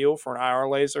killer deal for an IR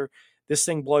laser. This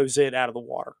thing blows it out of the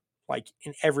water, like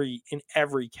in every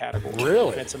category.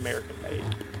 Really? And it's American made.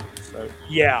 So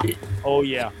yeah, oh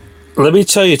yeah. Let me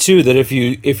tell you too that if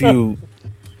you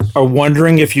are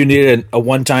wondering if you need a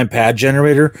one-time pad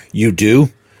generator, you do,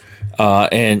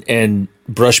 and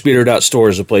brushbeater.store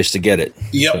is a place to get it.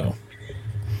 Yep. So.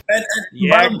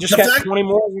 I just got 20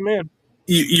 more of them in.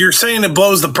 You're saying it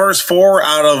blows the Purse 4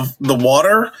 out of the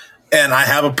water, and I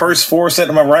have a Purse 4 sitting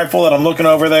in my rifle that I'm looking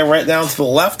over there right down to the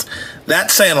left.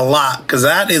 That's saying a lot, because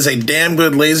that is a damn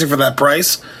good laser for that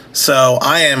price. So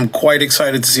I am quite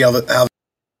excited to see how.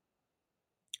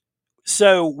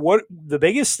 So what the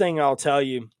biggest thing I'll tell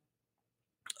you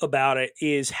about it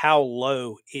is how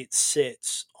low it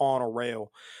sits on a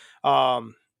rail. I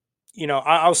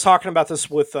was talking about this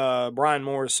with Brian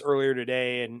Morris earlier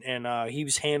today, and he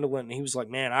was handling, and he was like,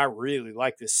 man, I really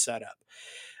like this setup.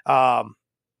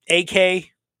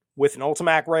 AK with an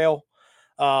Ultimac rail,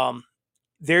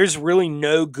 there's really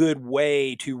no good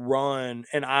way to run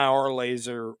an IR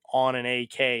laser on an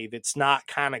AK that's not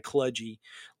kind of kludgy.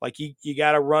 Like you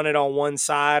got to run it on one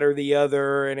side or the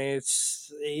other, and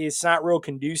it's not real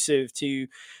conducive to,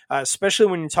 especially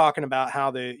when you're talking about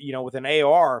how with an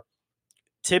AR,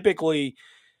 typically,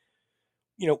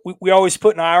 we always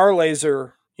put an IR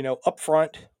laser, up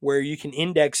front where you can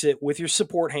index it with your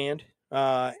support hand,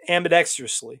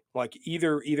 ambidextrously, like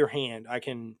either hand. I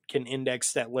can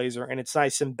index that laser, and it's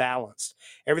nice and balanced.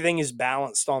 Everything is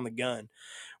balanced on the gun.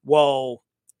 Well,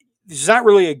 there's not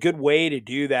really a good way to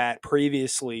do that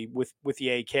previously with the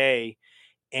AK,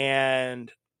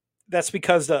 and that's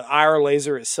because the IR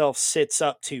laser itself sits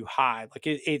up too high. Like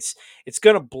it's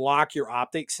going to block your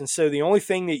optics, and so the only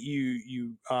thing that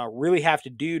you really have to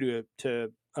do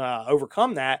to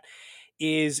overcome that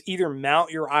is either mount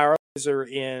your IR laser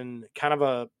in kind of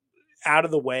a out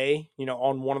of the way,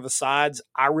 on one of the sides.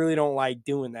 I really don't like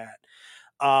doing that.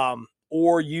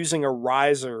 Or using a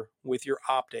riser with your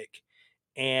optic.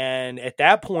 And at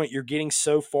that point, you're getting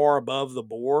so far above the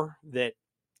bore that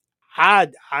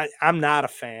I'm not a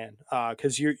fan,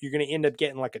 because you're going to end up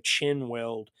getting like a chin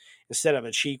weld instead of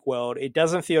a cheek weld. It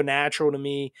doesn't feel natural to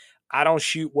me. I don't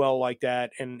shoot well like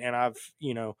that, and I've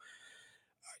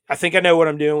I think I know what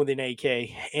I'm doing with an AK,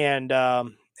 and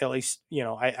at least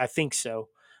I think so.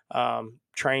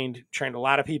 Trained a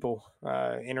lot of people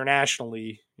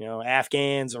internationally,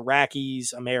 Afghans,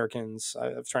 Iraqis, Americans.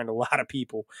 I've trained a lot of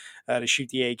people to shoot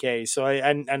the AK, so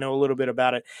I know a little bit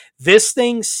about it. This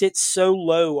thing sits so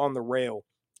low on the rail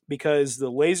because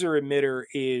the laser emitter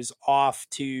is off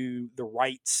to the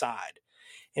right side,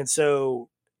 and so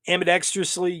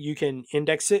ambidextrously you can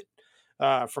index it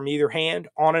from either hand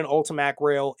on an Ultimac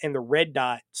rail, and the red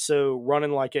dot. So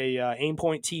running like a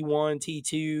Aimpoint T1,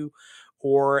 T2,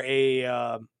 or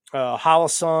a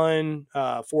Holosun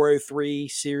 403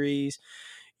 series,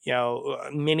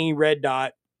 mini red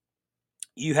dot.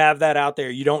 You have that out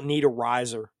there. You don't need a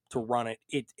riser to run it.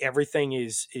 Everything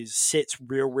is sits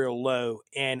real low,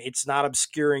 and it's not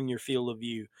obscuring your field of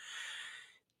view.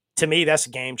 To me, that's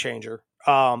a game changer.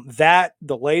 That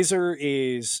the laser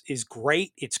is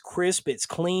great. It's crisp. It's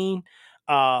clean.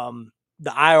 The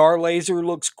IR laser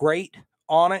looks great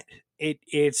on it.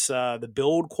 It's the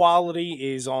build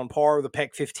quality is on par with the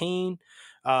PEC 15.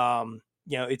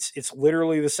 It's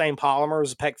literally the same polymer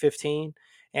as the PEC 15,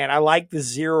 and I like the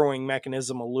zeroing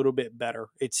mechanism a little bit better.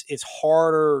 It's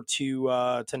harder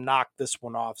to knock this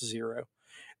one off zero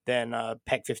than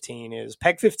PEC 15 is.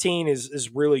 PEC 15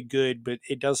 is really good, but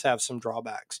it does have some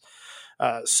drawbacks.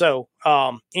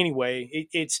 Anyway,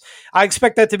 I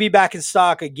expect that to be back in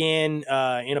stock again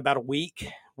in about a week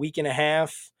and a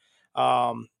half.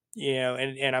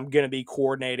 And I'm going to be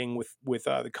coordinating with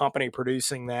the company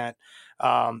producing that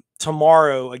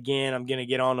Tomorrow, again, I'm going to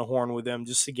get on the horn with them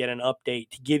just to get an update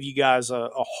to give you guys a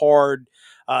hard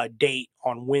date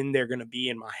on when they're going to be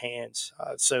in my hands.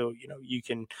 So you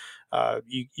can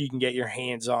you can get your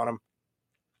hands on them.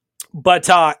 But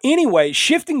anyway,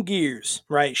 shifting gears,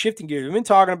 right? Shifting gears. We've been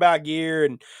talking about gear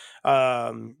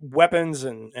and weapons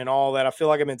and all that. I feel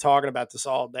like I've been talking about this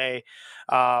all day.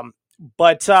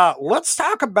 But let's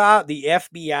talk about the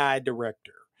FBI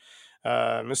director,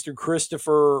 Mr.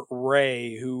 Christopher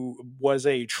Wray, who was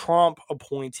a Trump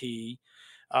appointee.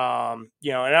 And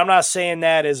I'm not saying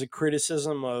that as a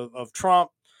criticism of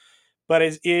Trump, but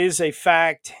it is a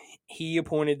fact. He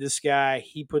appointed this guy.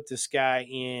 He put this guy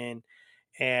in.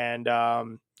 And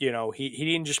he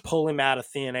didn't just pull him out of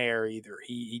thin air either.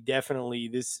 He definitely,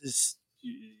 this is,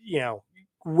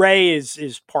 Ray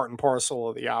is part and parcel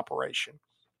of the operation.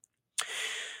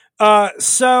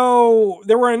 So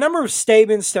there were a number of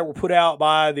statements that were put out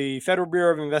by the Federal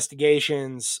Bureau of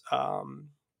Investigation's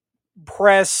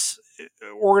press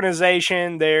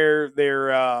organization, their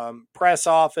press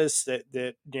office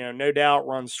that no doubt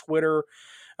runs Twitter.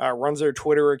 Runs their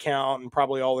Twitter account and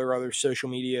probably all their other social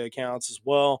media accounts as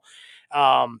well.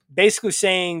 Basically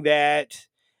saying that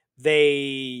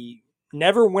they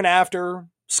never went after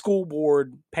school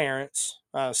board parents.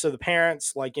 So the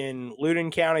parents, like in Loudoun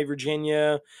County,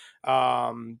 Virginia,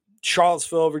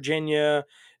 Charlottesville, Virginia,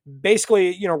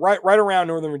 basically, right around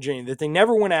Northern Virginia, that they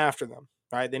never went after them.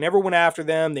 Right? They never went after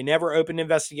them. They never opened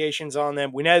investigations on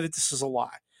them. We know that this is a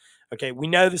lie. Okay, we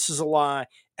know this is a lie.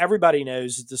 Everybody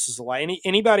knows that this is a lie.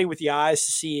 Anybody with the eyes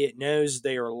to see it knows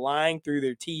they are lying through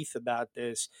their teeth about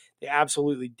this. They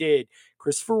absolutely did.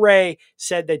 Christopher Wray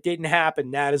said that didn't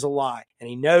happen. That is a lie. And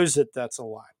he knows that that's a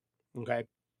lie. Okay.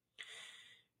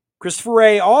 Christopher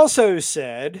Wray also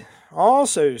said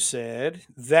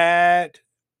that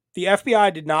the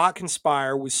FBI did not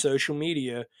conspire with social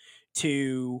media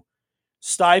to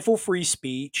stifle free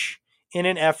speech in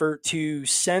an effort to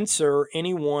censor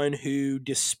anyone who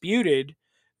disputed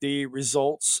the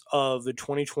results of the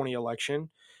 2020 election,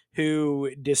 who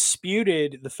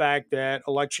disputed the fact that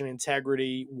election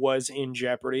integrity was in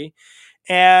jeopardy,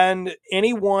 and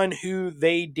anyone who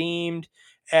they deemed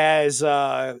as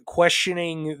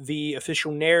questioning the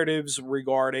official narratives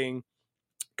regarding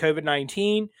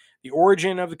COVID-19, the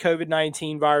origin of the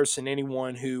COVID-19 virus, and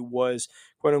anyone who was,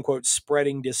 quote unquote,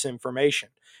 spreading disinformation.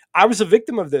 I was a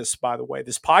victim of this, by the way.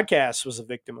 This podcast was a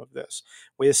victim of this.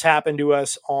 This happened to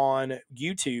us on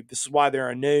YouTube. This is why there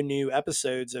are no new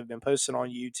episodes that have been posted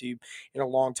on YouTube in a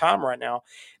long time right now.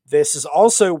 This is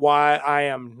also why I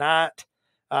am not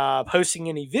posting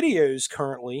any videos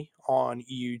currently on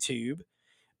YouTube,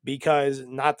 because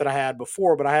not that I had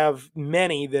before, but I have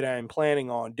many that I'm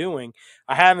planning on doing.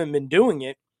 I haven't been doing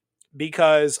it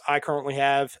because I currently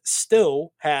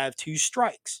still have 2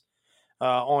 strikes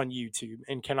on YouTube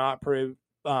and cannot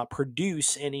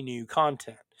produce any new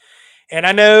content. And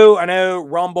I know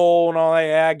Rumble and all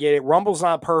that. I get it. Rumble's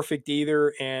not perfect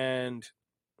either, and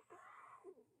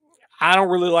I don't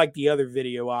really like the other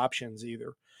video options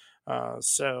either.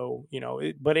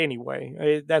 But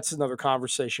anyway, that's another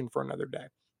conversation for another day.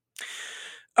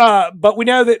 But we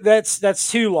know that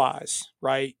that's 2 lies,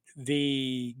 right?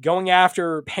 The going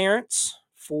after parents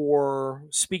for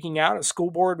speaking out at school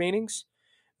board meetings,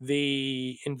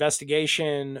 the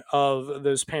investigation of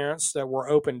those parents that were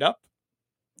opened up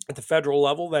at the federal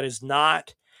level that has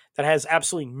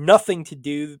absolutely nothing to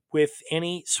do with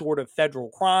any sort of federal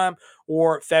crime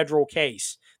or federal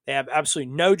case. They have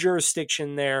absolutely no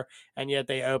jurisdiction there, and yet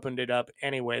they opened it up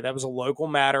anyway. That was a local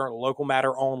matter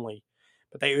only.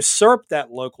 But they usurped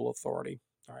that local authority,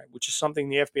 all right, which is something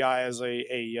the FBI has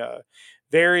a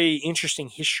very interesting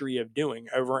history of doing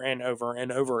over and over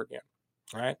and over again,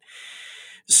 right?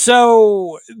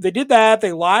 So they did that.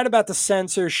 They lied about the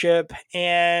censorship,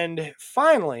 and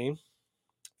finally,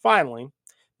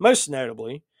 most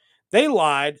notably, they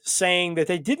lied saying that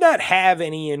they did not have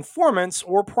any informants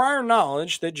or prior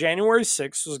knowledge that January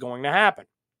 6th was going to happen.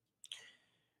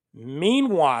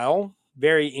 Meanwhile,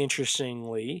 very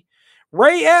interestingly,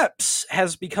 Ray Epps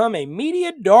has become a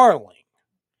media darling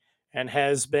and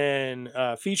has been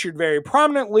featured very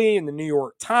prominently in the New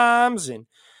York Times and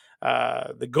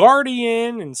The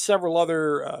Guardian and several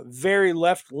other very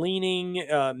left-leaning,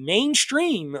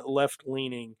 mainstream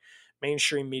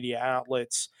media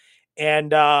outlets.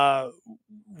 And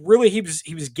really, he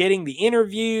was getting the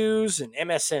interviews and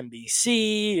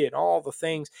MSNBC and all the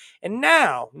things. And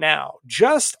now,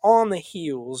 just on the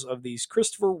heels of these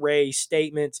Christopher Wray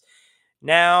statements,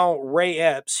 now Ray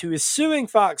Epps, who is suing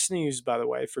Fox News, by the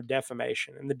way, for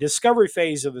defamation, and the discovery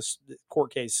phase of this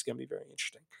court case is going to be very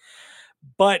interesting.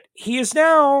 But he is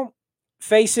now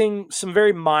facing some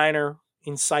very minor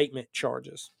incitement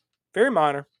charges. Very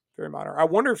minor, very minor. I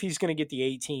wonder if he's going to get the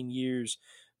 18 years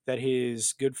that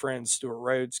his good friend Stuart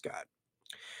Rhodes got.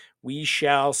 We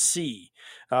shall see.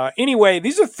 Anyway,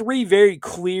 these are three very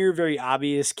clear, very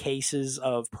obvious cases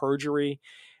of perjury.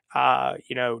 Do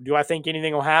I think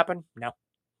anything will happen? No,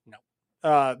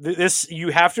 no. This you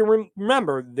have to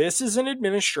remember. This is an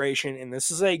administration, and this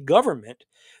is a government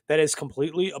that is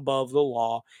completely above the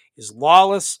law, is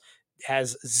lawless,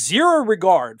 has zero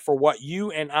regard for what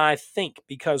you and I think,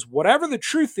 because whatever the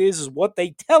truth is what they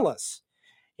tell us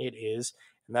it is,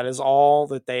 and that is all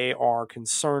that they are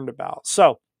concerned about.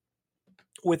 So,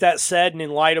 with that said, and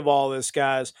in light of all this,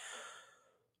 guys,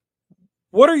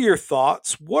 what are your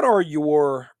thoughts? What are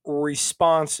your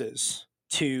responses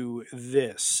to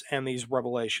this and these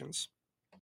revelations?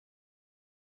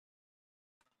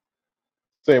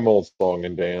 Same old song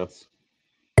and dance.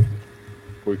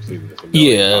 We've seen this a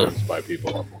million Yeah, times by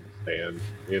people up on the stand.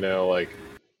 Like,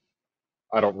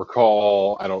 I don't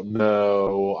recall, I don't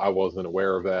know, I wasn't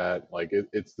aware of that. Like,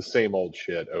 it's the same old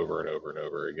shit over and over and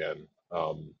over again.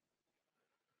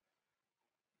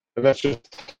 And that's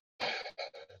just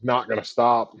not going to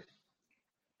stop,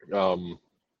 not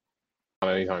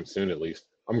anytime soon, at least.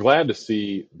 I'm glad to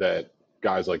see that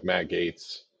guys like Matt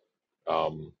Gaetz,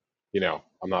 um,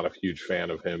 I'm not a huge fan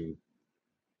of him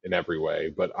in every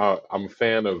way, but I'm a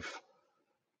fan of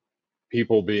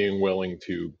people being willing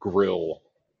to grill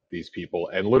these people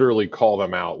and literally call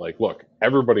them out. Like, look,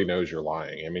 everybody knows you're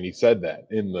lying. I mean, he said that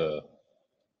in the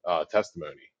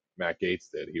testimony. Matt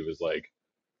Gaetz did. He was like,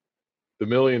 the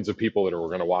millions of people that are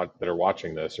going to watch, that are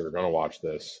watching this or are going to watch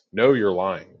this, know you're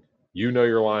lying. You know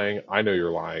you're lying. I know you're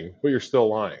lying, but you're still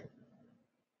lying.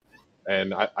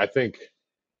 And I think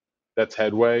that's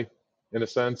headway in a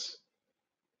sense,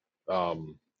 that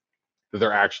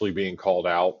they're actually being called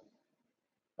out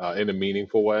in a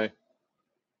meaningful way,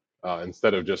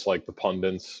 instead of just like the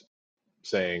pundits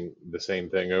saying the same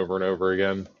thing over and over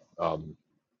again.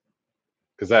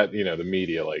 Because that, the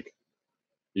media, like,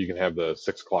 you can have the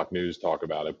 6 o'clock news talk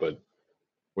about it, but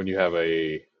when you have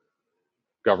a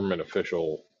government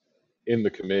official in the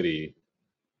committee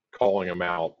calling them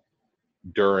out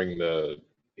during the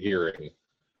hearing,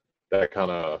 that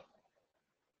kind of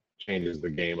changes the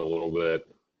game a little bit.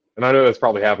 And I know that's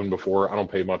probably happened before. I don't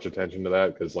pay much attention to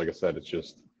that because, like I said, it's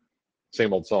just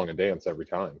same old song and dance every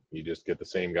time. You just get the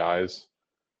same guys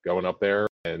going up there,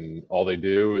 and all they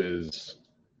do is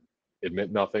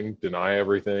admit nothing, deny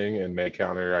everything, and make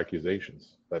counter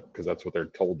accusations. Because that's what they're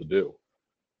told to do.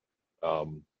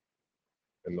 And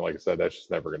like I said, that's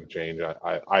just never going to change.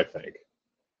 I think.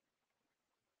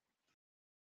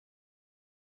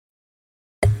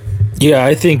 yeah.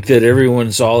 I think that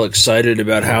everyone's all excited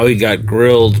about how he got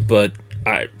grilled, but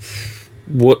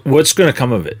what's going to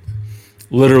come of it?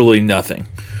 Literally nothing.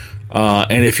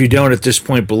 And if you don't at this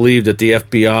point believe that the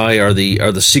FBI are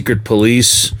the secret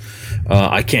police,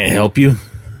 I can't help you,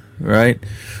 right?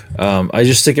 I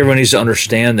just think everyone needs to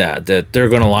understand that they're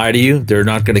going to lie to you, they're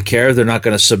not going to care, they're not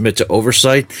going to submit to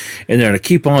oversight, and they're going to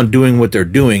keep on doing what they're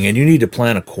doing, and you need to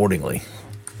plan accordingly.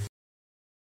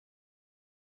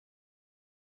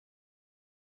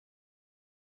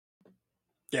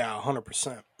 Yeah,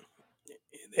 100%.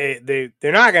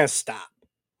 They're not going to stop.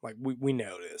 Like we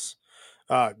know this.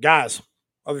 Guys,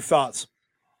 other thoughts?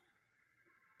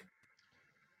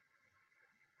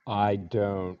 I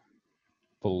don't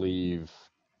believe.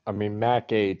 I mean, Matt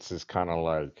Gaetz is kind of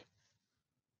like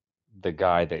the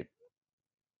guy that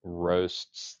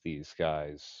roasts these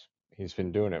guys. He's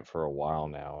been doing it for a while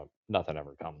now. Nothing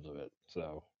ever comes of it.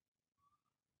 So,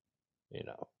 you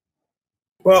know,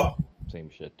 Well, same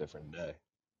shit, different day.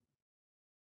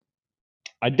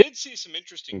 I did see some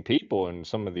interesting people in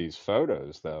some of these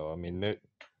photos, though. I mean,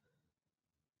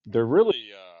 they're really.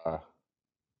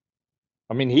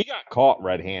 I mean, he got caught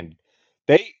red-handed.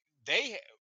 They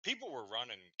people were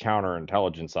running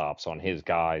counterintelligence ops on his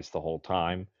guys the whole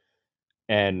time,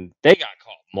 and they got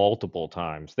caught multiple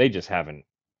times. They just haven't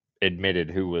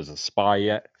admitted who was a spy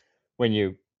yet. When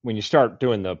you start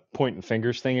doing the pointing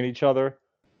fingers thing at each other,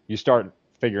 you start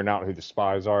figuring out who the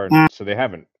spies are, and so they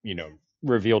haven't,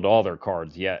 revealed all their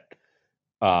cards yet.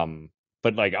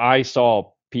 But like I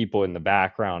saw people in the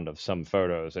background of some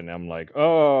photos, and I'm like,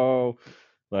 oh,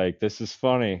 like this is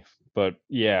funny. But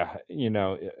yeah,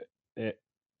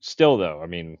 still though, I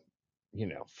mean,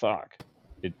 fuck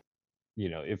it.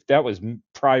 If that was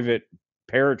private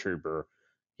paratrooper,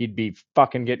 he'd be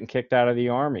fucking getting kicked out of the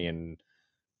army and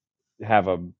have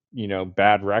a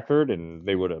bad record, and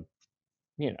they would have,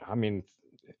 I mean,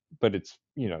 but it's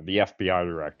the FBI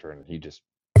director, and he just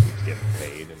he's getting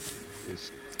paid and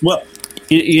is. Well,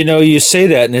 You say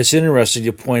that, and it's interesting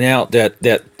to point out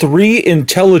that three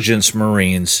intelligence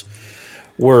Marines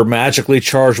were magically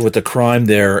charged with a crime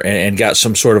there and got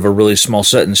some sort of a really small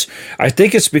sentence. I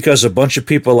think it's because a bunch of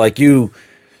people like you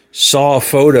saw a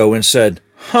photo and said,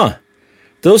 huh,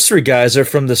 those three guys are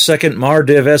from the second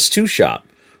Mardiv S2 shop.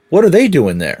 What are they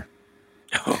doing there?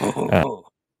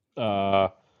 Uh,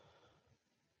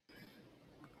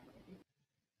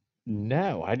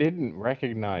 no, I didn't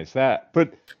recognize that.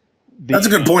 But that's a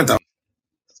the good point, though.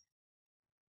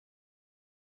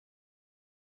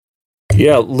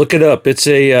 Yeah, look it up. It's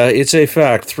a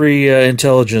fact. Three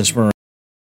intelligence Marines.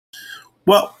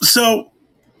 Well, so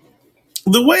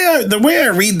the way I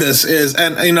read this is,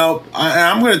 and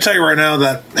I'm going to tell you right now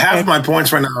that half of my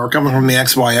points right now are coming from the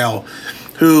XYL,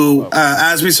 who,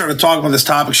 as we started talking about this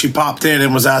topic, she popped in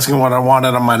and was asking what I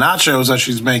wanted on my nachos that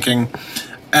she's making,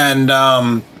 and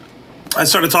I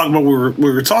started talking about what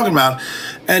we were talking about,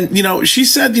 and she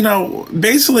said,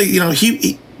 basically,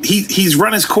 he's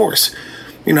run his course.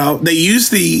 They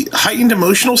used the heightened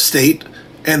emotional state,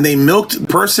 and they milked the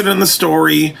person in the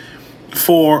story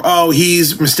for,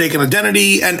 he's mistaken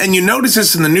identity. And you notice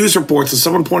this in the news reports, and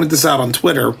someone pointed this out on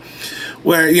Twitter,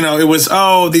 where, it was,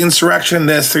 the insurrection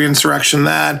this, the insurrection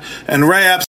that, and Ray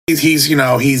Epps, he's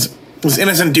this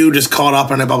innocent dude just caught up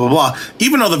in it, blah, blah, blah.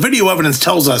 Even though the video evidence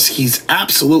tells us he's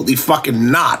absolutely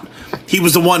fucking not. He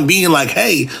was the one being like,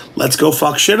 hey, let's go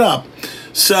fuck shit up.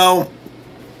 So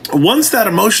once that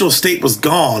emotional state was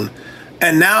gone,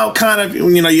 and now kind of,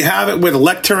 you have it where the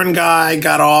lectern guy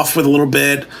got off with a little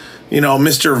bit,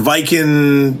 Mr.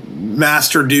 Viking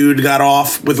master dude got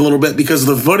off with a little bit because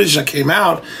of the footage that came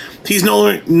out. He's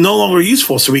no longer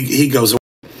useful, so he goes away.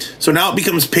 So now it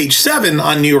becomes page 7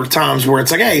 on New York Times, where it's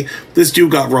like, hey, this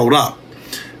dude got rolled up.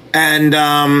 And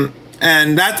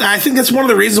that, I think that's one of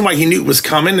the reasons why he knew it was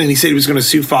coming, and he said he was going to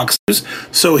sue Fox News,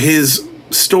 so his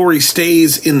story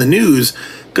stays in the news,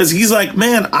 because he's like,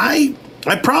 man, I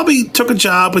probably took a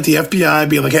job with the FBI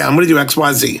being like, hey, I'm going to do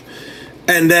XYZ.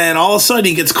 And then all of a sudden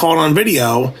he gets caught on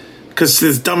video because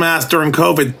this dumbass during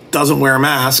COVID doesn't wear a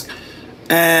mask.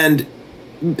 And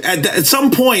at some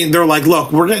point they're like,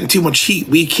 look, we're getting too much heat.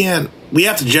 We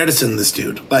have to jettison this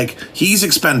dude. Like, he's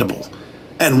expendable.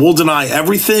 And we'll deny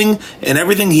everything, and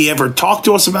everything he ever talked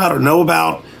to us about or know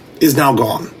about is now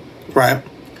gone. Right?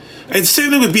 It's the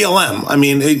same thing with BLM. I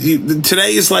mean,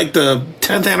 today is like the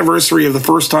 10th anniversary of the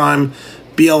first time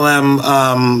BLM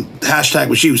hashtag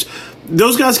was used.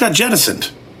 Those guys got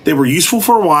jettisoned. They were useful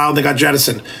for a while. They got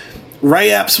jettisoned.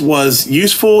 Ray Epps was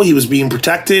useful. He was being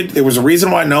protected. There was a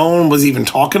reason why no one was even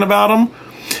talking about him.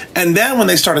 And then when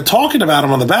they started talking about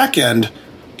him on the back end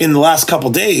in the last couple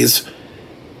days,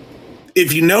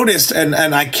 if you noticed, and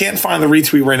I can't find the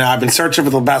retweet right now, I've been searching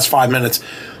for the past 5 minutes,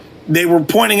 they were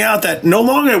pointing out that no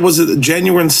longer was it a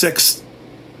genuine 6th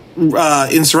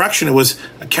insurrection, it was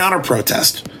a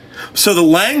counter-protest. So the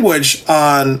language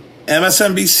on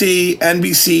MSNBC,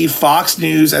 NBC, Fox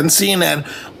News, and CNN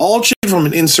all changed from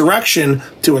an insurrection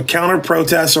to a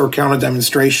counter-protest or a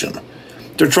counter-demonstration.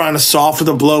 They're trying to soften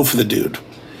the blow for the dude.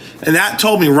 And that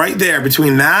told me right there,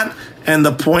 between that and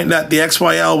the point that the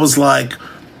XYL was like,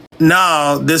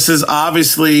 no, this is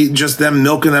obviously just them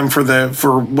milking them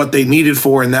for what they needed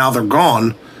for, and now they're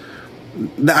gone.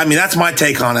 I mean, that's my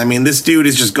take on it. I mean, this dude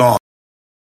is just gone.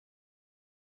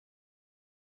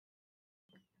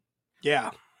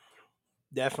 Yeah,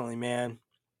 definitely, man.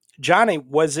 Johnny,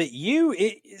 was it you?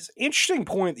 It's an interesting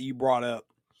point that you brought up,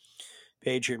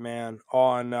 Patriot Man,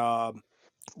 on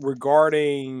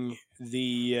regarding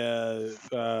the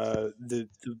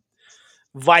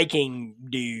Viking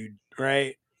dude,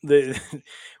 right? The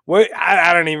what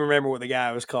I don't even remember what the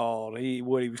guy was called.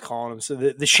 What he was calling him. So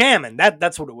the shaman.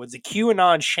 That's what it was. The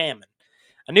QAnon shaman.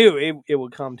 I knew it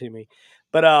would come to me,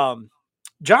 but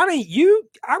Johnny,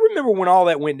 I remember when all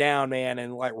that went down, man,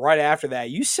 and like right after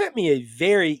that, you sent me a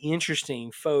very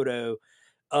interesting photo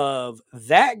of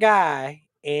that guy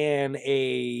and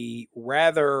a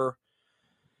rather,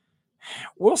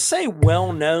 we'll say,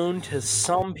 well known to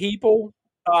some people,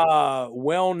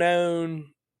 well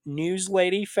known news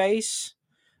lady face,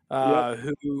 Yep.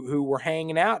 who were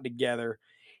hanging out together,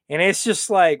 and it's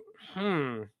just like,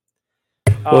 Well,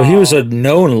 he was uh, a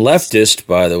known leftist,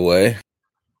 by the way.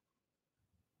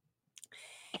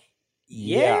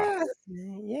 Yeah.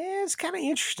 yeah, it's kind of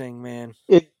interesting, man.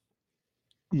 It.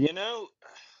 You know.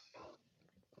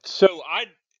 So I,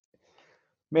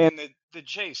 man, the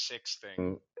J6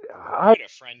 thing. I had a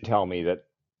friend tell me that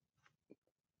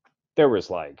there was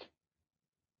like,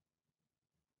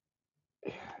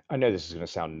 I know this is going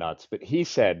to sound nuts, but he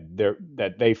said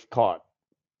that they've caught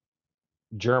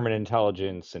German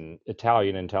intelligence and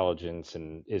Italian intelligence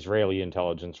and Israeli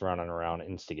intelligence running around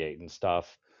instigating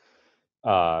stuff.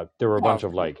 There were a Oh, bunch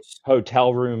of of like course.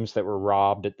 hotel rooms that were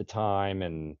robbed at the time,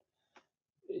 and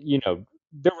there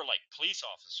were like police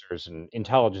officers and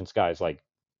intelligence guys like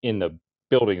in the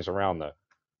buildings around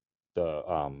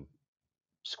the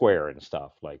square and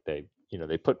stuff. Like they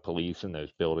put police in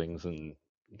those buildings, and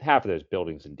half of those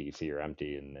buildings in DC are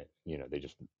empty, and they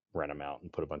just rent them out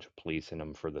and put a bunch of police in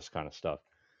them for this kind of stuff.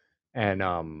 And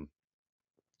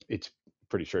it's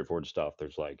pretty straightforward stuff.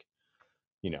 There's like,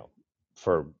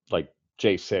 for like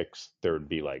J6, there would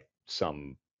be like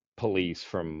some police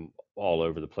from all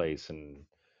over the place, and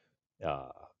uh,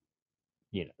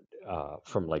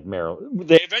 from like Maryland.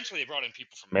 They eventually brought in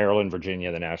people from Maryland,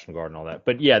 Virginia, the National Guard, and all that.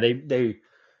 But yeah, they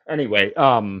anyway.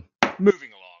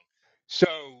 Moving along. So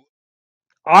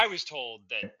I was told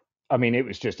that, I mean, it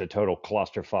was just a total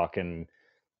clusterfuck, and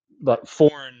like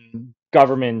foreign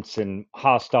governments and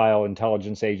hostile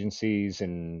intelligence agencies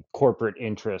and corporate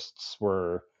interests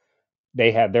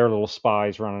they had their little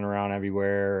spies running around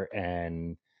everywhere,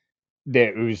 and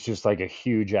it was just like a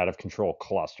huge out of control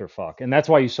clusterfuck. And that's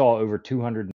why you saw over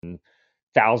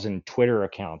 200,000 Twitter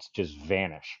accounts just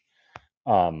vanish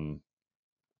um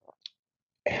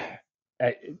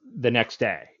the next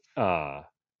day,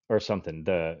 or something.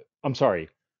 I'm sorry,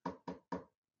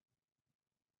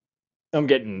 I'm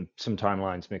getting some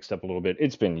timelines mixed up a little bit.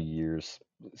 It's been years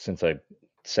since I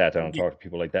sat down and talked to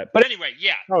people like that. But anyway,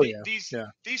 yeah, Oh yeah, these yeah.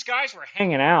 these guys were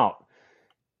hanging out,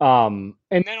 and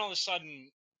then all of a sudden,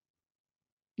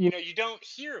 you don't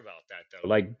hear about that though.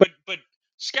 Like, but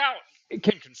Scout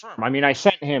can confirm. I mean, I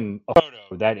sent him a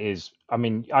photo that is. I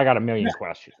mean, I got a million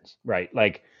questions, right?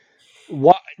 Like,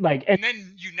 what? Like, and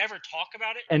then you never talk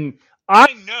about it. And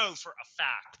I know for a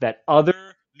fact that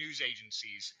other news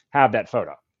agencies have that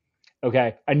photo.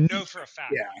 Okay, I know for a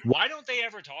fact. Yeah. Why don't they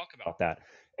ever talk about that?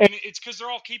 And it's because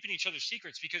they're all keeping each other's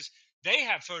secrets, because they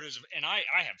have photos of, and I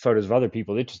have photos of other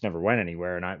people that just never went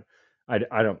anywhere, and I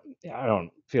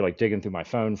don't feel like digging through my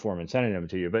phone for them and sending them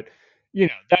to you, but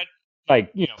that,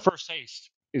 like, first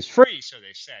taste is free, so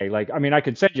they say. Like, I mean, I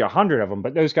could send you 100 of them,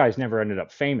 but those guys never ended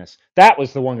up famous. That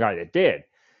was the one guy that did,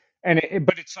 and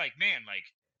but it's like, man, like,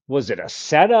 was it a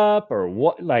setup or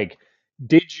what? Like,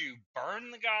 did you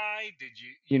burn the guy? Did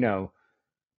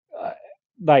uh,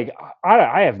 like,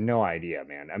 I have no idea,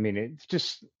 man. I mean, it's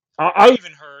just, I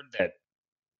even heard that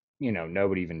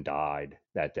nobody even died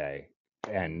that day,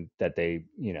 and that they,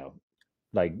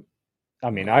 like, I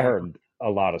mean, I Wow. heard a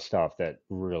lot of stuff that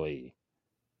really,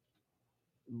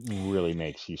 really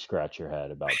makes you scratch your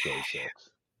head about J6.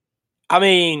 I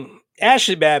mean,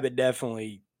 Ashley Babbitt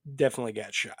definitely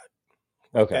got shot.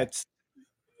 Like Okay.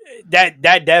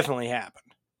 that definitely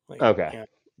happened. Like, Okay.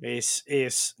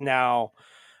 it's now.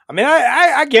 I mean,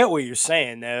 I get what you're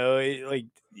saying though. Like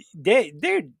they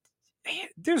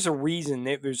there's a reason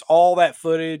that there's all that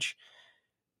footage.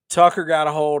 Tucker got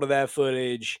a hold of that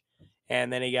footage,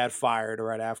 and then he got fired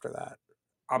right after that.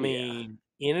 I Yeah. mean,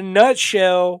 in a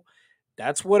nutshell,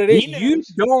 that's what it is. He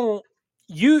knows.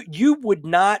 You would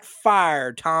not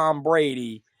fire Tom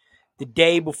Brady the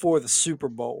day before the Super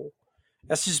Bowl.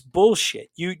 That's just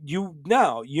bullshit.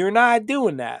 No, you're not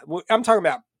doing that. I'm talking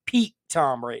about peak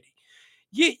Tom Brady.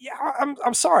 Yeah,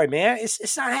 I'm sorry, man.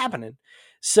 It's not happening.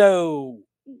 So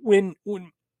when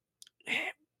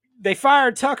they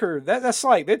fired Tucker, that's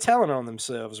like they're telling on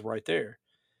themselves right there.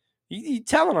 You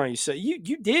telling on yourself.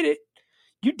 You did it.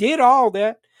 You did all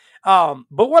that.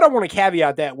 But what I want to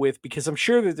caveat that with, because I'm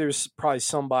sure that there's probably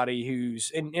somebody who's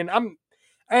and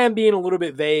I am being a little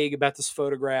bit vague about this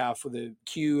photograph with the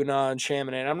QAnon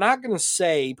shaman, and I'm not going to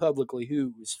say publicly who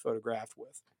it was photographed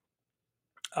with.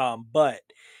 But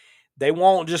they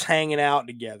won't just hanging out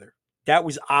together. That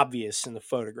was obvious in the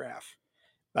photograph.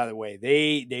 By the way,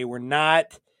 they were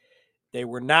not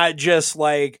just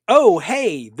like, oh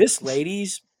hey, this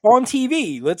lady's on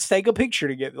TV. Let's take a picture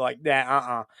together. Like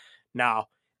that. No,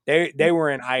 they were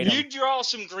an item. You draw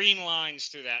some green lines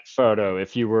through that photo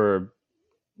if you were,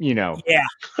 you know,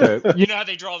 Yeah, you know how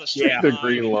they draw the straight yeah, The line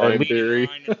green and the line leading theory.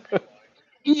 line.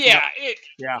 Yeah,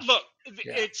 yeah, look,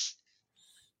 yeah. it's,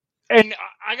 and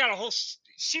I got a whole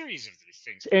series of these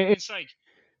things. And it's like,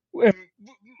 um,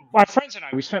 my friends and I,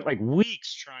 we spent like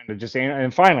weeks trying to just,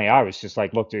 and finally I was just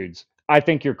like, look, dudes, I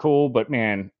think you're cool, but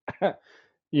man, I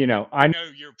know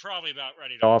you're probably about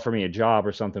ready to offer me a job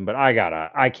or something, but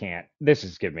I can't. This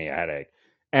is giving me a headache.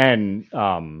 And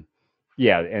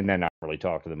yeah, and then I haven't really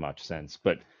talked to them much since.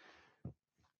 But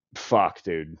fuck,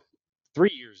 dude,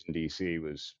 3 years in DC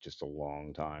was just a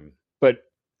long time. But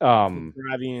It'll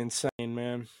drive you insane,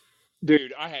 man.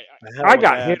 dude, The I hell with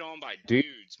got that. hit on by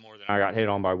dudes more than I got hit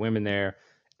on by women there.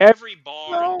 Every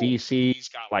bar in No. DC's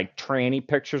got like tranny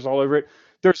pictures all over it.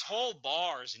 There's whole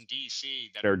bars in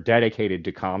DC that are dedicated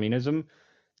to communism.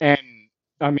 And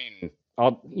I mean,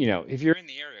 if you're in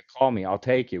the area, call me. I'll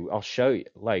take you. I'll show you.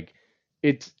 Like,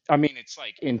 it's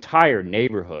like entire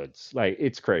neighborhoods. Like,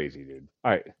 it's crazy, dude.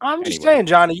 All right. I'm just Anyway, saying,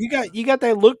 Johnny, you got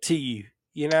that look to you,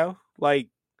 like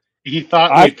He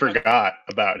thought I we forgot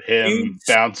about him dudes.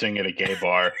 bouncing at a gay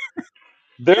bar,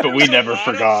 there. but we There's a never lot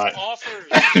of forgot. offers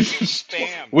that were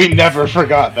spam. We never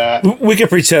forgot that. We could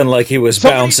pretend like he was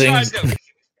Somebody bouncing. tried to.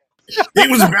 He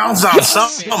was bounced on Oh, man.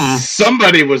 something.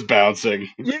 Somebody was bouncing.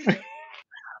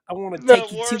 I want to The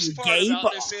take you to worst the part gay about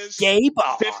bar. this is Gay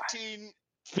bar.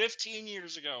 15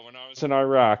 years ago when I was in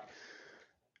Iraq,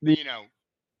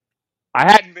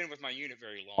 I hadn't been with my unit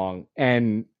very long,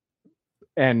 and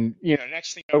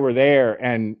next thing over there,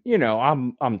 and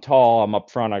I'm tall, I'm up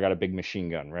front, I got a big machine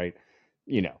gun, right?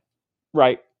 You know,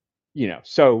 right?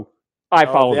 So I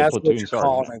Oh, followed the that's what platoon you're sergeant.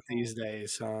 calling it these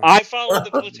days, huh? I followed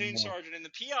the platoon Yeah. sergeant and the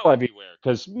PO everywhere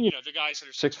because the guys that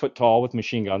are 6 foot tall with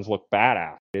machine guns look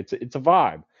badass. It's a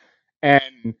vibe,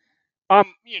 and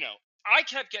I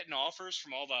kept getting offers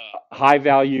from all the high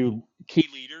value key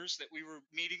leaders that we were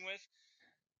meeting with.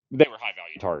 They were high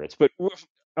value targets, but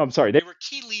I'm sorry, they were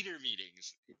key leader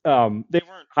meetings. They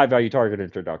weren't high value target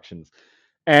introductions,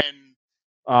 and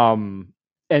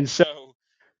so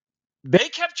they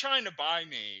kept trying to buy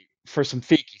me for some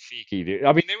fiki, dude.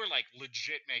 I mean, they were like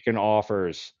legit making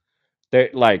offers. They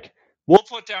like, we'll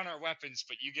put down our weapons,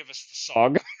 but you give us the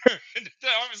song.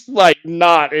 I was like,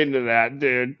 not into that,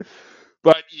 dude.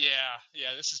 But yeah,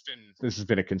 this has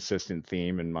been a consistent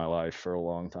theme in my life for a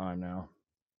long time now.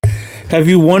 Have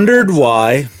you wondered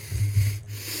why?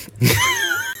 Yeah,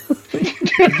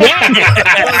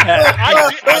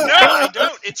 I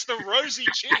don't. It's the rosy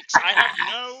cheeks.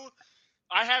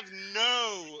 I have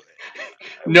no.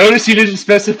 Notice you didn't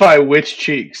specify which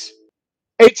cheeks.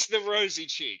 It's the rosy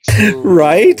cheeks.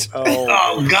 Right?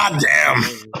 Oh, goddamn.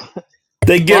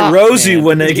 They get Fuck, rosy man.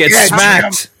 when they get Yeah,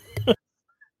 smacked.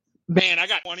 Man, I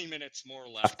got 20 minutes more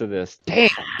left of this. Damn.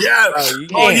 Yeah.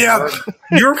 Oh, yeah.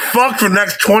 You're fucked for the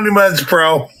next 20 minutes,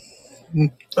 bro.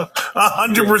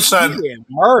 100%. You get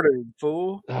murdered,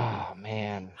 fool. Oh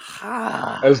man.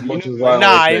 As much as I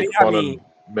Nah, like I mean-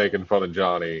 making fun of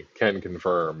Johnny, can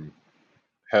confirm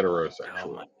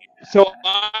heterosexual. So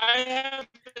I have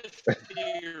a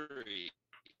theory.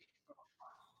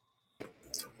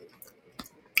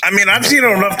 I mean, I've seen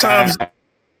it enough times.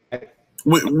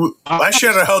 I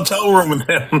shared a hotel room with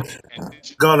him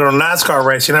going to a NASCAR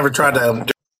race. He never tried to.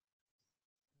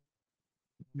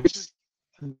 This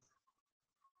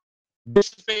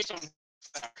is based on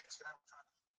facts.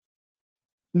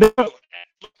 No, look,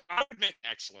 I would make an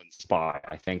excellent spy.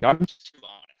 I think I'm just too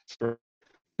honest.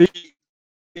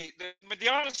 The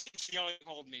honesty is the only thing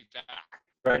holding me back.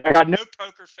 Right? I got no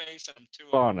poker face, and I'm too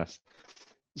honest.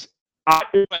 I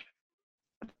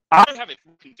have a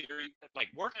theory that, like,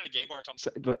 working at a gay bar,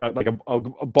 like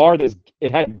a bar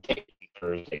it had gay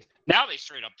Thursdays. Now they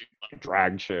straight up do like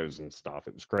drag shows and stuff.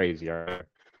 It was crazy. A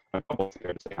couple of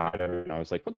there to say hi to her, and I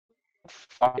was like, "What the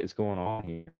fuck is going on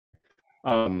here?"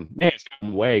 Man, it's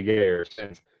gotten way gayer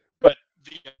since. But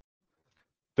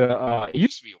it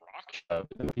used to be a rock show,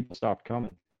 but then people stopped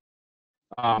coming.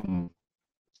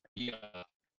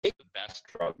 Take the best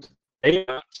drugs. They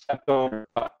not stepped on or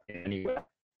cut in any way.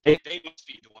 They must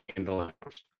be doing the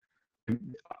lambs.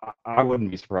 I wouldn't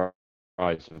be surprised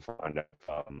to find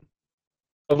out.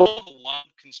 Of all the long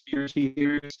conspiracy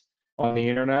theories on the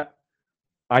internet,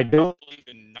 I don't believe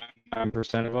in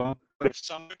 99% of them. But if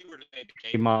somebody were to say the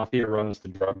gay mafia runs the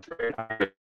drug trade, I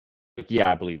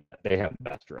believe that they have the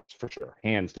best drugs for sure,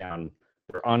 hands down.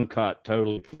 They're uncut,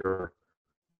 totally pure,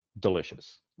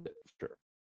 delicious. For sure.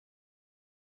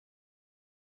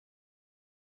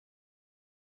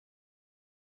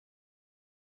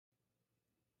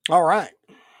 All right.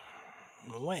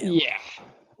 Well, yeah.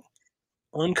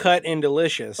 Uncut and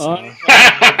delicious. Dude,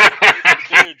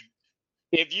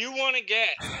 if you want to get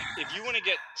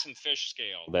some fish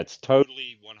scale that's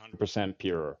totally 100%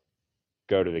 pure,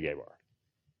 go to the gay bar.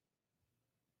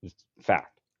 It's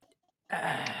fact.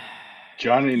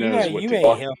 Johnny knows what you to may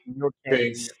do. help in your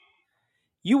case.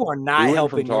 You are not We went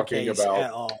helping from your talking case about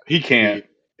at all. He can't.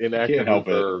 Inactive help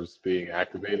it. reserves being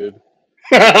activated.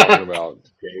 Talking about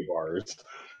gay bars.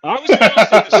 I was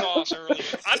lost in the sauce earlier.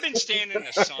 I've been standing in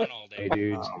the sun all day,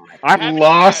 dudes.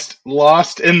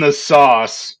 Lost in the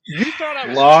sauce. You thought I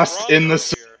was Lost drunk in the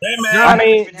earlier. Hey,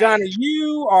 man. Johnny,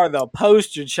 you are the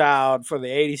poster child for the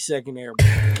 82nd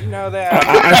Airborne. You know that?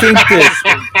 I think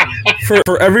that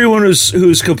For everyone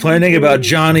who's complaining about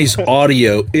Johnny's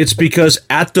audio, it's because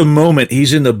at the moment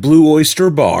he's in the Blue Oyster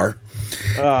Bar,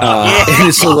 and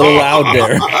it's a little loud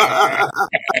there.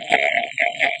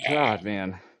 God,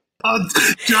 man. Oh,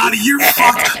 Johnny, you're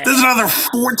fucked. There's another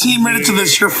 14 minutes of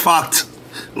this. You're fucked.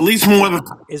 At least more than.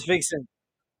 It's fixing,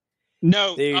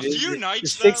 No, dude. a few It's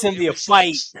nights though, fixing to it be a was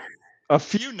like fight. A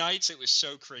few nights it was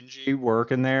so cringy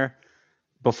working there.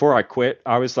 Before I quit,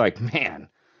 I was like, man,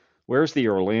 where's the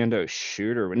Orlando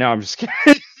shooter? No, I'm just kidding.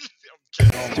 Oh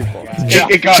Too my far.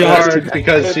 god. It got John, worse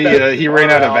because he ran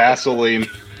out of Vaseline.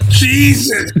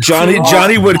 Jesus.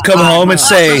 Johnny would come home and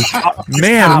say,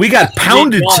 "Man, we got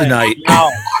pounded tonight.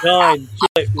 No, done.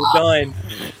 Kill it. We're done.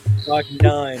 Fucking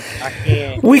done. I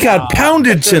can't. We got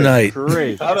pounded Good tonight."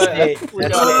 grief. That's it. We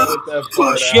That's gotta it. edit that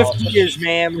part Shift out. gears,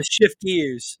 man. Let's shift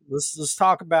gears. Let's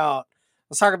talk about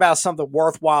something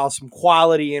worthwhile, some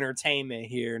quality entertainment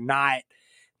here. Not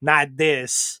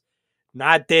this.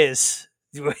 Not this.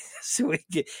 So I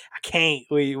can't.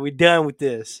 We done with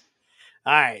this.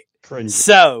 All right. Cringy.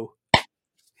 So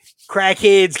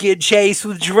crackheads get chased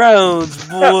with drones,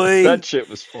 boy. That shit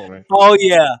was funny. Oh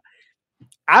yeah.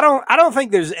 I don't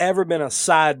think there's ever been a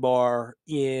sidebar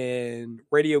in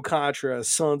Radio Contra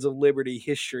Sons of Liberty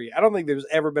history. I don't think there's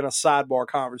ever been a sidebar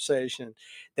conversation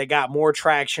that got more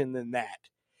traction than that.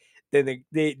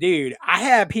 Dude, I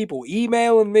had people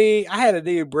emailing me. I had a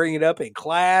dude bring it up in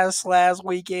class last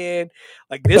weekend.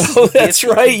 Like this Oh, is that's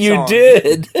right, you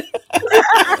did.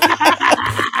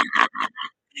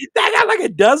 I got like a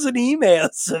dozen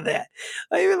emails of that.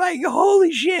 I was like,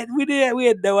 holy shit, we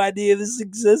had no idea this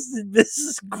existed. This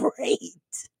is great.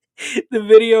 The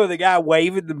video of the guy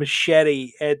waving the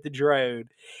machete at the drone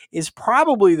is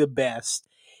probably the best.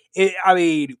 I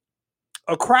mean,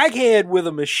 a crackhead with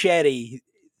a machete,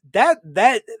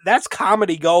 that's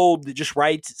comedy gold that just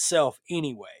writes itself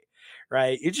anyway.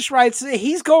 Right? It just writes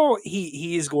he is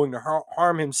going to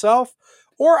harm himself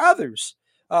or others.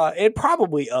 And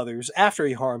probably others after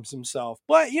he harms himself.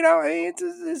 But you know,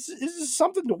 it's just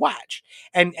something to watch.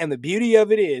 And the beauty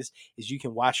of it is you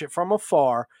can watch it from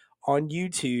afar on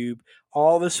YouTube.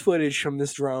 All this footage from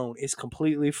this drone is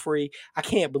completely free. I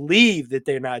can't believe that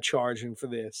they're not charging for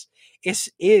this. This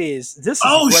is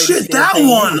Oh, the greatest shit, that damn thing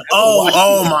you one. could ever Oh, watch.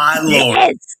 oh, my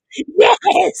Lord.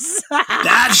 Yes.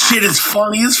 That shit is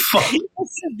funny as fuck.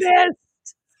 It's the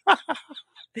best.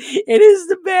 It is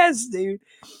the best, dude.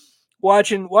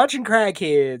 Watching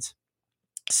crackheads.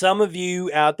 Some of you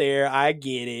out there, I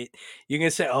get it. You're gonna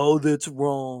say, "Oh, that's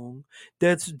wrong.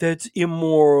 That's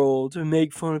immoral to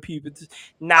make fun of people."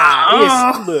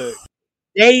 Nah, it's look.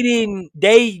 You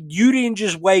didn't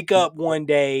just wake up one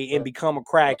day and become a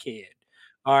crackhead.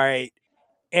 All right.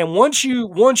 And once you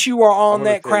are I'm on gonna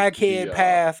that take crackhead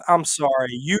path, I'm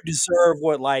sorry, you deserve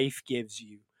what life gives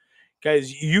you.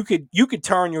 Because you could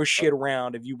turn your shit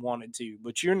around if you wanted to,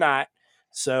 but you're not.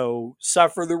 So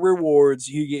suffer the rewards.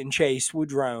 You getting chased with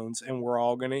drones, and we're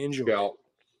all gonna enjoy it. Scout.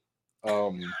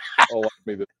 Allow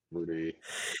me this liberty.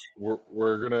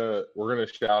 We're gonna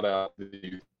shout out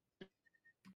the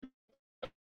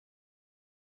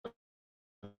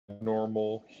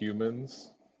normal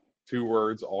humans. 2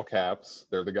 words, all caps.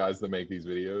 They're the guys that make these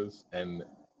videos, and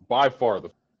by far the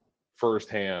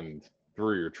firsthand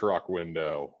through your truck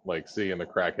window, like seeing the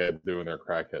crackhead doing their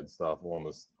crackhead stuff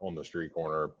on the street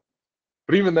corner.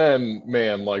 But even then,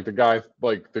 man, like the guy,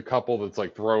 like the couple that's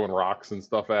like throwing rocks and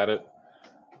stuff at it,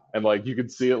 and like you can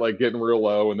see it like getting real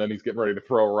low, and then he's getting ready to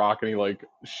throw a rock, and he like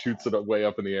shoots it way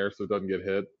up in the air so it doesn't get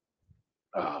hit.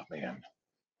 Oh man,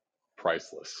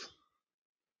 priceless.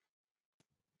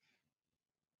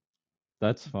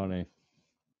 That's funny.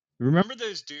 Remember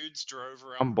those dudes drove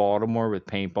around Baltimore with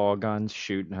paintball guns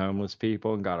shooting homeless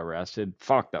people and got arrested?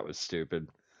 Fuck, that was stupid.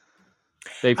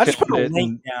 They I just put filmed a it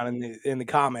link and down in the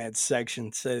comments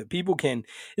section so that people can.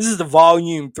 This is the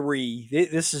volume 3.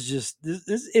 This is just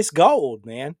it's gold,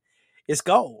 man. It's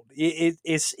gold.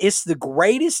 It's the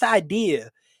greatest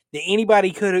idea that anybody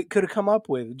could have come up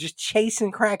with. Just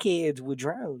chasing crackheads with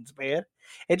drones, man,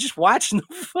 and just watching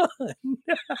the fun.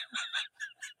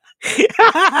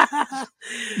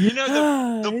 You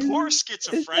know, the poor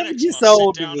schizophrenics It's must sit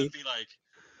old to down me. and be like,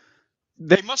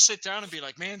 they must sit down and be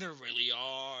like, man, there really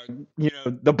are, you know,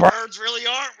 the birds really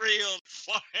aren't real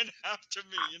flying after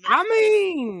me, you know? I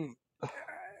mean,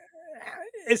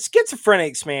 it's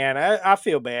schizophrenics, man. I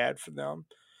feel bad for them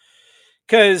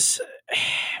because,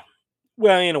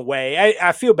 well, in a way,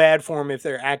 I feel bad for them if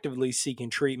they're actively seeking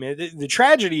treatment. The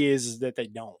tragedy is that they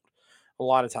don't. A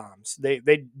lot of times they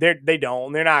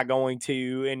don't. They're not going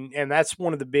to, and that's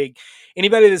one of the big.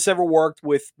 Anybody that's ever worked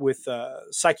with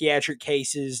psychiatric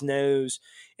cases knows,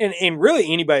 and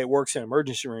really anybody that works in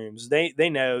emergency rooms, they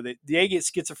know that they get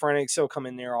schizophrenics. They'll come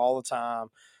in there all the time.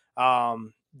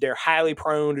 They're highly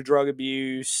prone to drug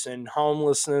abuse and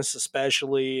homelessness,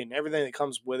 especially, and everything that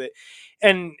comes with it.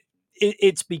 And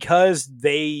it's because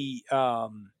they,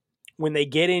 when they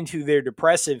get into their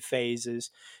depressive phases,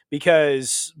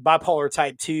 because bipolar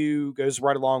type 2 goes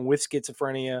right along with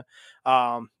schizophrenia.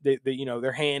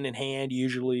 They're hand in hand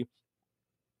usually.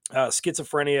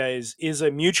 Schizophrenia is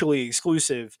a mutually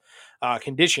exclusive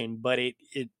condition, but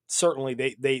it certainly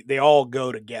they all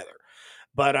go together.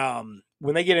 But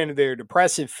when they get into their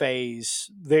depressive phase,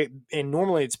 and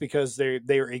normally it's because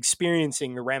they're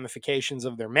experiencing the ramifications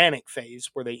of their manic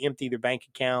phase, where they empty their bank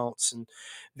accounts and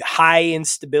the high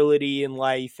instability in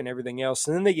life and everything else,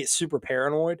 and then they get super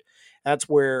paranoid. That's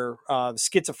where the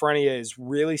schizophrenia is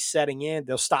really setting in.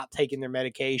 They'll stop taking their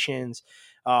medications.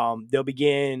 They'll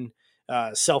begin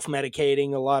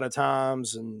self-medicating a lot of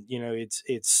times, and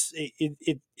it's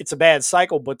a bad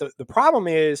cycle. But the problem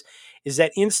is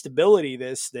that instability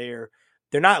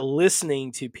they're not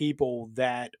listening to people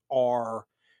that are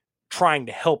trying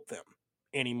to help them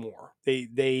anymore.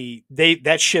 They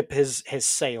that ship has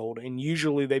sailed, and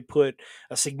usually they put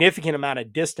a significant amount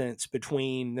of distance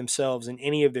between themselves and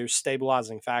any of their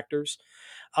stabilizing factors.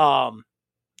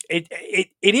 It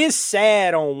is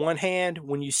sad on one hand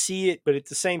when you see it, but at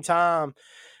the same time,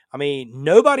 I mean,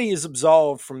 nobody is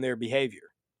absolved from their behavior.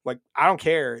 Like, I don't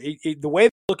care. The way I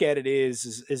look at it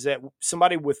is that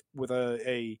somebody with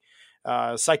a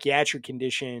psychiatric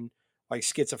condition like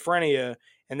schizophrenia,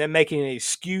 and then making an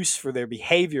excuse for their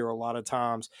behavior a lot of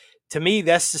times, to me,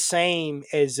 that's the same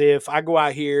as if I go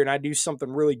out here and I do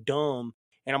something really dumb,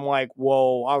 and I'm like,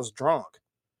 "Well, I was drunk."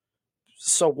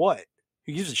 So what?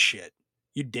 Who gives a shit?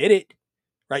 You did it,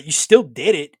 right? You still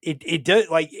did it. It does,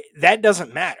 like, that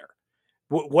doesn't matter.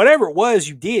 Whatever it was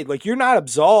you did, like, you're not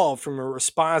absolved from the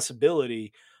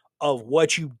responsibility of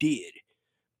what you did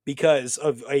because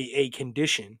of a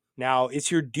condition. Now, it's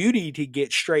your duty to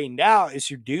get straightened out. It's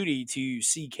your duty to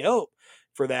seek help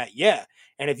for that. Yeah.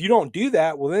 And if you don't do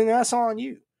that, well, then that's on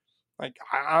you. Like,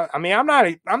 I mean, I'm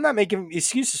not making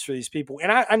excuses for these people.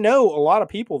 And I know a lot of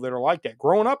people that are like that.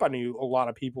 Growing up, I knew a lot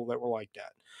of people that were like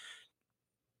that.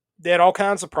 They had all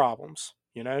kinds of problems,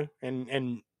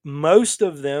 and most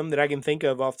of them that I can think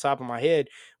of off the top of my head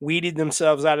weeded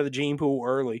themselves out of the gene pool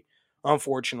early,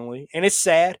 unfortunately. And it's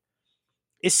sad.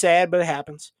 It's sad, but it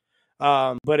happens.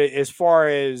 But as far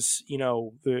as,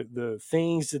 the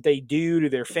things that they do to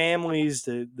their families,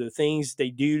 the things they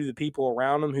do to the people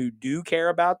around them who do care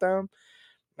about them,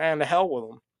 man, to hell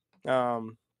with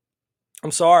them.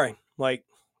 I'm sorry. Like,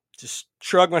 just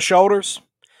shrug my shoulders.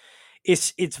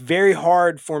 It's very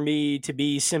hard for me to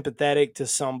be sympathetic to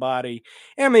somebody.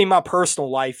 I mean, my personal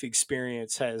life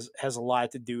experience has a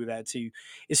lot to do with that too.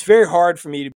 It's very hard for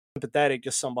me to be sympathetic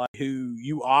to somebody who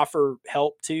you offer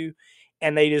help to,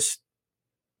 and they just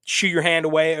shoot your hand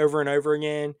away over and over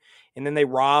again. And then they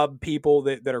rob people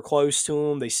that are close to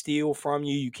them. They steal from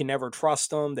you. You can never trust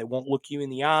them. They won't look you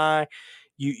in the eye.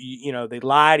 They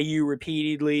lie to you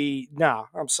repeatedly. No,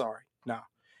 I'm sorry. No,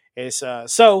 it's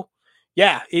so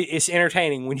yeah, it's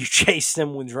entertaining when you chase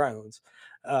them with drones.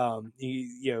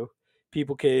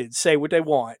 People could say what they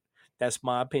want. That's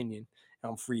my opinion.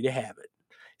 I'm free to have it.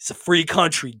 It's a free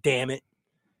country, damn it.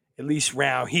 At least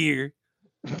around here.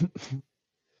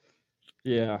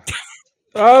 Yeah.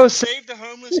 Oh, save the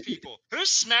homeless people. Who's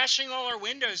smashing all our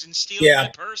windows and stealing my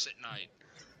purse at night?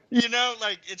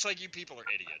 It's like you people are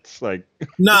idiots. Like,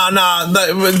 No,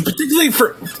 particularly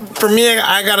for me,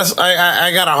 I got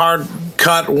a hard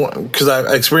cut because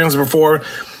I experienced it before.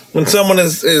 When someone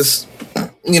is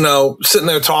sitting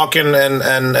there talking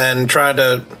and trying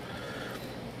to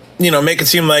make it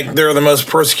seem like they're the most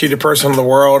persecuted person in the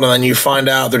world, and then you find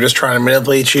out they're just trying to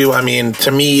manipulate you. I mean,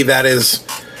 to me, that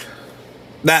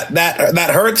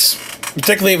hurts,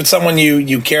 particularly if it's someone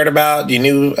you cared about, you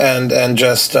knew, and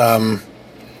just.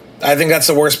 I think that's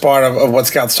the worst part of what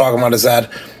Scout's talking about, is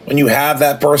that when you have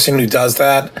that person who does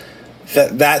that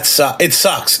it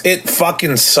sucks. It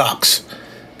fucking sucks.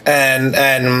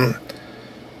 And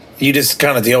you just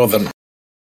kind of deal with them.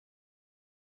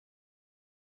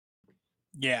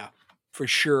 Yeah, for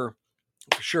sure.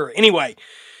 For sure. Anyway,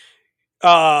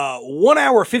 1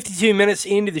 hour, 52 minutes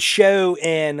into the show,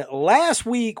 and last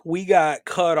week we got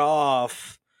cut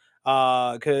off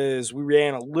because we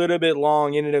ran a little bit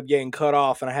long, ended up getting cut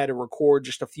off, and I had to record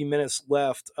just a few minutes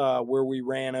left where we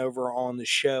ran over on the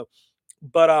show.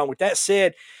 But with that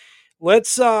said,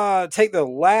 let's take the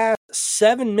last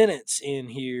 7 minutes in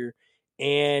here.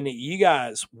 And you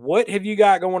guys, what have you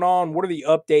got going on? What are the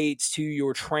updates to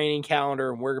your training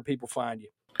calendar, and where can people find you?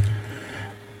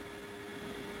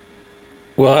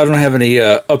 Well, I don't have any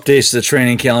updates to the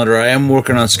training calendar. I am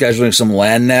working on scheduling some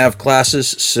land nav classes,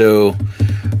 so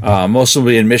most will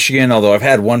be in Michigan, although I've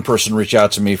had one person reach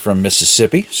out to me from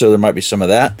Mississippi, so there might be some of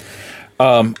that.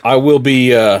 I will be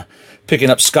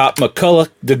picking up Scott McCullough,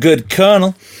 the good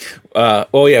colonel.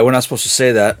 Oh, yeah, we're not supposed to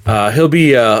say that. He'll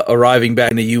be arriving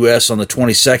back in the U.S. on the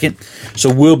 22nd,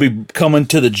 so we'll be coming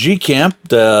to the G Camp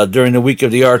during the week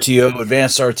of the RTO,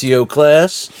 Advanced RTO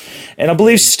class, and I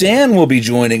believe Stan will be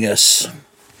joining us.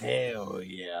 Hell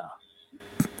yeah.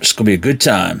 It's going to be a good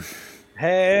time.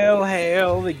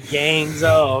 Hell, the gang's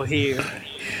all here.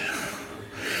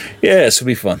 Yeah, it's going to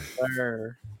be fun.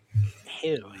 Hell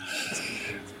yeah.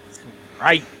 It's gonna be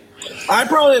right. I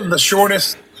probably have the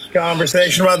shortest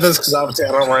conversation about this because obviously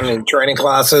I don't run any training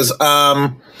classes.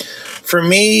 For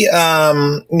me,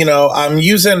 I'm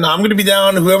going to be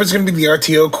down, whoever's going to be the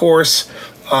RTO course.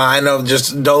 I know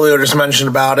just Dolio just mentioned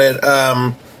about it.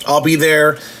 I'll be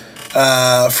there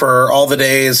for all the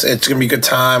days. It's going to be a good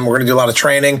time. We're going to do a lot of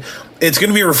training. It's going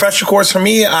to be a refresher course for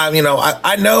me.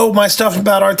 I know my stuff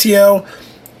about RTO.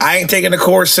 I ain't taken a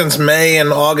course since May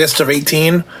and August of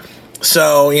 18.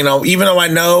 So, even though I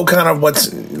know kind of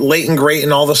what's late and great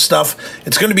and all this stuff,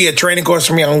 it's going to be a training course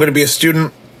for me. I'm going to be a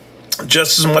student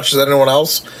just as much as anyone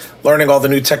else, learning all the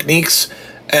new techniques.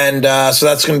 And so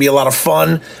that's going to be a lot of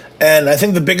fun. And I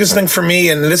think the biggest thing for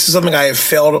me, and this is something I have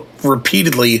failed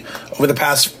repeatedly over the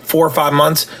past 4 or 5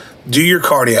 months, do your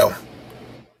cardio.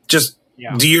 Just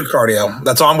do your cardio.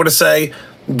 That's all I'm going to say.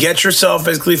 Get yourself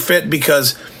physically fit,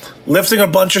 because lifting a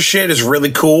bunch of shit is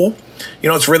really cool.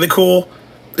 It's really cool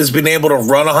is being able to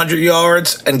run 100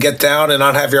 yards and get down and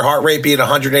not have your heart rate be at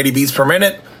 180 beats per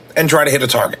minute and try to hit a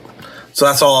target. So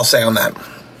that's all I'll say on that.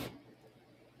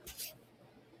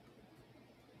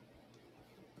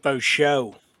 For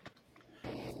show.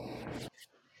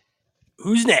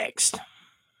 Who's next?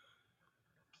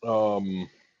 I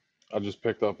just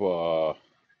picked up a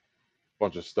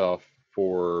bunch of stuff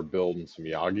for building some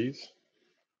Yagis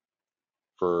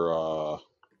for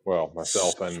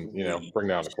myself and bring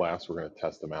down to class. We're going to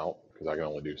test them out because I can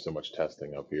only do so much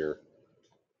testing up here.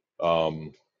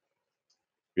 We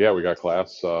got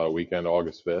class weekend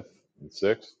August 5th and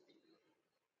 6th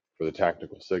for the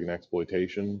tactical SIG and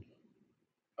exploitation.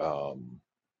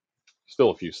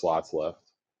 Still a few slots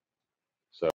left,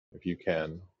 so if you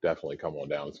can, definitely come on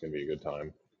down. It's going to be a good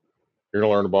time. You're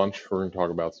going to learn a bunch. We're going to talk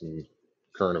about some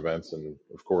current events, and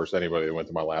of course, anybody that went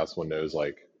to my last one knows,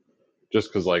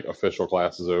 just because official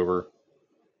class is over,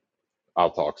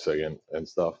 I'll talk SIG and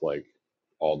stuff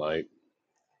all night.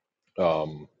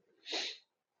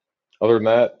 Other than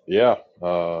that,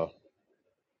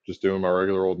 just doing my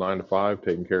regular old 9 to 5,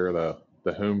 taking care of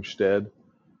the homestead,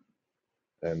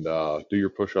 and do your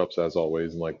push-ups as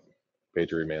always. And like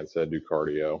Patriot Man said, do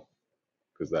cardio,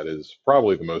 because that is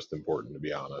probably the most important, to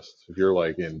be honest. If you're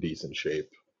in decent shape,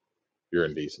 you're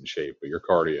in decent shape, but your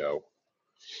cardio,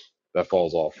 that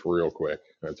falls off real quick,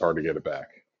 and it's hard to get it back.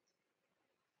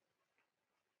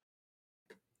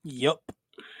 Yep.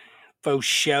 For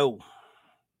show.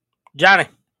 Johnny.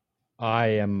 I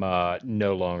am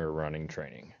no longer running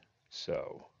training,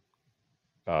 so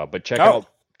but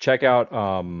check out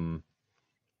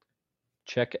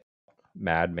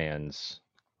Madman's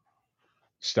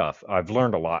stuff. I've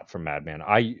learned a lot from Madman.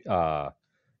 I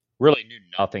really knew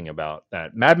nothing about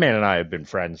that. Madman and I have been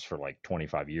friends for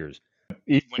 25 years.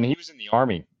 When he was in the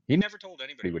Army, he never told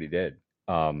anybody what he did.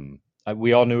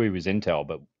 We all knew he was intel,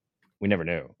 but we never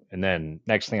knew. And then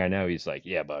next thing I know, he's like,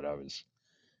 yeah, but I was,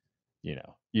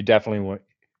 you definitely want.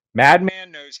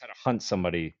 Madman knows how to hunt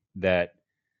somebody that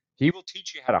he will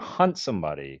teach you how to hunt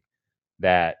somebody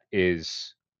that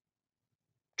is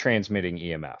transmitting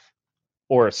EMF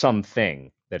or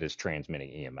something that is transmitting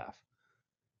EMF.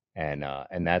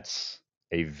 And that's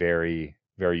a very,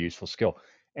 very useful skill.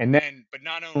 And then, but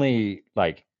not only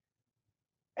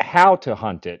how to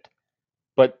hunt it,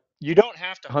 but you don't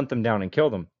have to hunt them down and kill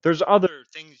them. There's other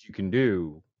things you can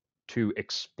do to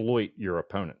exploit your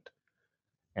opponent.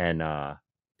 And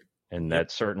that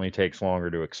certainly takes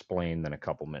longer to explain than a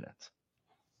couple minutes.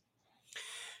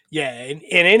 Yeah, and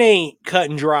it ain't cut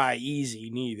and dry easy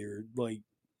neither.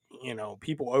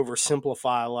 People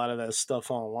oversimplify a lot of that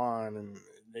stuff online, and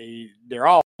they're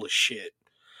all full of shit.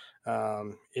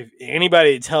 If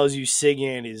anybody that tells you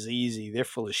SIGINT is easy, they're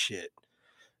full of shit.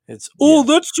 It's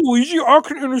that's too easy. I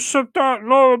can intercept that.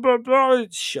 Blah blah blah.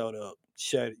 Shut up.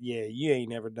 You ain't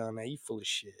never done that. You full of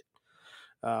shit.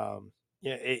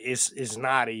 Yeah, it's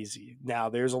not easy. Now,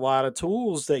 there's a lot of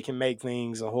tools that can make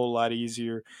things a whole lot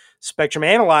easier. Spectrum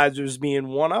analyzers being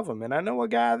one of them, and I know a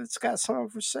guy that's got some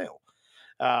for sale.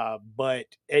 But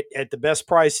at the best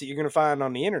price that you're going to find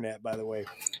on the internet, by the way,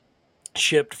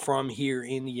 shipped from here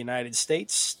in the United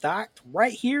States, stocked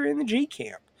right here in the G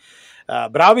Camp.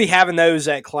 But I'll be having those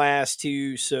at class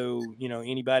too, so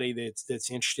anybody that's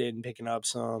interested in picking up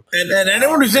some, And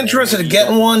anyone who's interested maybe in you don't.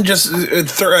 getting one, just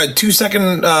a 2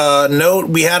 second note.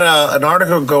 We had an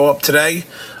article go up today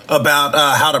about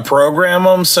how to program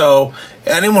them. So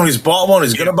anyone who's bought one,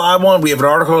 who's going to buy one, we have an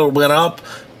article that went up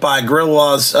by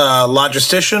Gorilla's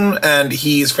logistician, and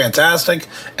he's fantastic.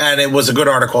 And it was a good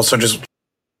article. So just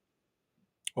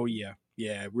Oh yeah,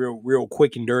 real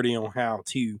quick and dirty on how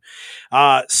to.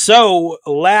 So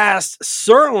last,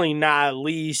 certainly not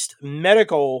least,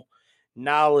 medical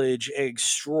knowledge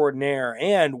extraordinaire,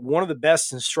 and one of the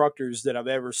best instructors that I've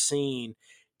ever seen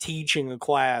teaching a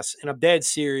class. And I'm dead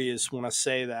serious when I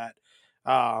say that.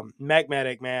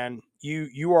 Medic, man,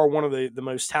 you are one of the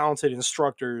most talented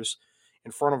instructors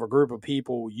in front of a group of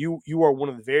people. You are one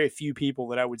of the very few people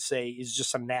that I would say is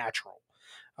just a natural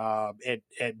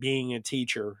at being a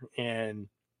teacher. And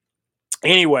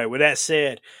anyway, with that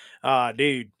said,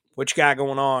 dude, what you got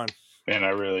going on? Man, I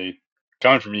really,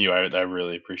 coming from you, I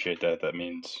really appreciate that. That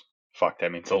means, fuck,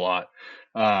 that means a lot.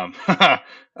 Um, It's the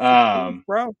truth, um,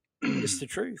 bro. It's the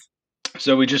truth.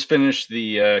 so we just finished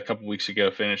a couple weeks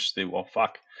ago,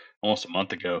 almost a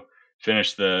month ago,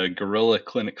 finished the Gorilla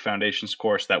Clinic Foundations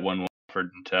course. That one will be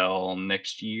offered until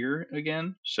next year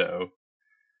again. So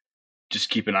just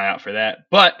keep an eye out for that.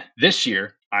 But this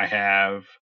year, I have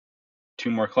 2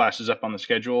 more classes up on the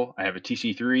schedule. I have a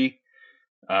TC3,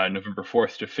 November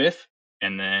 4th to 5th,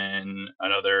 and then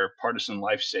another Partisan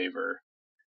Lifesaver,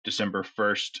 December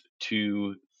 1st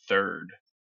to 3rd.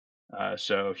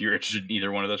 So if you're interested in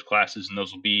either one of those classes, and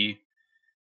those will be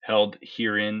held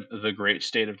here in the great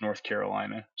state of North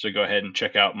Carolina. So go ahead and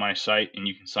check out my site and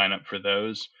you can sign up for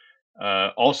those.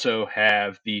 Also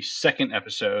have the second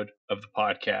episode of the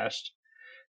podcast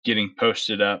getting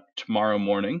posted up tomorrow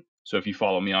morning. So if you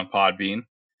follow me on Podbean,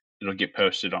 it'll get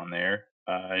posted on there,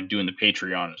 and doing the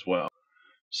Patreon as well.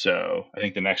 So I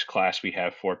think the next class we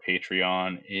have for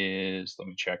Patreon is, let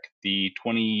me check, the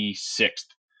 26th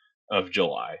of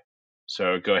July.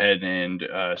 So go ahead and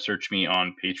search me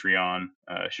on Patreon.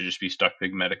 It should just be Stuck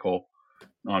Big Medical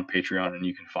on Patreon, and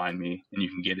you can find me and you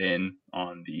can get in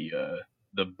on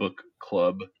the book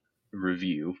club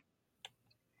review.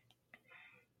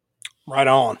 Right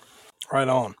on. Right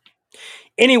on.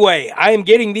 Anyway, I am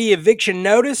getting the eviction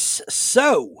notice.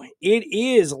 So it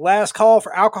is last call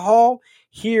for alcohol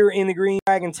here in the Green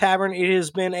Dragon Tavern. It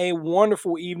has been a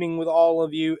wonderful evening with all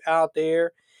of you out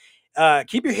there.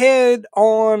 Keep your head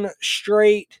on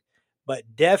straight, but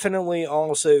definitely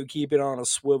also keep it on a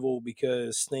swivel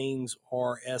because things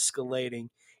are escalating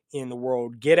in the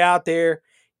world. Get out there,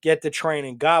 get the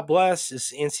training. God bless.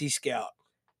 It's NC Scout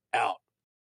out.